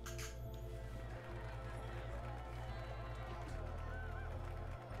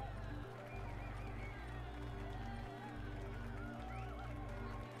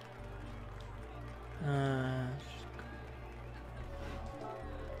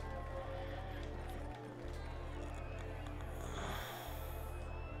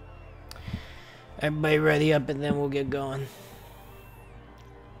 Everybody ready up and then we'll get going.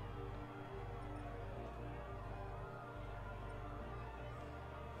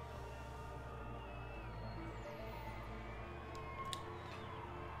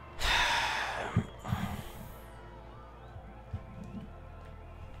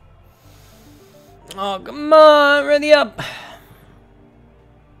 Oh, come on, ready up.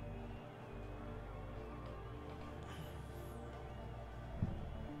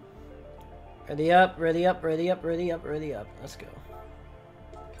 Ready up, ready up, ready up, ready up, ready up. Let's go.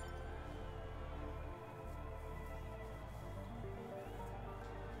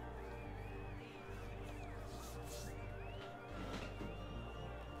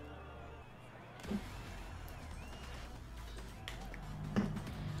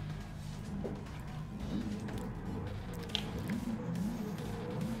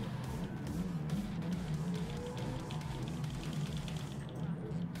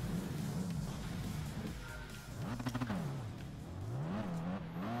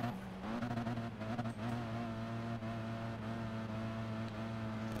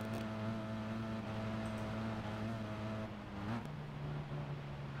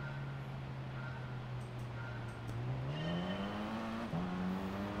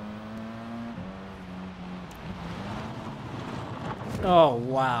 Oh,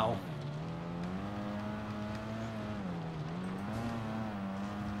 wow.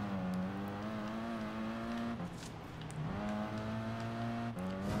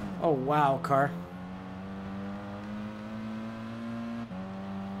 Oh, wow, car.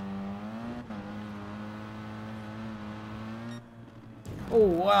 Oh,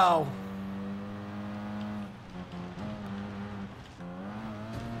 wow.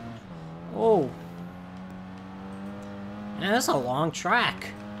 Oh. Man, that's a long track.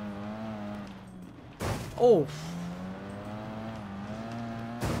 Oh.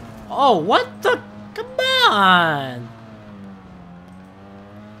 Oh, what the? Come on.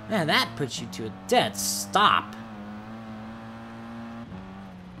 Man, that puts you to a dead stop.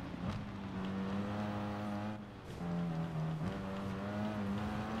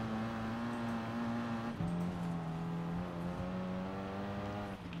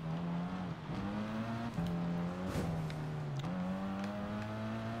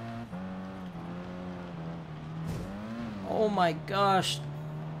 Oh my gosh.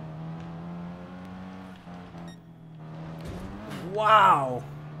 Wow.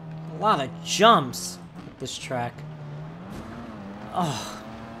 A lot of jumps at this track. Oh.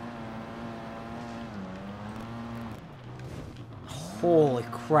 Holy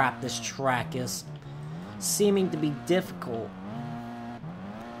crap, this track is seeming to be difficult.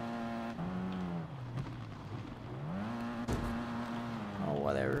 Oh,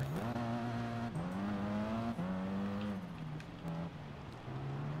 whatever.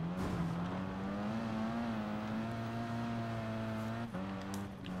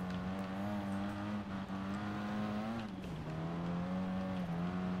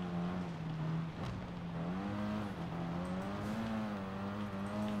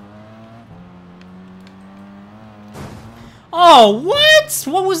 Oh, what?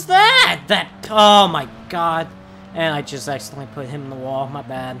 What was that? Oh my god. And I just accidentally put him in the wall. My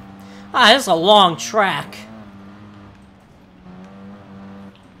bad. Ah, this is a long track.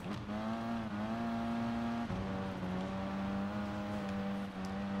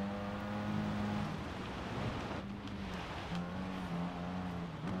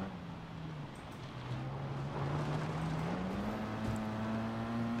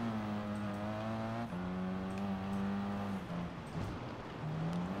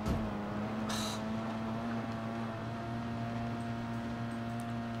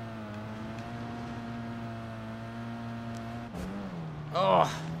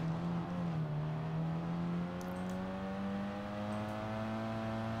 Oh.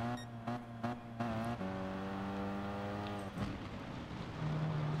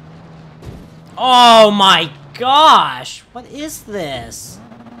 Oh my gosh! What is this?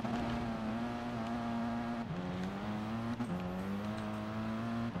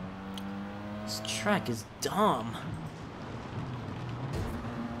 This track is dumb.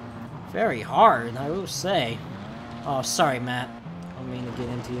 Very hard, I will say. Oh, sorry, Matt. I don't mean to get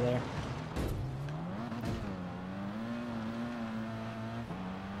into you there.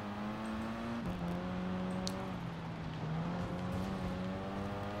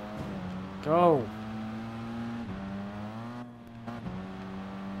 Go.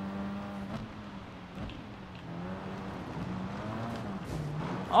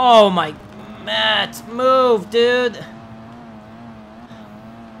 Oh my... Matt, move, dude.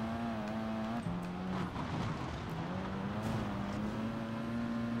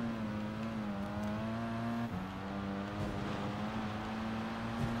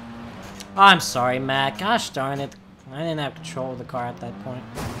 I'm sorry, Matt. Gosh darn it. I didn't have control of the car at that point.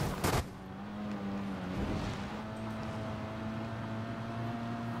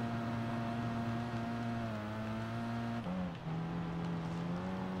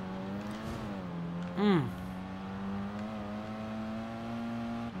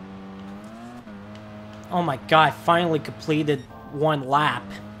 Oh my god, I finally completed one lap.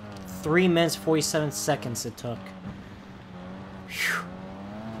 3 minutes, 47 seconds it took. Whew.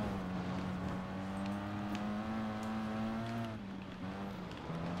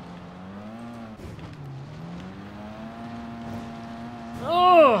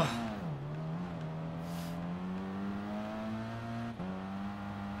 Oh!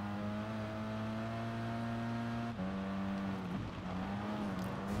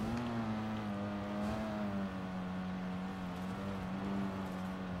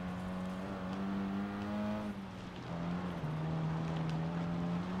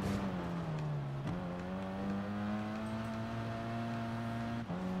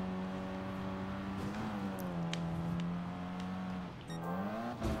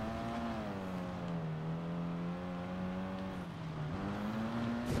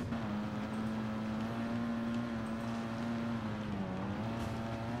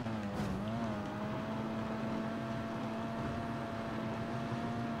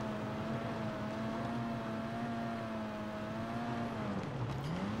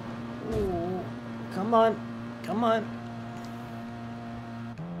 Ooh, come on, come on.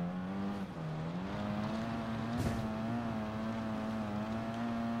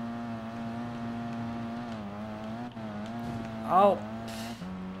 Oh.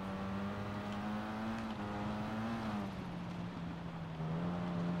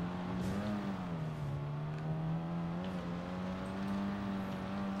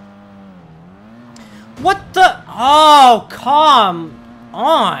 What the? Oh, come.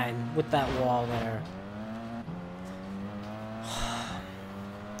 on with that wall there?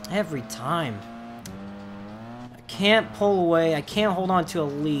 Every time. I can't pull away. I can't hold on to a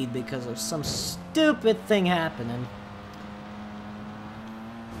lead because of some stupid thing happening.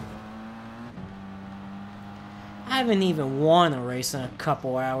 I haven't even won a race in a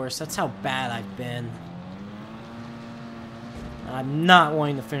couple hours. That's how bad I've been. I'm not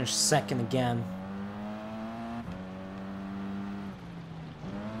wanting to finish second again.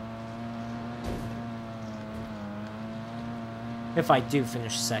 If I do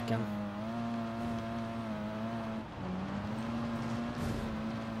finish second.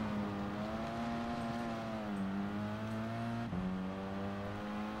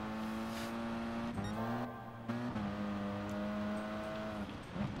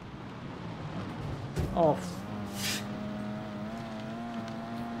 Oh.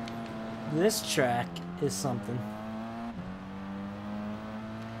 This track is something.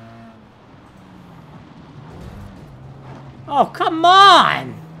 Oh, come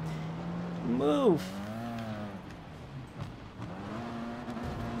on! Move.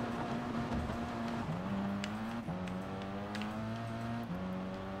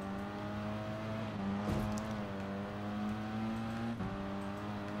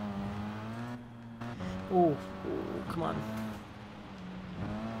 Oh, come on.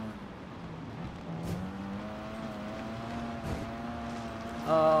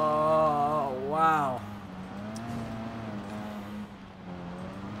 Oh, wow.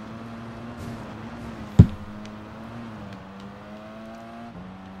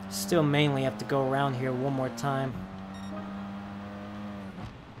 Still mainly have to go around here one more time.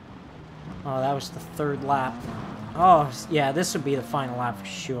 Oh, that was the third lap. Oh, yeah, this would be the final lap for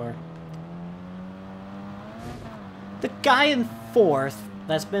sure. The guy in fourth,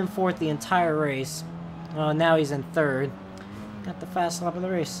 that's been fourth the entire race. Oh, now he's in third. Got the fast lap of the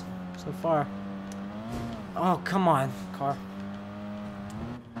race so far. Oh, come on, car.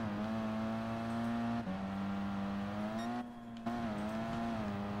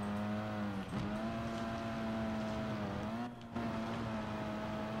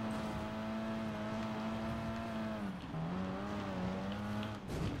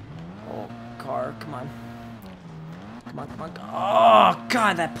 Oh, car, come on. Come on, come on. Oh,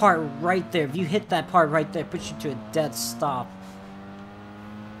 God, that part right there. If you hit that part right there, it puts you to a dead stop.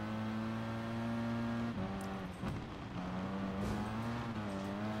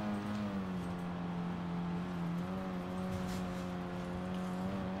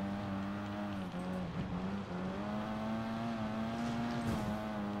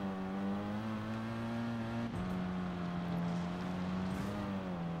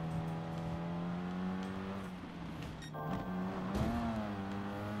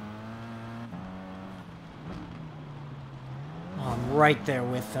 Right there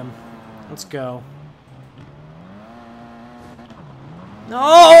with them. Let's go.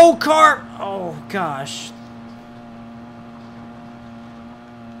 No, car! Oh, gosh.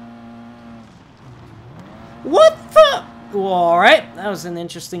 What the? Well, alright, that was an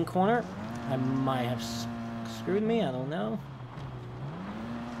interesting corner. I might have screwed me, I don't know.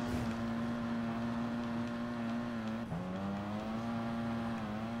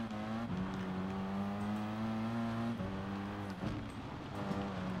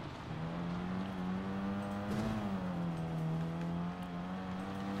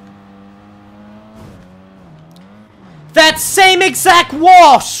 That same exact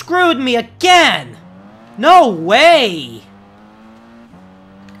wall screwed me again! No way!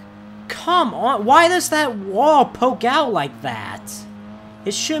 Come on, why does that wall poke out like that?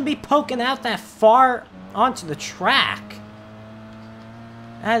 It shouldn't be poking out that far onto the track.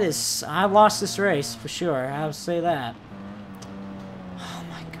 That is... I lost this race, for sure, I'll say that. Oh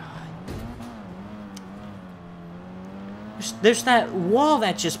my god. There's that wall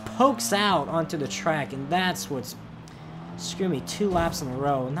that just pokes out onto the track, and that's what's... Screw me, 2 laps in a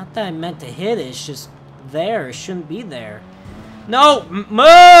row. Not that I meant to hit it, it's just there. It shouldn't be there. No!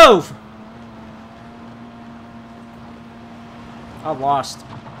 Move! I lost.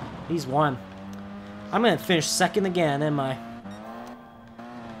 He's won. I'm gonna finish second again, am I?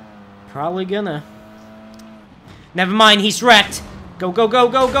 Probably gonna. Never mind, he's wrecked. Go, go, go,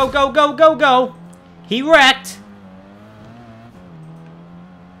 go, go, go, go, go, go. He wrecked.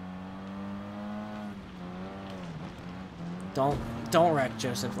 Don't wreck,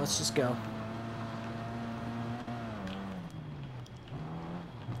 Joseph. Let's just go.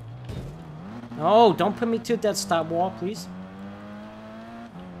 Oh, don't put me to a dead stop wall, please.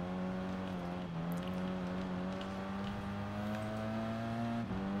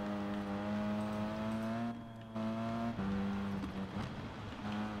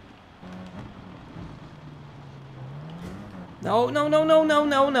 No, no, no, no, no,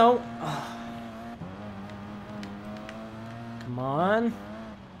 no, no. Come on.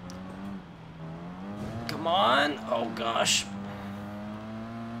 Come on. Oh, gosh.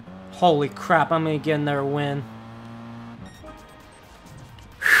 Holy crap, I'm gonna get another win.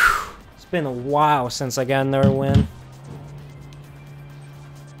 Whew. It's been a while since I got another win.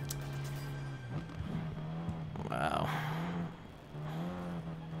 Wow.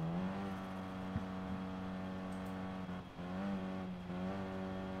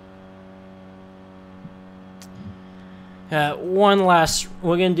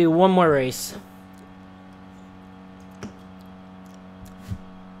 We're gonna do one more race.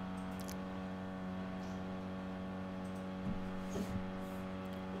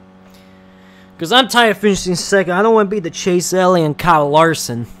 Because I'm tired of finishing second. I don't want to be the Chase Elliott and Kyle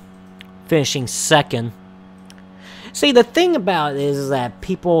Larson finishing second. See, the thing about it is that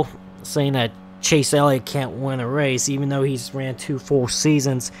people saying that Chase Elliott can't win a race even though he's ran 2 full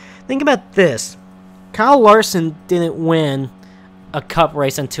seasons. Think about this. Kyle Larson didn't win a cup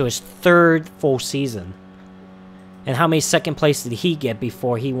race until his 3rd full season. And how many second place did he get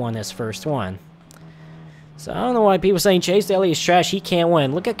before he won his first one? So I don't know why people saying Chase Elliott is trash. He can't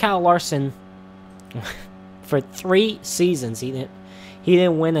win. Look at Kyle Larson. For 3 seasons, he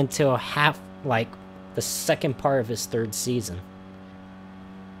didn't win until the second part of his 3rd season.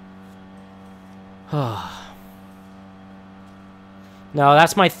 No,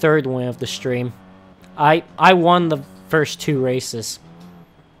 that's my 3rd win of the stream. I won the first 2 races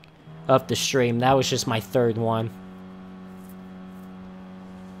of the stream. That was just my 3rd one.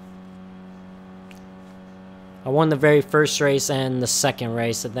 I won the very first race and the second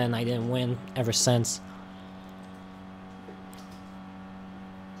race, and then I didn't win ever since.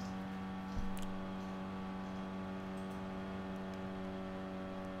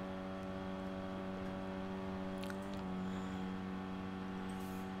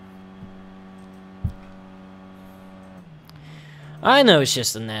 I know it's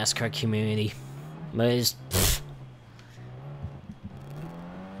just the NASCAR community, but it's...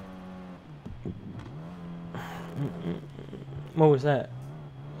 What was that?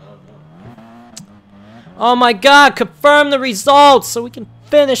 Oh my god, confirm the results so we can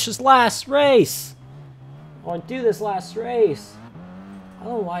finish this last race. I want to do this last race. I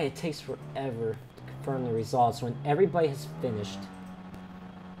don't know why it takes forever to confirm the results when everybody has finished.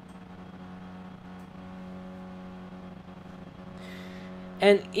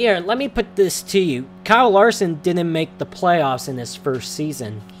 And here, let me put this to you. Kyle Larson didn't make the playoffs in his first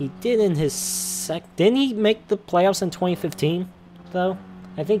season. He did in his Didn't he make the playoffs in 2015, though?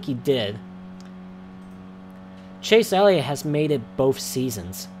 I think he did. Chase Elliott has made it both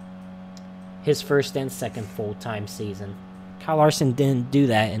seasons. His first and second full-time season. Kyle Larson didn't do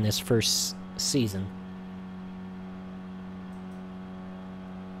that in his first season.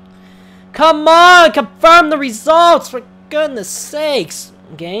 Come on! Confirm the results! For goodness sakes,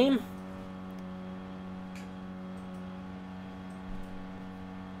 game.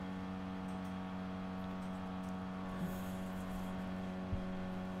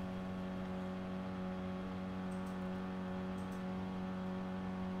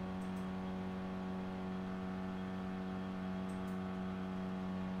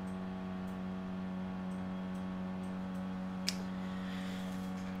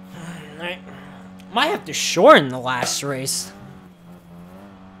 Might have to shorten the last race.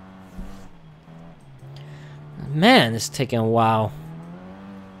 Man, it's taking a while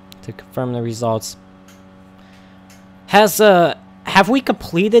to confirm the results. Have we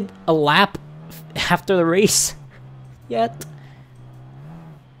completed a lap after the race yet?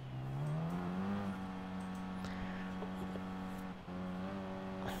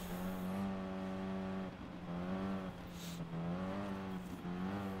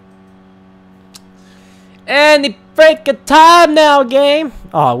 Any break of time now, game.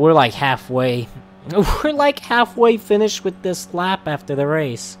 Oh, we're like halfway. We're like halfway finished with this lap after the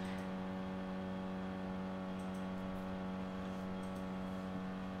race.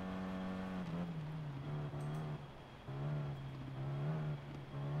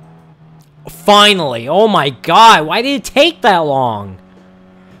 Finally! Oh my god! Why did it take that long?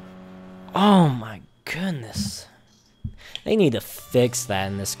 Oh my goodness. They need to fix that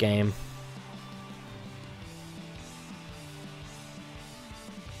in this game.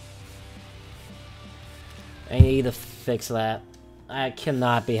 I need to fix that. That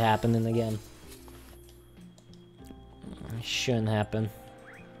cannot be happening again. It shouldn't happen.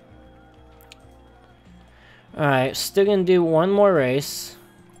 Alright, still gonna do one more race.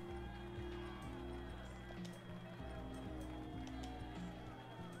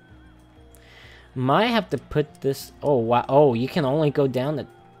 Might have to put this... Oh, wow. Oh, you can only go down to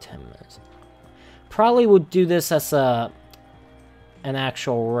 10 minutes. Probably will do this as an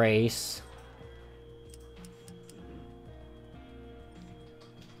actual race.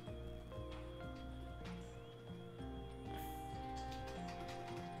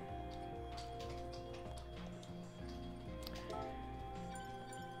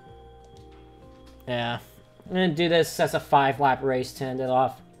 Yeah. I'm gonna do this as a 5-lap race to end it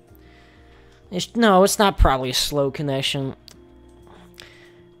off. No, it's not probably a slow connection.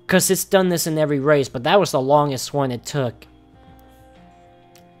 Because it's done this in every race, but that was the longest one it took.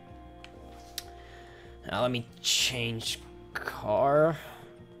 Now let me change car.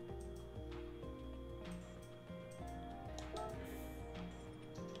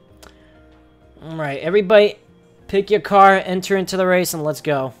 Alright, everybody pick your car, enter into the race, and let's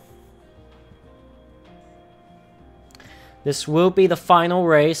go. This will be the final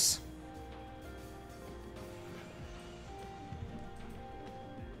race.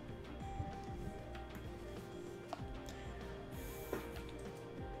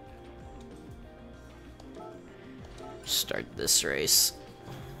 Start this race.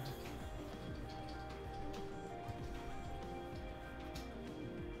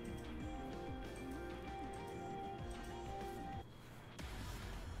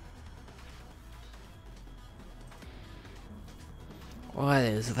 What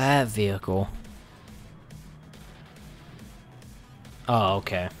is that vehicle? Oh,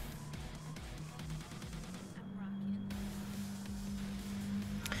 okay.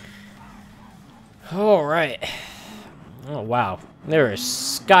 All right. Oh, wow. There is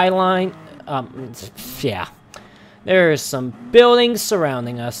skyline. Yeah. There is some buildings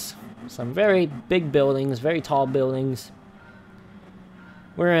surrounding us. Some very big buildings, very tall buildings.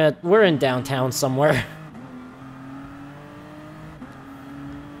 We're in downtown somewhere.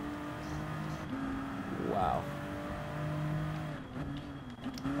 Wow.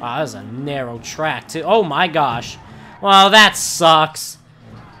 Wow, that's a narrow track too. Oh my gosh. Well, that sucks.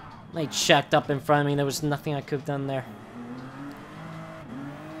 They checked up in front of me. There was nothing I could have done there.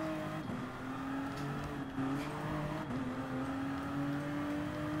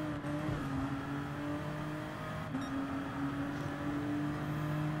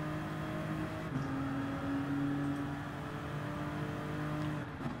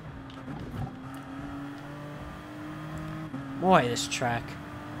 Boy, this track.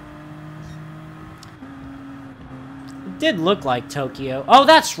 It did look like Tokyo. Oh,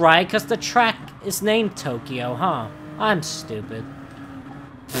 that's right, because the track is named Tokyo, huh? I'm stupid.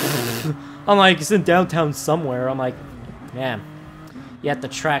 I'm like, it's in downtown somewhere. I'm like, yeah. Yet the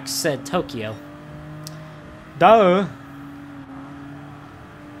track said Tokyo. Duh.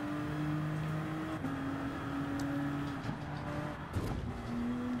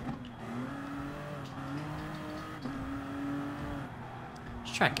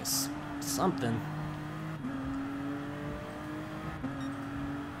 This track is something.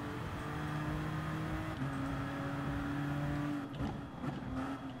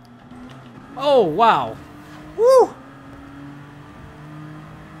 Oh, wow. Woo!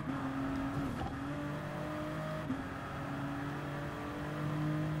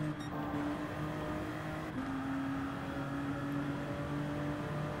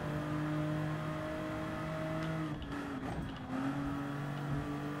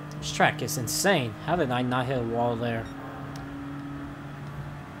 This track is insane. How did I not hit a wall there?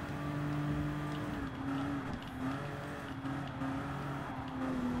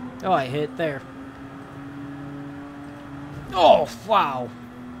 Oh, I hit there. Oh, wow.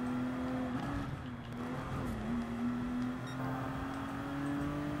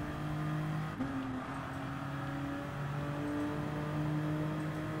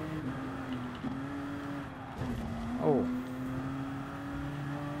 Oh.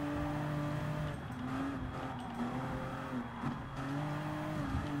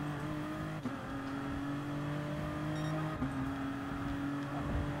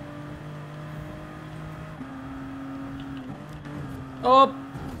 Up,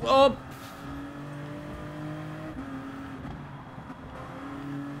 up.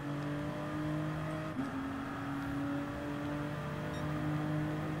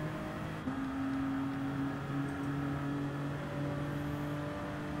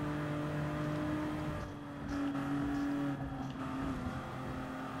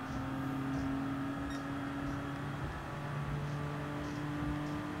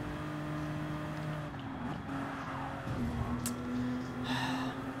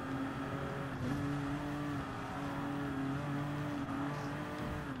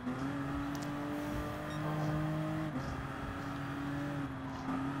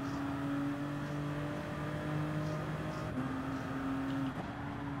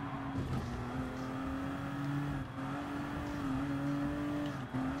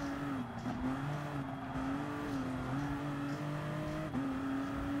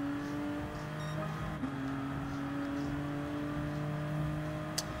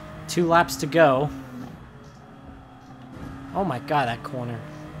 2 laps to go. Oh my god, that corner.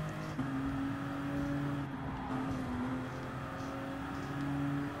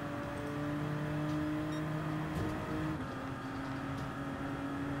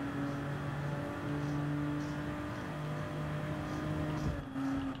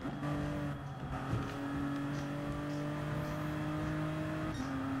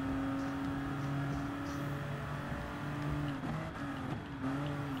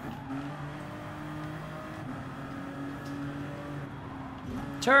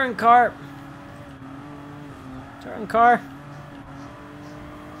 Turn, car. Turn, car.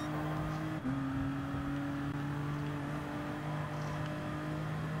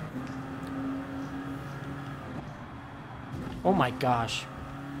 Oh my gosh.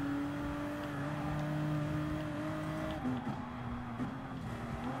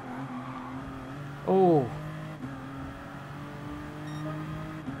 Oh.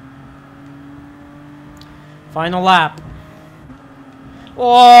 Final lap.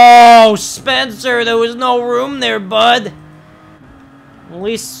 Oh, Spencer, there was no room there, bud. At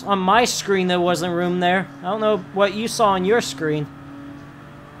least on my screen there wasn't room there. I don't know what you saw on your screen.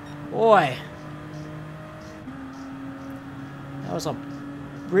 Boy. That was a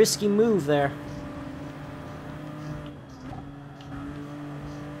risky move there.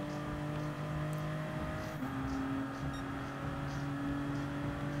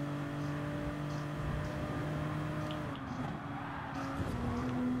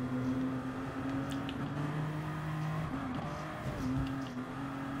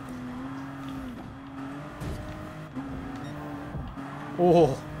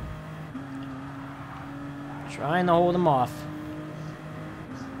 Oh. Trying to hold him off.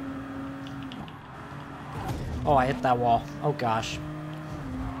 Oh, I hit that wall. Oh, gosh.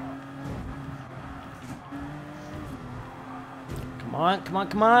 Come on, come on,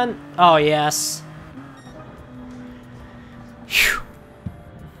 come on. Oh, yes. Phew.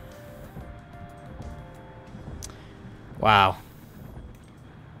 Wow.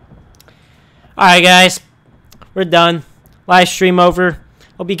 Alright, guys. We're done. Live stream over.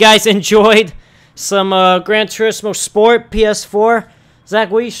 Hope you guys enjoyed some Gran Turismo Sport PS4. Zach,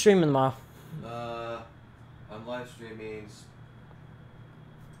 what are you streaming tomorrow? I'm live streaming.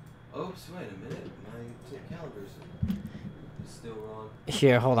 Oops, wait a minute. My calendar's still wrong.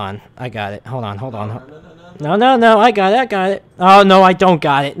 Here, hold on. I got it. Hold on, hold on. No. I got it. Oh, no, I don't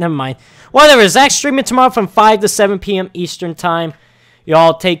got it. Never mind. Whatever. Zach's streaming tomorrow from 5 to 7 p.m. Eastern Time.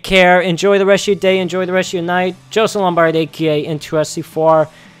 Y'all take care. Enjoy the rest of your day. Enjoy the rest of your night. Joseph Lombard, a.k.a. Interesty4.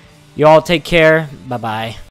 Y'all take care. Bye-bye.